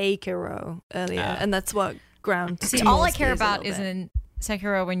Sekiro earlier, and that's what ground. See, all I care about is in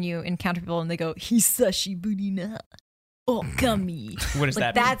Sekiro when you encounter people and they go Hisashi Burina Okami. What does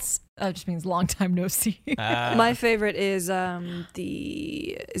like, that mean? That's just means long time no see. My favorite is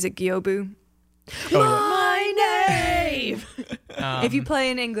is it Gyobu? My name. If you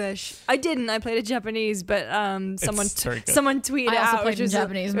play in English, I didn't. I played in Japanese, but someone tweeted I also out, played in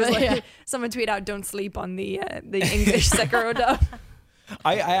Japanese, but like, someone tweeted out, "Don't sleep on the English Sekiro dub."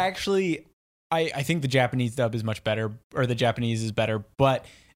 I actually think the Japanese dub is much better, or the Japanese is better, but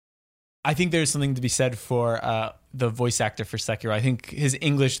I think there's something to be said for the voice actor for Sekiro. I think the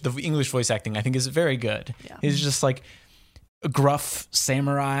English voice acting, I think is very good. Yeah. He's just like a gruff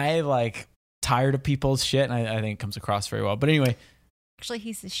samurai, like tired of people's shit, and I think it comes across very well. But anyway. Actually,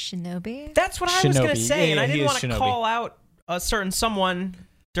 he's a shinobi. That's what I was going to say, Yeah, and I didn't want to shinobi. call out a certain someone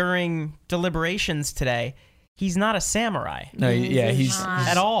during deliberations today. He's not a samurai. No, yeah, he's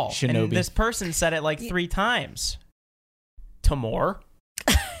At all. Shinobi. And this person said it like 3 times. Tamor.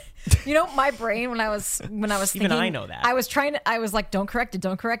 You know, my brain when I was thinking, Even I know that. I was like, don't correct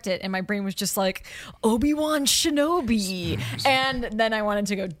it, and my brain was just like Obi-Wan Shinobi, and then I wanted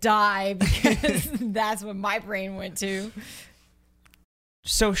to go die because that's what my brain went to.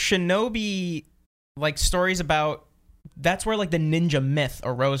 So Shinobi, like stories about, that's where like the ninja myth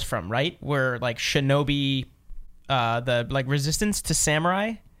arose from, right? Where like Shinobi, the like resistance to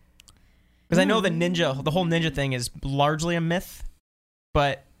samurai. Because I know the whole ninja thing is largely a myth,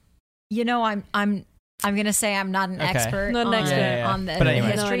 but You know, I'm gonna say I'm not an expert, Not an on, expert. on the But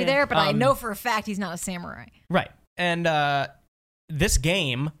anyway. history No idea. there, but I know for a fact he's not a samurai. right. And this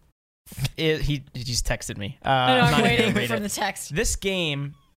game, he's texted me. I know, not I'm gonna waiting read for it. the text. This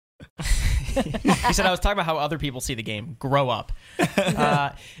game. He said I was talking about how other people see the game. Grow up. He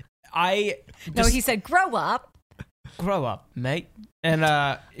said, grow up. Grow up, mate. And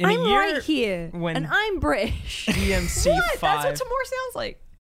in I'm a year right here, when and I'm British. DMC What? 5. That's what Tamor sounds like.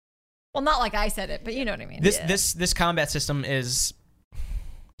 Well, not like I said it, but you know what I mean. This combat system is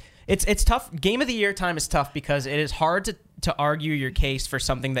it's tough. Game of the year time is tough because it is hard to argue your case for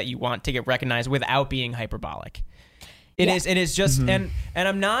something that you want to get recognized without being hyperbolic. It is just and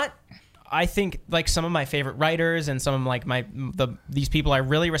I'm not. I think like some of my favorite writers and some of like these people I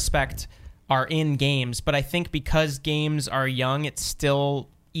really respect are in games, but I think because games are young, it's still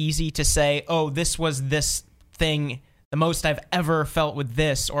easy to say, oh, this was this thing, the most I've ever felt with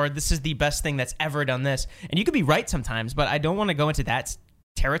this, or this is the best thing that's ever done this. And you could be right sometimes, but I don't want to go into that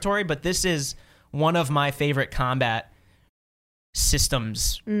territory. But this is one of my favorite combat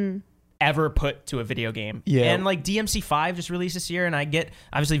systems ever put to a video game. Yeah. And like DMC5 just released this year, and I get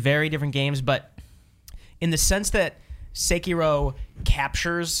obviously very different games, but in the sense that Sekiro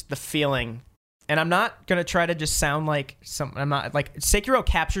captures the feeling, and I'm not gonna try to just sound like Sekiro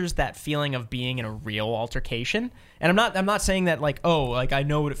captures that feeling of being in a real altercation. And I'm not saying that like, oh, like I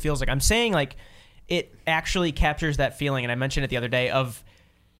know what it feels like. I'm saying like it actually captures that feeling. And I mentioned it the other day of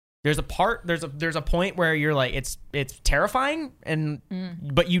there's a point where you're like it's terrifying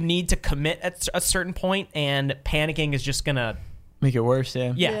but you need to commit at a certain point, and panicking is just gonna make it worse.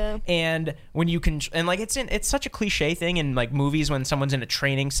 Yeah. And when you can, and like it's such a cliche thing in like movies when someone's in a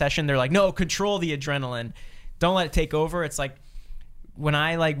training session, they're like, no, control the adrenaline, don't let it take over. It's like when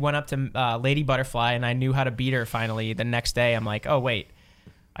I like went up to Lady Butterfly and I knew how to beat her finally the next day, I'm like, oh wait,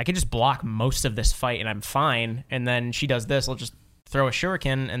 I can just block most of this fight and I'm fine. And then she does this, I'll just throw a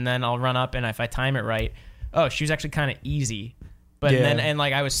shuriken and then I'll run up, and if I time it right, oh, she was actually kind of easy. But then and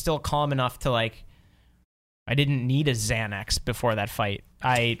like I was still calm enough to like, I didn't need a Xanax before that fight,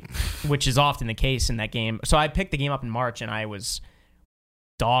 which is often the case in that game. So I picked the game up in March, and I was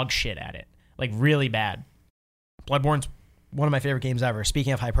dog shit at it, like really bad. Bloodborne's one of my favorite games ever,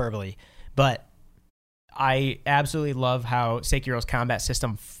 speaking of hyperbole. But I absolutely love how Sekiro's combat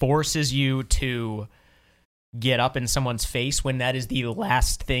system forces you to get up in someone's face when that is the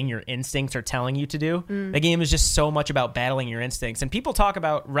last thing your instincts are telling you to do. The game is just so much about battling your instincts. And people talk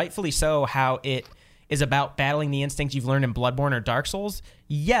about, rightfully so, how it is about battling the instincts you've learned in Bloodborne or Dark Souls.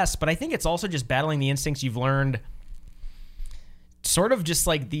 Yes, but I think it's also just battling the instincts you've learned, sort of just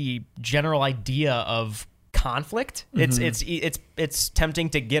like the general idea of conflict. It's tempting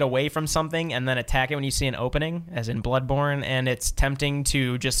to get away from something and then attack it when you see an opening, as in Bloodborne, and it's tempting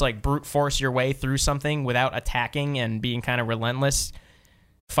to just like brute force your way through something without attacking and being kind of relentless,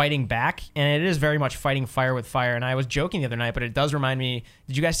 fighting back. And it is very much fighting fire with fire. And I was joking the other night, but it does remind me,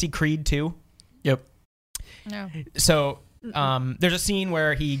 did you guys see Creed 2? Yep. No. So there's a scene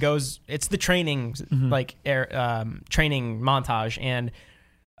where he goes, it's the training training montage, and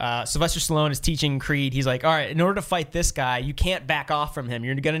Sylvester Stallone is teaching Creed. He's like, all right, in order to fight this guy, you can't back off from him.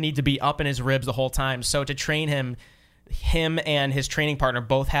 You're going to need to be up in his ribs the whole time. So to train him and his training partner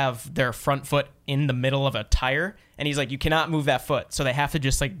both have their front foot in the middle of a tire. And he's like, you cannot move that foot. So they have to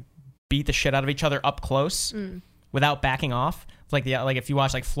just like beat the shit out of each other up close without backing off. Like if you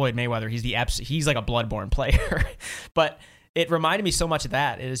watch like Floyd Mayweather, he's like a Bloodborne player. But it reminded me so much of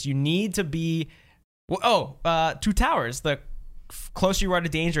that. Is you need to be Two Towers. The closer you are to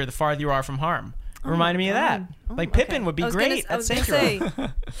danger, the farther you are from harm. Reminded me of that. Like Pippin would be great at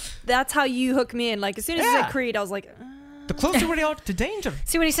Sekiro. That's how you hook me in. Like as soon as you said Creed, I was like, the closer we are to danger.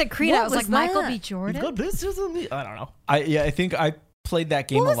 See, when he said Creed, I was like, Michael B. Jordan. God bless you. I don't know. I think I played that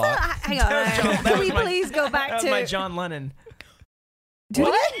game what a was lot. that? Hang on. Can we please go back That was to my John Lennon. Do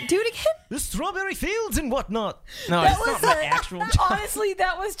it again. The strawberry fields and whatnot. No, That it's was not my actual. honestly,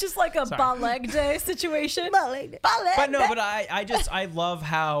 that was just like a Baleg Day situation. Baleg. But no, but I love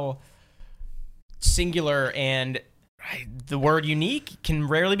how singular and the word unique can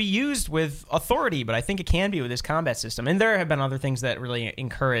rarely be used with authority, but I think it can be with this combat system. And there have been other things that really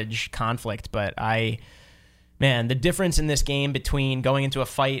encourage conflict, but man, the difference in this game between going into a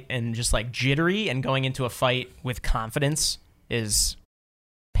fight and just like jittery and going into a fight with confidence is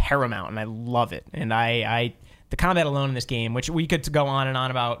paramount, and I love it. And the combat alone in this game, which we could go on and on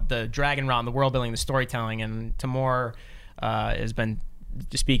about the dragon rot, the world building, the storytelling, and Tamor has been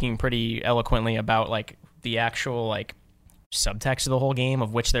speaking pretty eloquently about like the actual like subtext of the whole game,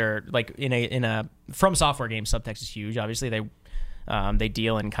 of which they're like in a From Software game, subtext is huge. Obviously, they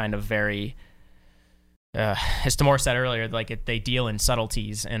deal in kind of very as Tamor said earlier, like they deal in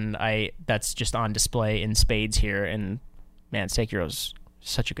subtleties, and that's just on display in spades here. And man, Sekiro's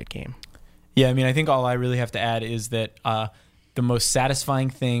such a good game. Yeah, I mean, I think all I really have to add is that the most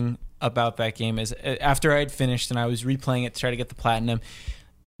satisfying thing about that game is after I had finished and I was replaying it to try to get the platinum,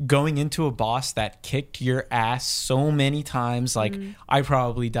 going into a boss that kicked your ass so many times. Like I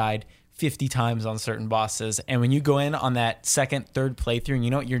probably died 50 times on certain bosses, and when you go in on that second, third playthrough and you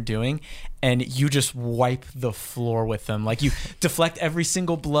know what you're doing, and you just wipe the floor with them, like you deflect every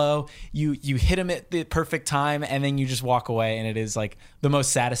single blow, you hit them at the perfect time, and then you just walk away, and it is like the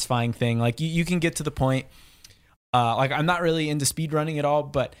most satisfying thing. Like you can get to the point, like I'm not really into speedrunning at all,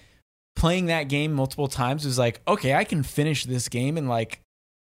 but playing that game multiple times was like, okay, I can finish this game in like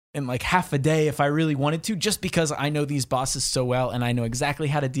half a day if I really wanted to, just because I know these bosses so well and I know exactly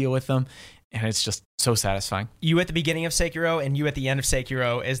how to deal with them. And it's just so satisfying. You at the beginning of Sekiro and you at the end of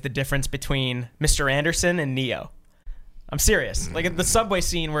Sekiro is the difference between Mr. Anderson and Neo. I'm serious. Like at the subway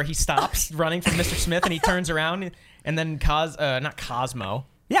scene where he stops running from Mr. Smith and he turns around, and then not Cosmo.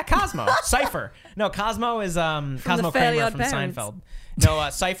 Yeah, Cosmo. Cypher. No, Cosmo is Cosmo Kramer from Seinfeld. No,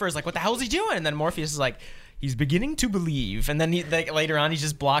 Cypher is like, what the hell is he doing? And then Morpheus is like, he's beginning to believe. And then later on, he's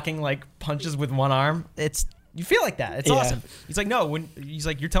just blocking like punches with one arm. You feel like that. It's awesome. He's like, no, he's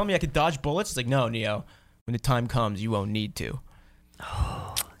like, you're telling me I could dodge bullets? It's like, no, Neo, when the time comes, you won't need to.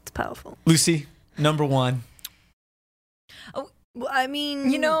 Oh, it's powerful. Lucy, number one. Oh, well, I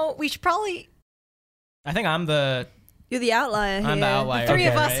mean, we should probably. I think you're the outlier here. I'm the outlier. The three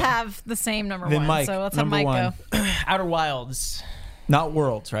of Okay, us right? have the same number Then one, Mike, so let's have number Mike one. go. Outer Wilds. Not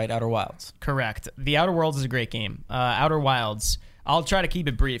Worlds, right? Outer Wilds. Correct. The Outer Worlds is a great game. Outer Wilds. I'll try to keep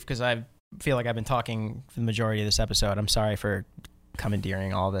it brief because I feel like I've been talking for the majority of this episode. I'm sorry for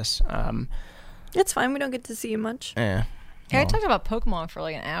commandeering all this. It's fine. We don't get to see you much. I talked about Pokemon for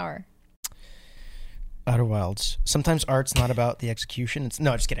like an hour. Outer Wilds. Sometimes art's not about the execution.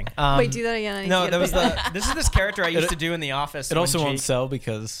 No, just kidding. Wait, do that again. No, this is this character I used to do in the office. It also won't sell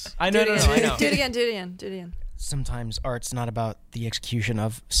because I know. Do it again. Do it again. Sometimes art's not about the execution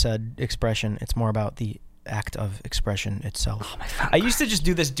of said expression. It's more about the act of expression itself. Oh, my God. I used to just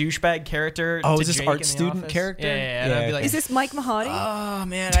do this douchebag character. Oh, is this Jake art in the student office. character? Yeah. And I'd be like, Is this Mike Mahadi? oh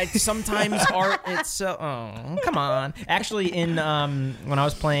man, sometimes art. It's oh come on. Actually, in when I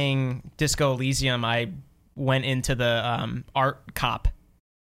was playing Disco Elysium, I went into the art cop.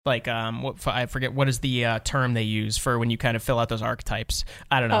 Like, I forget what is the term they use for when you kind of fill out those archetypes.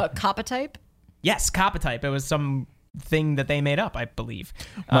 I don't know. Copotype? Yes, copotype. It was some thing that they made up, I believe.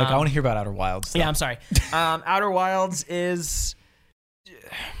 Mike, I want to hear about Outer Wilds. Yeah, I'm sorry. Outer Wilds is...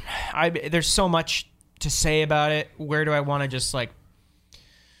 there's so much to say about it. Where do I want to just, like...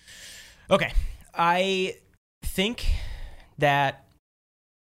 Okay. I think that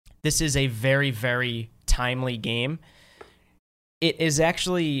this is a very, very timely game. It is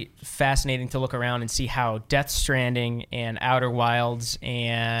actually fascinating to look around and see how Death Stranding and Outer Wilds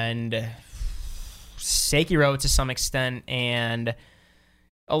and Sekiro to some extent and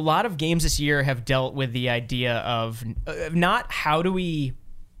a lot of games this year have dealt with the idea of not how do we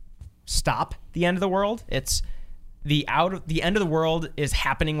stop the end of the world. It's the end of the world is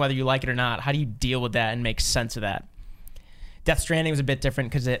happening whether you like it or not. How do you deal with that and make sense of that? Death Stranding was a bit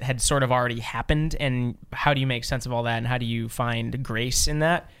different because it had sort of already happened, and how do you make sense of all that, and how do you find grace in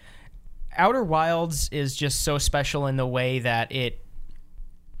that? Outer Wilds is just so special in the way that it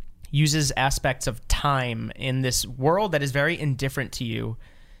uses aspects of time in this world that is very indifferent to you,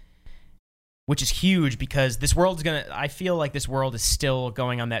 which is huge because this world's I feel like this world is still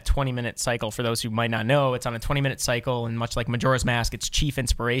going on that 20-minute cycle. For those who might not know, it's on a 20-minute cycle, and much like Majora's Mask, its chief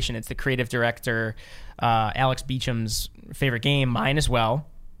inspiration, it's the creative director, Alex Beecham's favorite game, mine as well.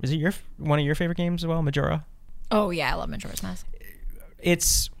 Is it one of your favorite games as well, Majora? Oh, yeah, I love Majora's Mask.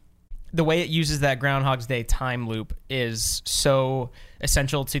 It's the way it uses that Groundhog's Day time loop is so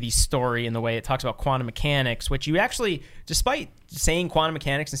essential to the story, and the way it talks about quantum mechanics, which you actually, despite saying quantum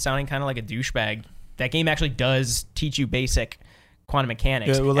mechanics and sounding kind of like a douchebag, that game actually does teach you basic quantum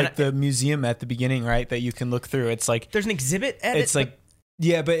mechanics. Yeah, well, like the museum at the beginning, right, that you can look through. It's like there's an exhibit at it's it. like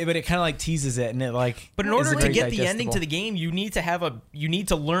yeah, but it kind of like teases it, and it like. But in order to get the ending to the game, you need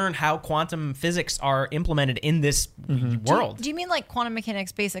to learn how quantum physics are implemented in this world. Do you mean like quantum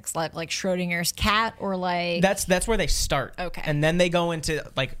mechanics basics, like Schrodinger's cat, or like? That's where they start. Okay. And then they go into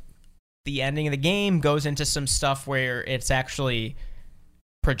like the ending of the game goes into some stuff where it's actually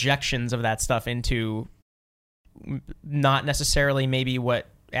projections of that stuff into not necessarily maybe what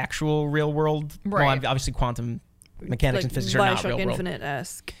actual real world. Right. Well, obviously quantum mechanics and physics are not real world.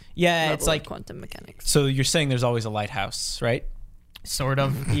 Infinite-esque. Yeah, it's like quantum mechanics. So you're saying there's always a lighthouse, right? Sort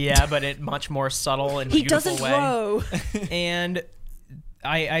of, yeah, but it much more subtle and He beautiful doesn't way. grow. And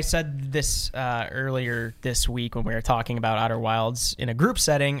I said this earlier this week when we were talking about Outer Wilds in a group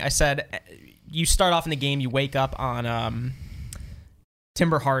setting. I said you start off in the game, you wake up on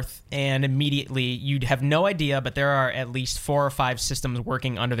Timber Hearth, and immediately you'd have no idea, but there are at least 4 or 5 systems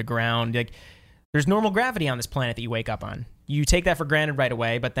working under the ground. Like, there's normal gravity on this planet that you wake up on. You take that for granted right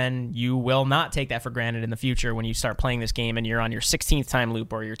away, but then you will not take that for granted in the future when you start playing this game and you're on your 16th time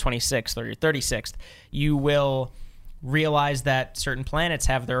loop or your 26th or your 36th. You will realize that certain planets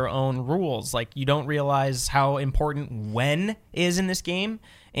have their own rules. Like, you don't realize how important when is in this game.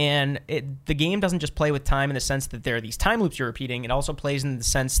 And the game doesn't just play with time in the sense that there are these time loops you're repeating. It also plays in the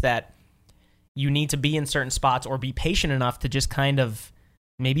sense that you need to be in certain spots or be patient enough to just kind of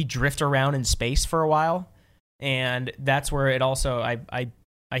maybe drift around in space for a while. And that's where it also,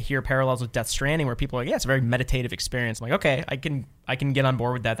 I hear parallels with Death Stranding where people are like, yeah, it's a very meditative experience. I'm like, okay, I can get on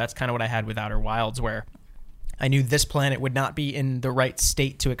board with that. That's kind of what I had with Outer Wilds, where I knew this planet would not be in the right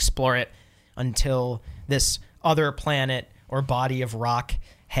state to explore it until this other planet or body of rock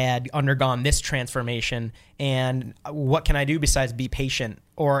had undergone this transformation. And what can I do besides be patient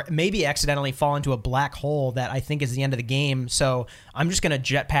or maybe accidentally fall into a black hole that I think is the end of the game? So I'm just going to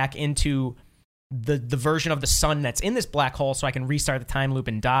jetpack into the version of the sun that's in this black hole so I can restart the time loop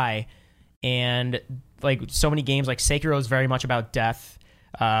and die. And like so many games, like Sekiro is very much about death.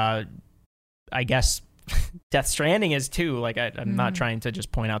 I guess Death Stranding is too. Like I'm not trying to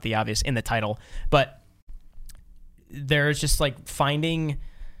just point out the obvious in the title, but there's just like finding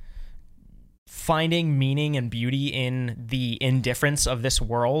meaning and beauty in the indifference of this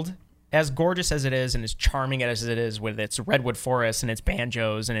world, as gorgeous as it is and as charming as it is, with its redwood forests and its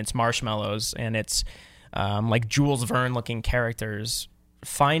banjos and its marshmallows and its like Jules Verne looking characters.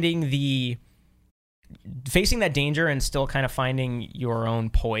 Facing that danger and still kind of finding your own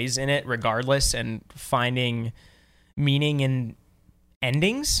poise in it regardless, and finding meaning in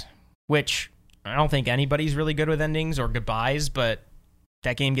endings, which I don't think anybody's really good with endings or goodbyes, but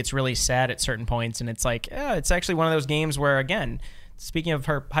that game gets really sad at certain points, and it's like, it's actually one of those games where, again, speaking of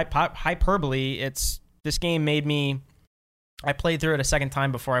hyperbole, this game made me. I played through it a second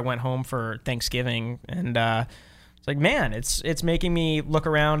time before I went home for Thanksgiving, and it's like, man, it's making me look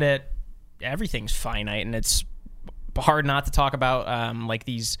around at everything's finite, and it's hard not to talk about like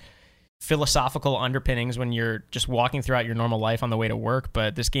these philosophical underpinnings when you're just walking throughout your normal life on the way to work,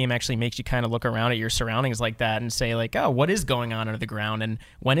 but this game actually makes you kind of look around at your surroundings like that and say like, oh, what is going on under the ground, and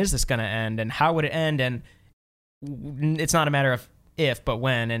when is this going to end, and how would it end? And it's not a matter of if, but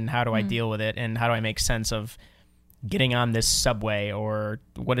when, and how do I deal with it, and how do I make sense of getting on this subway, or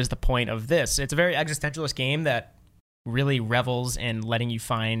what is the point of this? It's a very existentialist game that really revels in letting you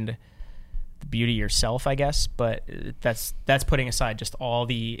find the beauty yourself, I guess, but that's putting aside just all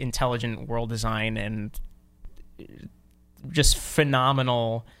the intelligent world design and just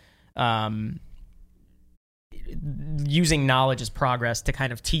phenomenal using knowledge as progress to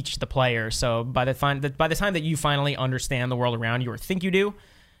kind of teach the player. So by the time that you finally understand the world around you, or think you do,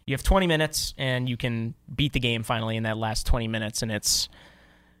 you have 20 minutes and you can beat the game finally in that last 20 minutes, and it's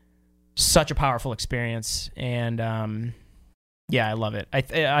such a powerful experience. And yeah, I love it.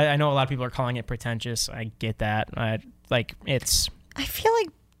 I know a lot of people are calling it pretentious. I get that. I feel like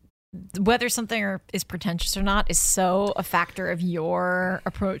whether something is pretentious or not is so a factor of your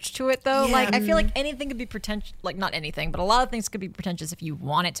approach to it, though. Yeah. Like, I feel like anything could be pretentious. Like, not anything, but a lot of things could be pretentious if you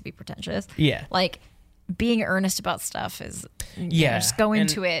want it to be pretentious. Yeah. Like, being earnest about stuff is, just go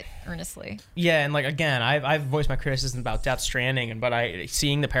into it earnestly. Yeah, and like, again, I've voiced my criticism about Death Stranding, but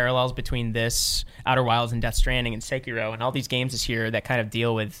seeing the parallels between this, Outer Wilds, and Death Stranding, and Sekiro, and all these games this year that kind of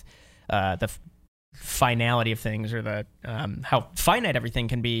deal with the finality of things, or the how finite everything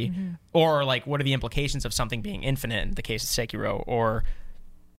can be, or like what are the implications of something being infinite in the case of Sekiro, or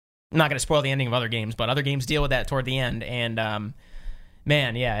I'm not going to spoil the ending of other games, but other games deal with that toward the end. And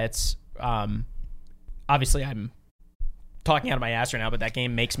man, yeah, it's obviously I'm talking out of my ass right now, but that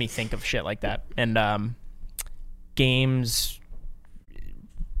game makes me think of shit like that. And games,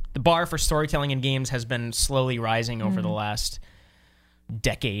 the bar for storytelling in games has been slowly rising over the last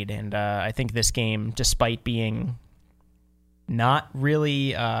decade, and I think this game, despite being not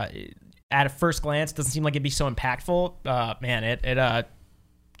really at a first glance, doesn't seem like it'd be so impactful. Man, it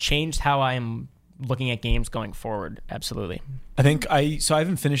changed how I'm looking at games going forward. Absolutely. I think I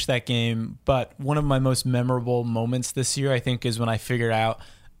haven't finished that game, but one of my most memorable moments this year, I think, is when I figured out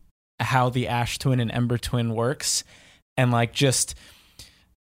how the Ash Twin and Ember Twin works. And like, just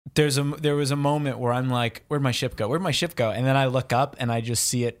there was a moment where I'm like, where'd my ship go? Where'd my ship go? And then I look up and I just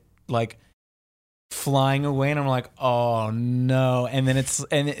see it like flying away, and I'm like, oh no. And then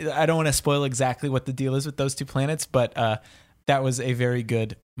I don't want to spoil exactly what the deal is with those two planets, but that was a very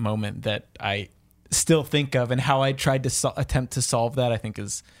good moment that I still think of, and how I tried to attempt to solve that, I think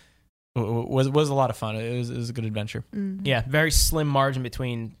was a lot of fun. It was a good adventure. Yeah, very slim margin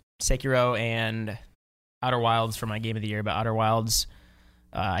between Sekiro and Outer Wilds for my game of the year, but Outer Wilds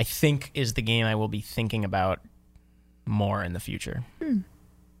I think is the game I will be thinking about more in the future.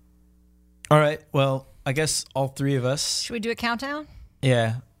 All right, well, I guess all three of us. Should we do a countdown?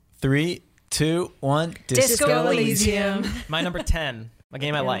 Yeah. 3, 2, 1. Disco Elysium. My number 10, a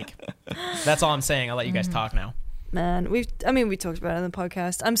game I like. That's all I'm saying. I'll let you guys talk now. Man, we talked about it on the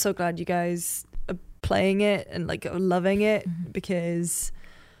podcast. I'm so glad you guys are playing it and like are loving it, because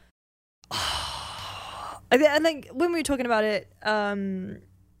I think when we were talking about it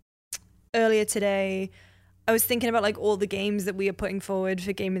earlier today, I was thinking about like all the games that we are putting forward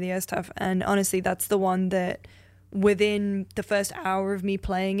for Game of the Year stuff, and honestly, that's the one that within the first hour of me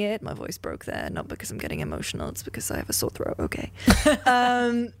playing it, my voice broke there, not because I'm getting emotional, it's because I have a sore throat. Okay. You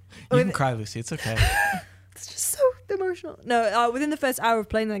can cry, Lucy. It's okay. It's just so emotional. No, within the first hour of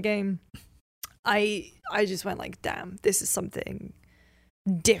playing that game, I just went like, damn, this is something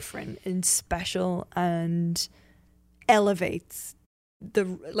different and special, and elevates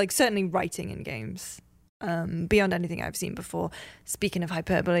certainly writing in games beyond anything I've seen before. Speaking of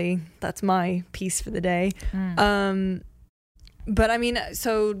hyperbole, that's my piece for the day. But I mean,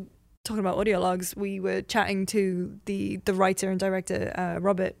 so talking about audio logs, we were chatting to the writer and director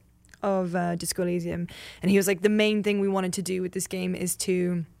Robert of Disco Elysium, and he was like, the main thing we wanted to do with this game is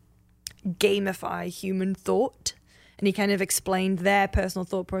to gamify human thought, and he kind of explained their personal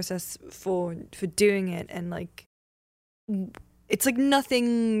thought process for doing it, and like, it's like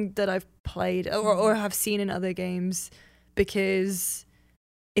nothing that I've played or have seen in other games, because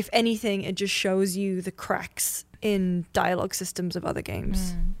if anything, it just shows you the cracks in dialogue systems of other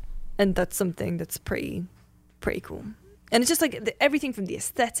games, and that's something that's pretty cool. And it's just like everything from the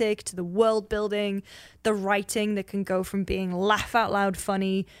aesthetic to the world building, the writing that can go from being laugh out loud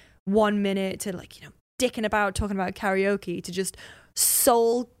funny 1 minute to like, you know, dicking about talking about karaoke to just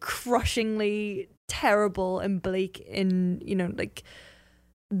soul crushingly terrible and bleak in, you know, like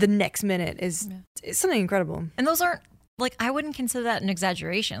the next minute is something incredible. And those aren't, like, I wouldn't consider that an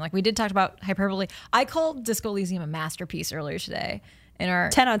exaggeration. Like, we did talk about hyperbole. I called Disco Elysium a masterpiece earlier today. in our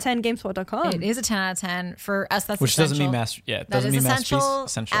 10 out of 10 GameSpot.com. It is a 10 out of 10 for us. That's Which essential. doesn't mean master. Yeah, it That doesn't is mean essential.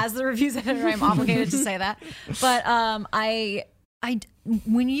 masterpiece. Essential. As the reviews editor, I'm obligated to say that. But I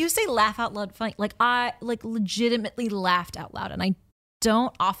when you say laugh out loud funny, like I like legitimately laughed out loud, and I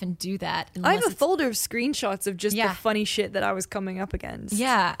don't often do that. I have unless a folder of screenshots of just the funny shit that I was coming up against.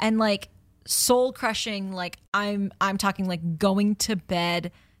 Yeah, and like soul crushing. Like I'm talking like going to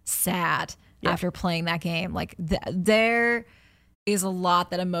bed sad after playing that game. Like there is a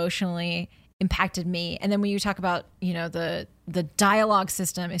lot that emotionally impacted me. And then when you talk about, you know, the dialogue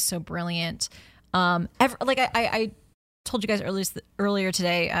system is so brilliant. I told you guys earlier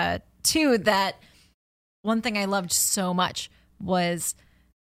today too that one thing I loved so much was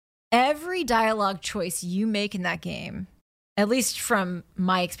every dialogue choice you make in that game, at least from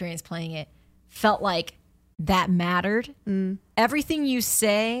my experience playing it, felt like that mattered. Everything you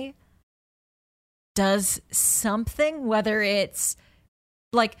say does something, whether it's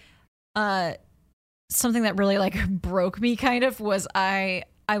like something that really like broke me kind of was I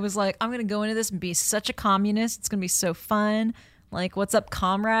was like, I'm gonna go into this and be such a communist. It's gonna be so fun. Like, what's up,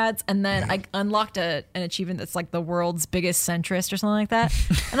 comrades? And then I unlocked an achievement that's like the world's biggest centrist or something like that.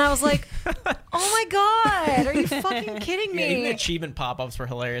 And I was like, oh my God, are you fucking kidding me? Yeah, even the achievement pop-ups were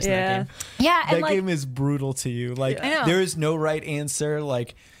hilarious in that game. Yeah, and that like, game is brutal to you. Like, I know. there is no right answer.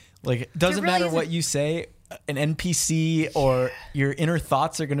 Like it doesn't really matter isn't. what you say. An NPC or your inner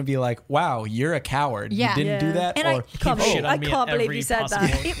thoughts are going to be like, wow, you're a coward. Yeah. You didn't do that. And or shit on I me can't at believe every you said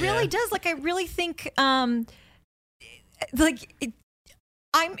that. possible- it really does. Like, I really think, I'm,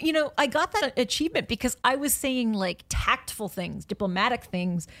 you know, I got that achievement because I was saying like tactful things, diplomatic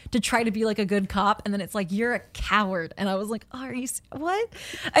things to try to be like a good cop. And then it's like, you're a coward. And I was like, oh, are you, what?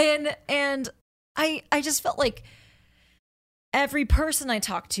 And I just felt like every person I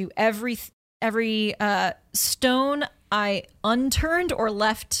talked to, every stone I unturned or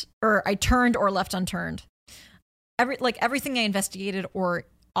left, or I turned or left unturned. Everything I investigated or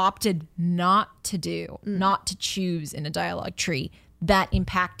opted not to do, not to choose in a dialogue tree, that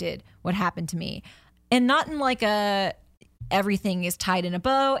impacted what happened to me. And not in like a everything is tied in a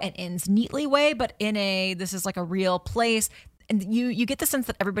bow and ends neatly way, but in a this is like a real place. And you get the sense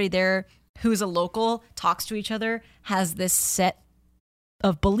that everybody there who's a local talks to each other, has this set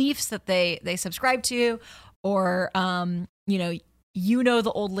of beliefs that they subscribe to, or you know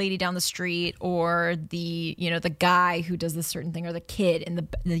the old lady down the street, or the the guy who does this certain thing, or the kid in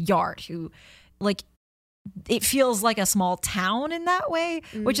the yard who, like, it feels like a small town in that way,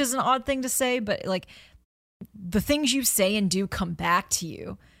 which is an odd thing to say, but like the things you say and do come back to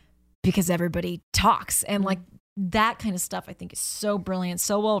you because everybody talks, and like that kind of stuff I think is so brilliant,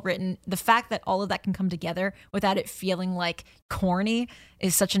 so well written. The fact that all of that can come together without it feeling like corny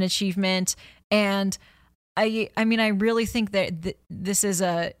is such an achievement. And I mean, I really think that this is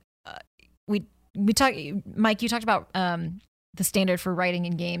we talk, Mike, you talked about the standard for writing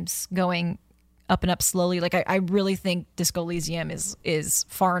in games going up and up slowly. Like I really think Disco Elysium is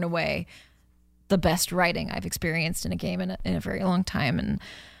far and away the best writing I've experienced in a game in a very long time.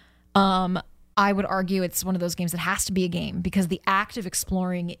 And I would argue it's one of those games that has to be a game, because the act of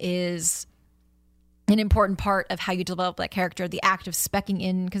exploring is an important part of how you develop that character. The act of speccing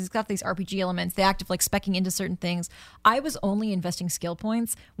in, because it's got these RPG elements, the act of like speccing into certain things. I was only investing skill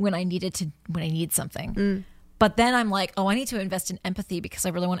points when I need something. But then I'm like, oh, I need to invest in empathy because I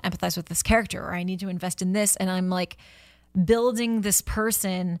really want to empathize with this character, or I need to invest in this. And I'm like building this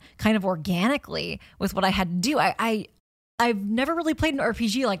person kind of organically with what I had to do. I've never really played an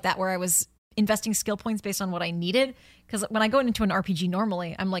RPG like that where I was investing skill points based on what I needed. Because when I go into an RPG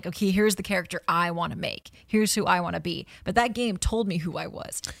normally, I'm like, okay, here's the character I want to make. Here's who I want to be. But that game told me who I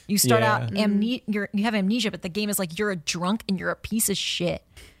was. You start out, you have amnesia, but the game is like, you're a drunk and you're a piece of shit.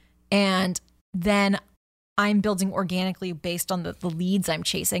 And then I'm building organically based on the leads I'm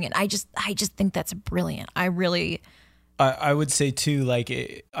chasing. And I just think that's brilliant. I would say too,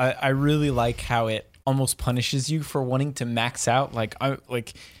 like, I really like how it almost punishes you for wanting to max out.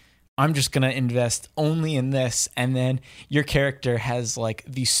 I'm just going to invest only in this. And then your character has like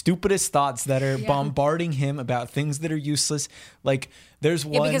the stupidest thoughts that are bombarding him about things that are useless. Like there's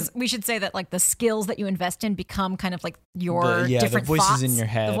one. Yeah, because we should say that like the skills that you invest in become kind of like your different the voices thoughts, in your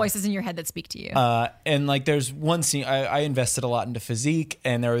head. The voices in your head that speak to you. And like there's one scene, I invested a lot into physique,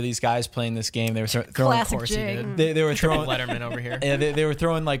 and there were these guys playing this game. They were throwing, Classic of course Jig. They were throwing Letterman over here. Yeah, they were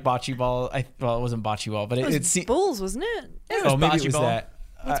throwing like bocce ball. Well, it wasn't bocce ball, but it was balls, wasn't it? Oh, maybe it was ball. that.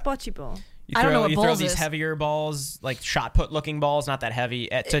 What's bocce ball? I don't know what you throw balls these is. heavier balls, like shot put looking balls, not that heavy,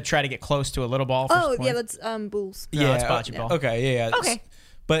 to try to get close to a little ball. Oh, For yeah, that's bulls. No, it's bocce ball. Okay, yeah. Okay.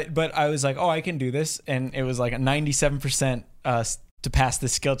 But I was like, oh, I can do this, and it was like a 97% to pass the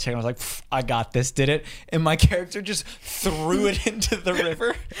skill check. I was like, I got this, did it. And my character just threw it into the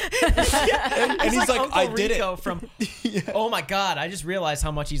river. and he's like, Uncle I did Rico it. From, oh my God, I just realized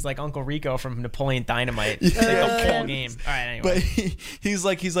how much he's like Uncle Rico from Napoleon Dynamite. Like the whole game. All right, anyway. But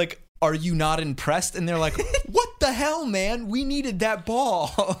he's like, are you not impressed? And they're like, what the hell, man? We needed that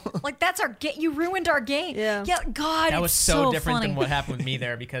ball. Like, that's our game. You ruined our game. Yeah. God, That was it's so different funny. than what happened with me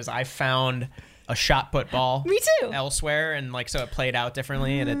there because I found a shot put ball Me too. elsewhere, and like so it played out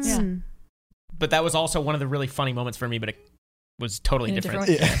differently, and it's. Yeah. But that was also one of the really funny moments for me, but it was totally In a different.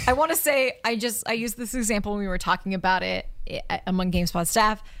 different way. I want to say I used this example when we were talking about it among GameSpot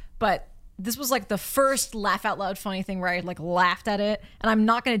staff, but this was like the first laugh out loud funny thing where I like laughed at it, and I'm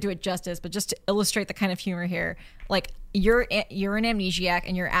not going to do it justice, but just to illustrate the kind of humor here, like you're an amnesiac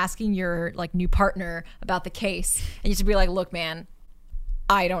and you're asking your like new partner about the case, and you have to be like, look, man,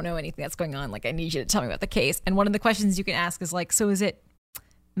 I don't know anything that's going on. Like, I need you to tell me about the case. And one of the questions you can ask is like, so is it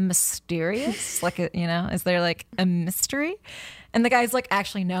mysterious? Like, is there like a mystery? And the guy's like,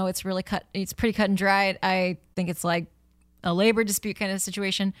 actually, no, it's pretty cut and dried. I think it's like a labor dispute kind of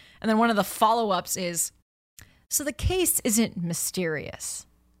situation. And then one of the follow-ups is, so the case isn't mysterious,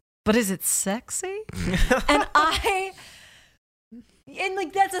 but is it sexy? And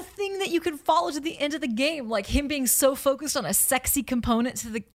like that's a thing that you can follow to the end of the game, like him being so focused on a sexy component to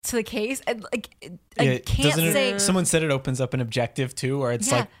the case, and like I can't say. Someone said it opens up an objective too, where it's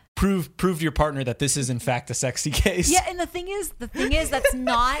Yeah. like prove to your partner that this is in fact a sexy case. Yeah, and the thing is, that's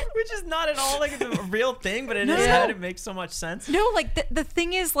not. Which is not at all like a real thing, but in his No. head it makes so much sense. No, like the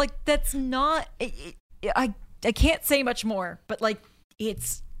thing is, like that's not. I can't say much more, but like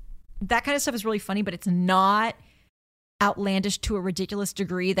it's that kind of stuff is really funny, but it's not outlandish to a ridiculous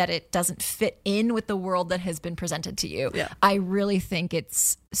degree that it doesn't fit in with the world that has been presented to you. Yeah. I really think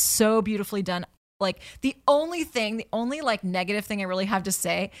it's so beautifully done. Like the only like negative thing I really have to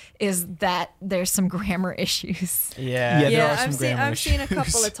say is that there's some grammar issues. Yeah. Yeah. There are I've some grammar I've seen a issues.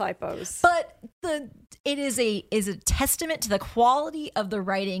 couple of typos. But it is a testament to the quality of the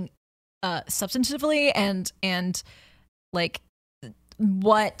writing substantively and like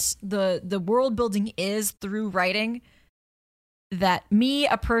what the world building is through writing, that me,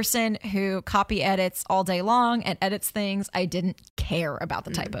 a person who copy edits all day long and edits things, I didn't care about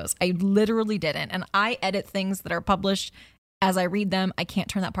the typos. I literally didn't. And I edit things that are published as I read them. I can't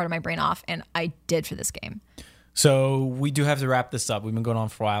turn that part of my brain off, and I did for this game. So we do have to wrap this up. We've been going on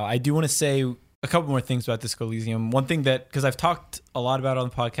for a while. I do want to say a couple more things about Disco Elysium. One thing that, because I've talked a lot about it on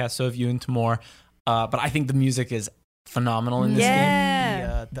the podcast, so have you and Tamor, but I think the music is phenomenal in this game.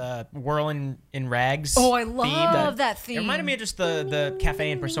 The whirling in rags. Oh, I theme love that theme. It reminded me of just the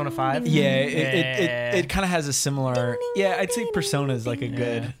cafe in Persona 5. Yeah, it kind of has a similar. Yeah, I'd say Persona is like a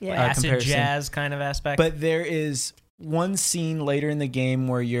good Acid comparison. jazz kind of aspect. But there is one scene later in the game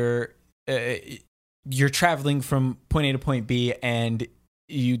where you're traveling from point A to point B, and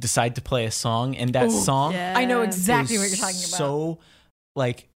you decide to play a song, and that song I know exactly is what you're talking about. So,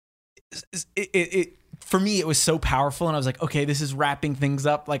 like, it for me, it was so powerful, and I was like, okay, this is wrapping things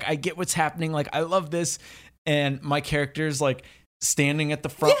up. Like, I get what's happening. Like, I love this, and my character's like standing at the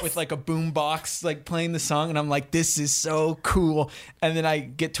front with like a boom box, like playing the song, and I'm like, this is so cool. And then I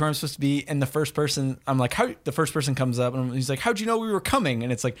get to where I'm supposed to be, and the first person comes up, and he's like, how'd you know we were coming?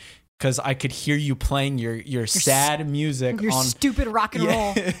 And it's like, because I could hear you playing your sad music Your on stupid rock and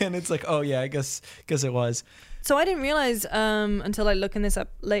roll. and it's like, oh yeah, I guess it was. So I didn't realize until I looking this up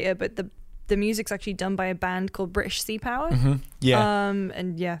later, but the music's actually done by a band called British Sea Power. Yeah.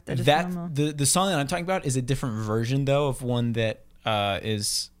 And yeah, they're just That phenomenal. the song that I'm talking about is a different version though of one that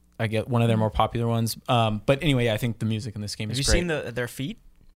is, I get, one of their more popular ones. But anyway, yeah, I think the music in this game Have is you great. seen their feet?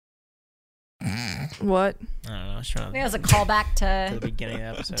 What? I don't know. I was trying I to think it was a callback to the to beginning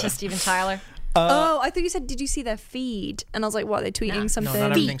of the episode. Steven Tyler. I thought you said, did you see their feed? And I was like, what, they're tweeting No. something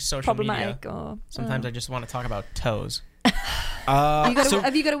not everything's social problematic? media. Or Sometimes I just want to talk about toes.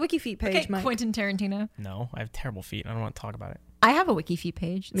 have you got a wiki feed page, Okay, Mike? Quentin Tarantino. No, I have terrible feet. I don't want to talk about it. I have a wiki feed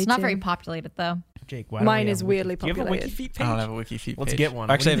page. Me It's not too. very populated though. Jake, why do Mine we have is a wiki- weirdly Do you have a wiki populated. feet I page? don't have a wiki feed Let's page. get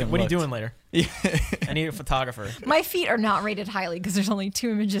one. Actually, I what are you haven't doing later? looked. I need a photographer. My feet are not rated highly because there's only 2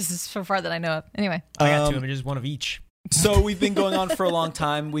 images so far that I know of. Anyway, I got 2 images, one of each. So we've been going on for a long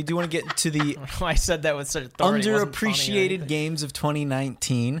time. We do want to get to the I said that with such authority. It wasn't funny or underappreciated anything. games of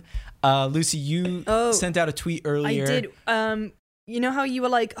 2019. Lucy, you sent out a tweet earlier. I did. You know how you were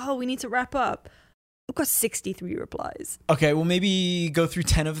like, oh, we need to wrap up? I've got 63 replies. Okay, well maybe go through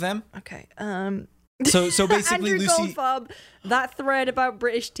 10 of them. Okay. So basically, Andrew Lucy. Goldfarb, that thread about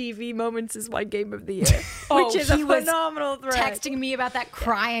British TV moments is my game of the year, Oh, which is a he was phenomenal thread. texting me about that,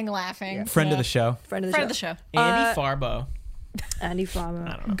 crying, laughing. Yeah. Friend of the show. Friend of the Friend show. of the show. Andy Farbo Andy I Flower.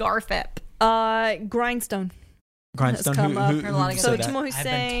 don't know. Garfep. Grindstone. Grindstone. come up. Heard a lot of So good said that? Timo I've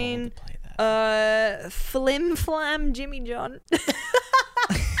been Hussein. told to play that. Flim Flam Jimmy John.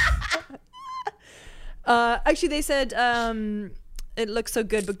 Actually, they said it looks so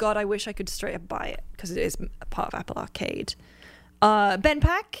good, but God, I wish I could straight up buy it because it is a part of Apple Arcade. Ben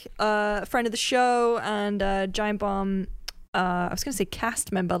Pack, friend of the show, and Giant Bomb. I was going to say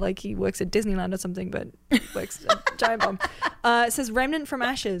cast member, like he works at Disneyland or something, but works at Giant Bomb. It says Remnant from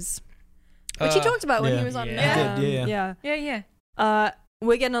Ashes, which he talked about when he was on. Yeah. He did, yeah. Yeah.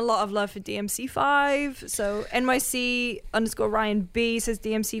 We're getting a lot of love for DMC5. So NYC_Ryan B says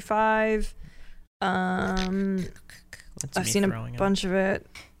DMC5. That's I've me seen a throwing up. bunch of it.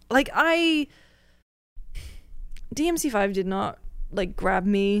 Like DMC5 did not like grab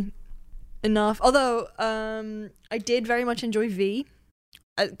me enough. Although I did very much enjoy V,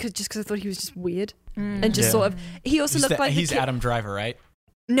 because I thought he was just weird and just Yeah. sort of. He also looked like he's the kid. Adam Driver, right?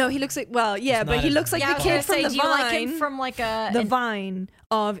 No, he looks like but He's he not looks like Yeah, I the was kid gonna from say, the do you like Vine. him from like a The Vine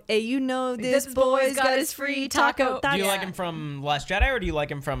of this boy's got his free taco. Do you like him from Last Jedi, or do you like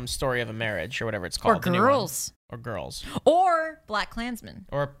him from Story of a Marriage, or whatever it's or called? the new one? girls Or girls, or Black Klansman?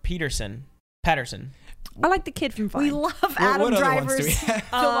 or Patterson. I like the kid from Vine. We love What Adam other ones do we Driver's have?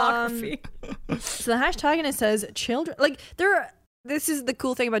 filmography. So the hashtag and it says children. Like this is the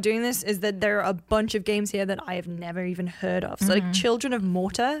cool thing about doing this is that there are a bunch of games here that I have never even heard of. So like Children of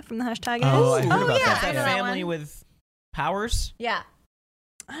Morta from the hashtag. Oh, I is. heard about yeah, that. I know That that family one. with powers. Yeah.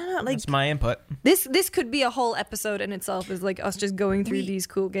 I don't know, like That's my input. this could be a whole episode in itself. Is like us just going through these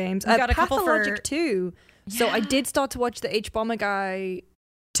cool games. we got a couple Pathologic for- 2. So I did start to watch the H Bomber Guy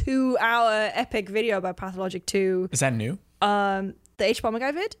 2-hour epic video about Pathologic 2. Is that new? The H Bomber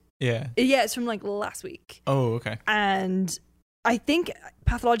Guy vid. Yeah. Yeah, it's from like last week. Oh, okay. And I think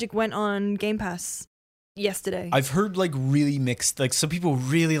Pathologic went on Game Pass yesterday. I've heard like really mixed. Like some people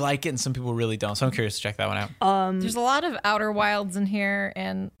really like it and some people really don't. So I'm curious to check that one out. There's a lot of Outer Wilds in here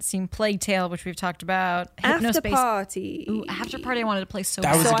and seen Plague Tale, which we've talked about. After Hypnospace. Party. Ooh, After Party I wanted to play so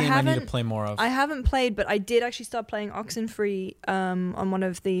That was So a I game I need to haven't- play more of. I haven't played, but I did actually start playing Oxenfree on one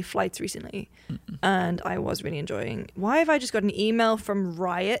of the flights recently, and I was really enjoying. Why have I just got an email from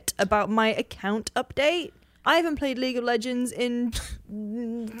Riot about my account update? I haven't played League of Legends in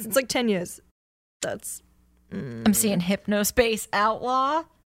it's like 10 years. That's I'm seeing Hypnospace Outlaw.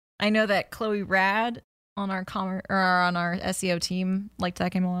 I know that Chloe Rad on our on our SEO team liked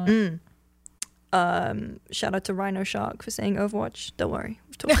that game a lot. Shout out to Rhino Shark for saying Overwatch. Don't worry,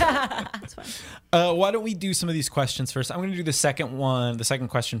 we've talked about it. It's fine. Why don't we do some of these questions first? I'm going to do the second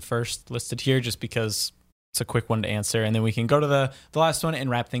question first listed here, just because it's a quick one to answer, and then we can go to the last one and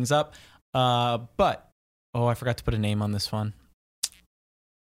wrap things up. But I forgot to put a name on this one.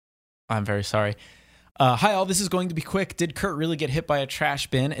 I'm very sorry. Hi all, this is going to be quick. Did Kurt really get hit by a trash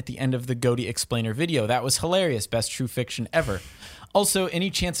bin at the end of the Goaty Explainer video? That was hilarious. Best true fiction ever. Also, any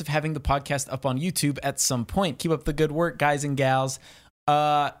chance of having the podcast up on YouTube at some point? Keep up the good work, guys and gals.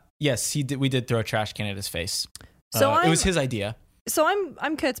 Yes, he did. We did throw a trash can at his face. So it was his idea. So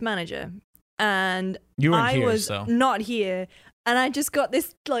I'm Kurt's manager, and You weren't I here, was so not here, and I just got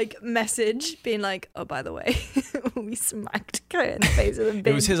this like message being like, "Oh, by the way, we smacked Kurt in the face with a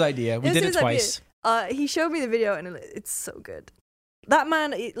bin." it was his idea. We was did it his idea. twice. He showed me the video, and it's so good. That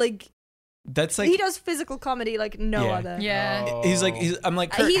man, That's like he does physical comedy like no Yeah. other. Yeah. I'm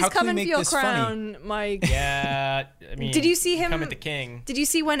like, Kurt, He's how can we coming for make your this funny? crown, Mike. Yeah, I mean, Did you see him? come at the king? Did you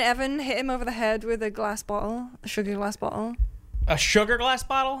see when Evan hit him over the head with a glass bottle, a sugar glass bottle? A sugar glass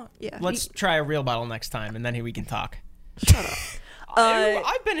bottle? Yeah. Let's try a real bottle next time, and then we can talk. Shut up.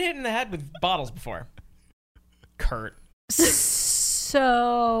 I've been hit in the head with bottles before. Kurt.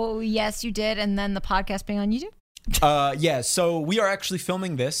 So yes, you did, and then the podcast being on YouTube. Yeah, so we are actually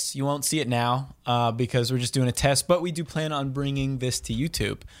filming this. You won't see it now because we're just doing a test, but we do plan on bringing this to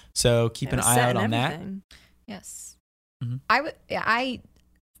YouTube. So keep an eye out on that. Yes, Mhm. I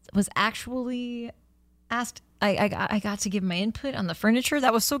was actually asked. I got to give my input on the furniture.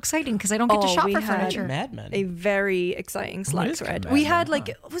 That was so exciting because I don't get to Oh, shop we for had furniture. Mad Men. A very exciting Slack is thread. kinda We Mad had Men,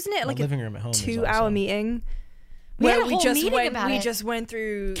 like, wasn't it My like living room at home. a is 2-hour awesome. meeting? We had a where whole meeting went, about we it. just went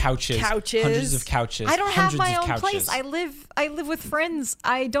through Couches, hundreds of couches. I don't have hundreds my of own couches. place. I live with friends.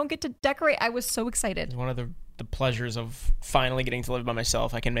 I don't get to decorate. I was so excited. It's one of the pleasures of finally getting to live by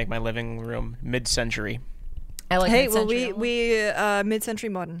myself. I can make my living room mid-century I like Hey, well, mid-century we a lot. mid-century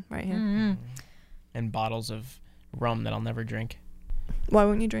modern right here. Mm-hmm. and bottles of rum that I'll never drink. Why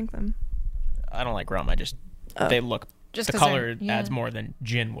won't you drink them? I don't like rum. I just they look Just the 'cause color they're- yeah. adds more than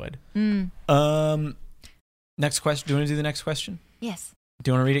gin would. Next question. Do you want to do the next question? Yes,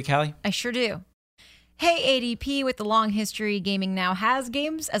 Do you want to read it, Callie? I sure do. Hey ADP, with the long history gaming now has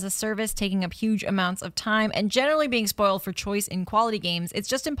games as a service taking up huge amounts of time and generally being spoiled for choice in quality games, it's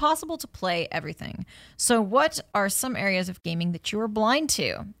just impossible to play everything. So what are some areas of gaming that you are blind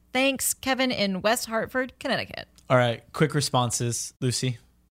to? Thanks, Kevin in West Hartford, Connecticut. All right, quick responses. Lucy?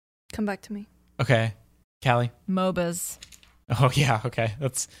 Come back to me. Okay. Callie? MOBAs. Oh, yeah, okay.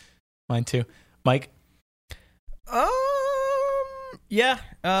 That's mine too. Mike? Yeah.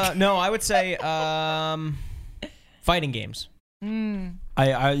 No, I would say fighting games,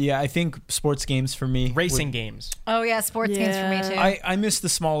 I think sports games for me. racing games. Oh yeah, sports games for me too. I miss the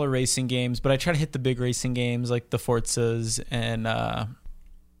smaller racing games, but I try to hit the big racing games like the Forzas and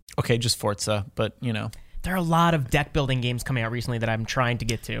just Forza, but you know. There are a lot of deck building games coming out recently that I'm trying to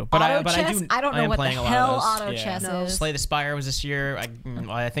get to. But auto I chess? do. I don't know am what the playing a lot hell of those. auto chess is. Slay the Spire was this year. I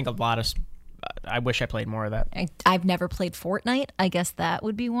think a lot of. I wish I played more of that. I've never played Fortnite. I guess that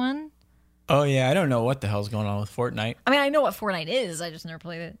would be one. Oh yeah, I don't know what the hell's going on with Fortnite. I mean, I know what Fortnite is. I just never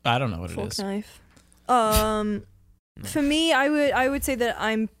played it. I don't know what it Fork is. knife. For me, I would say that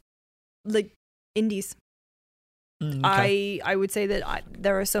I'm like indies. Okay. I would say that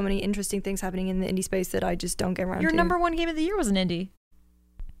there are so many interesting things happening in the indie space that I just don't get around Your to. number one game of the year was an indie.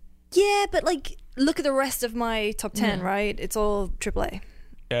 Yeah, but like, look at the rest of my top 10, Yeah. right? It's all AAA.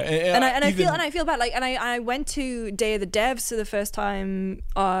 Yeah, And I feel bad. Like, and I went to Day of the Devs for the first time,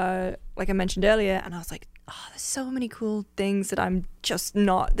 like I mentioned earlier, and I was like, oh, there's so many cool things that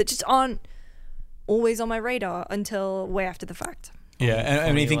that just aren't always on my radar until way after the fact. Yeah, and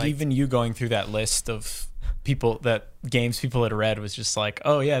I mean, I think like- even you going through that list of games people had read was just like,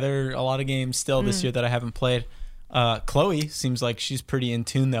 oh yeah, there are a lot of games still this year that I haven't played. Chloe seems like she's pretty in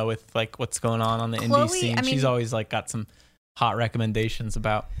tune though with like what's going on the indie scene. I mean- She's always like got some hot recommendations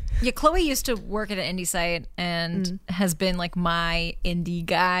about. Yeah, Chloe used to work at an indie site and has been like my indie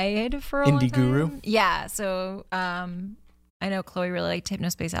guide for a long Indie time. guru? Yeah, so I know Chloe really liked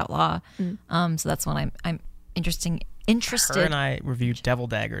Hypnospace Outlaw. So that's one I'm interested. Her and I reviewed Devil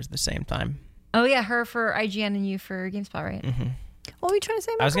Daggers at the same time. Oh yeah, her for IGN and you for GameSpot, right? What were you trying to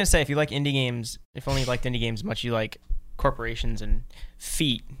say, I was Michael? gonna say if you like indie games, if only you liked indie games as much you like corporations and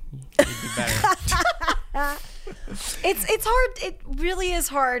feet, you'd be better. It's hard. It really is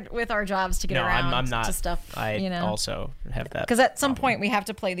hard with our jobs to get No, around I'm not. to stuff. I you know, also have that. because at some point we have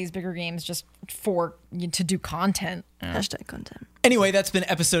to play these bigger games just to do content. Hashtag content. Anyway, that's been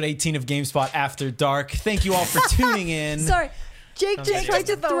episode 18 of GameSpot After Dark. Thank you all for tuning in. Sorry. Jake tried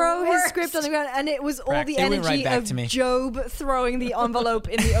to the throw his worst. script on the ground, and it was all Correct. the It went right energy back of to me. Job throwing the envelope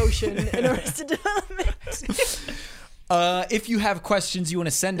in the ocean in Arrested Development. If you have questions you want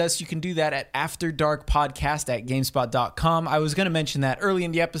to send us, you can do that at afterdarkpodcast@gamespot.com. I was going to mention that early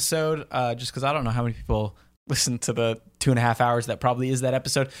in the episode, just because I don't know how many people listen to the 2.5 hours that probably is that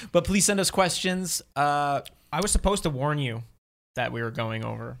episode. But please send us questions. I was supposed to warn you that we were going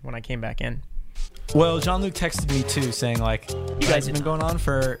over when I came back in. Well, Jean-Luc texted me too, saying like, you guys have been going on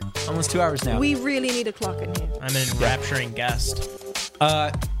for almost 2 hours now. We really need a clock in here. I'm an enrapturing guest.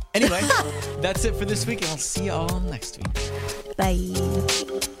 Anyway, that's it for this week, and I'll see you all next week.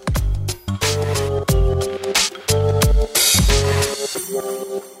 Bye.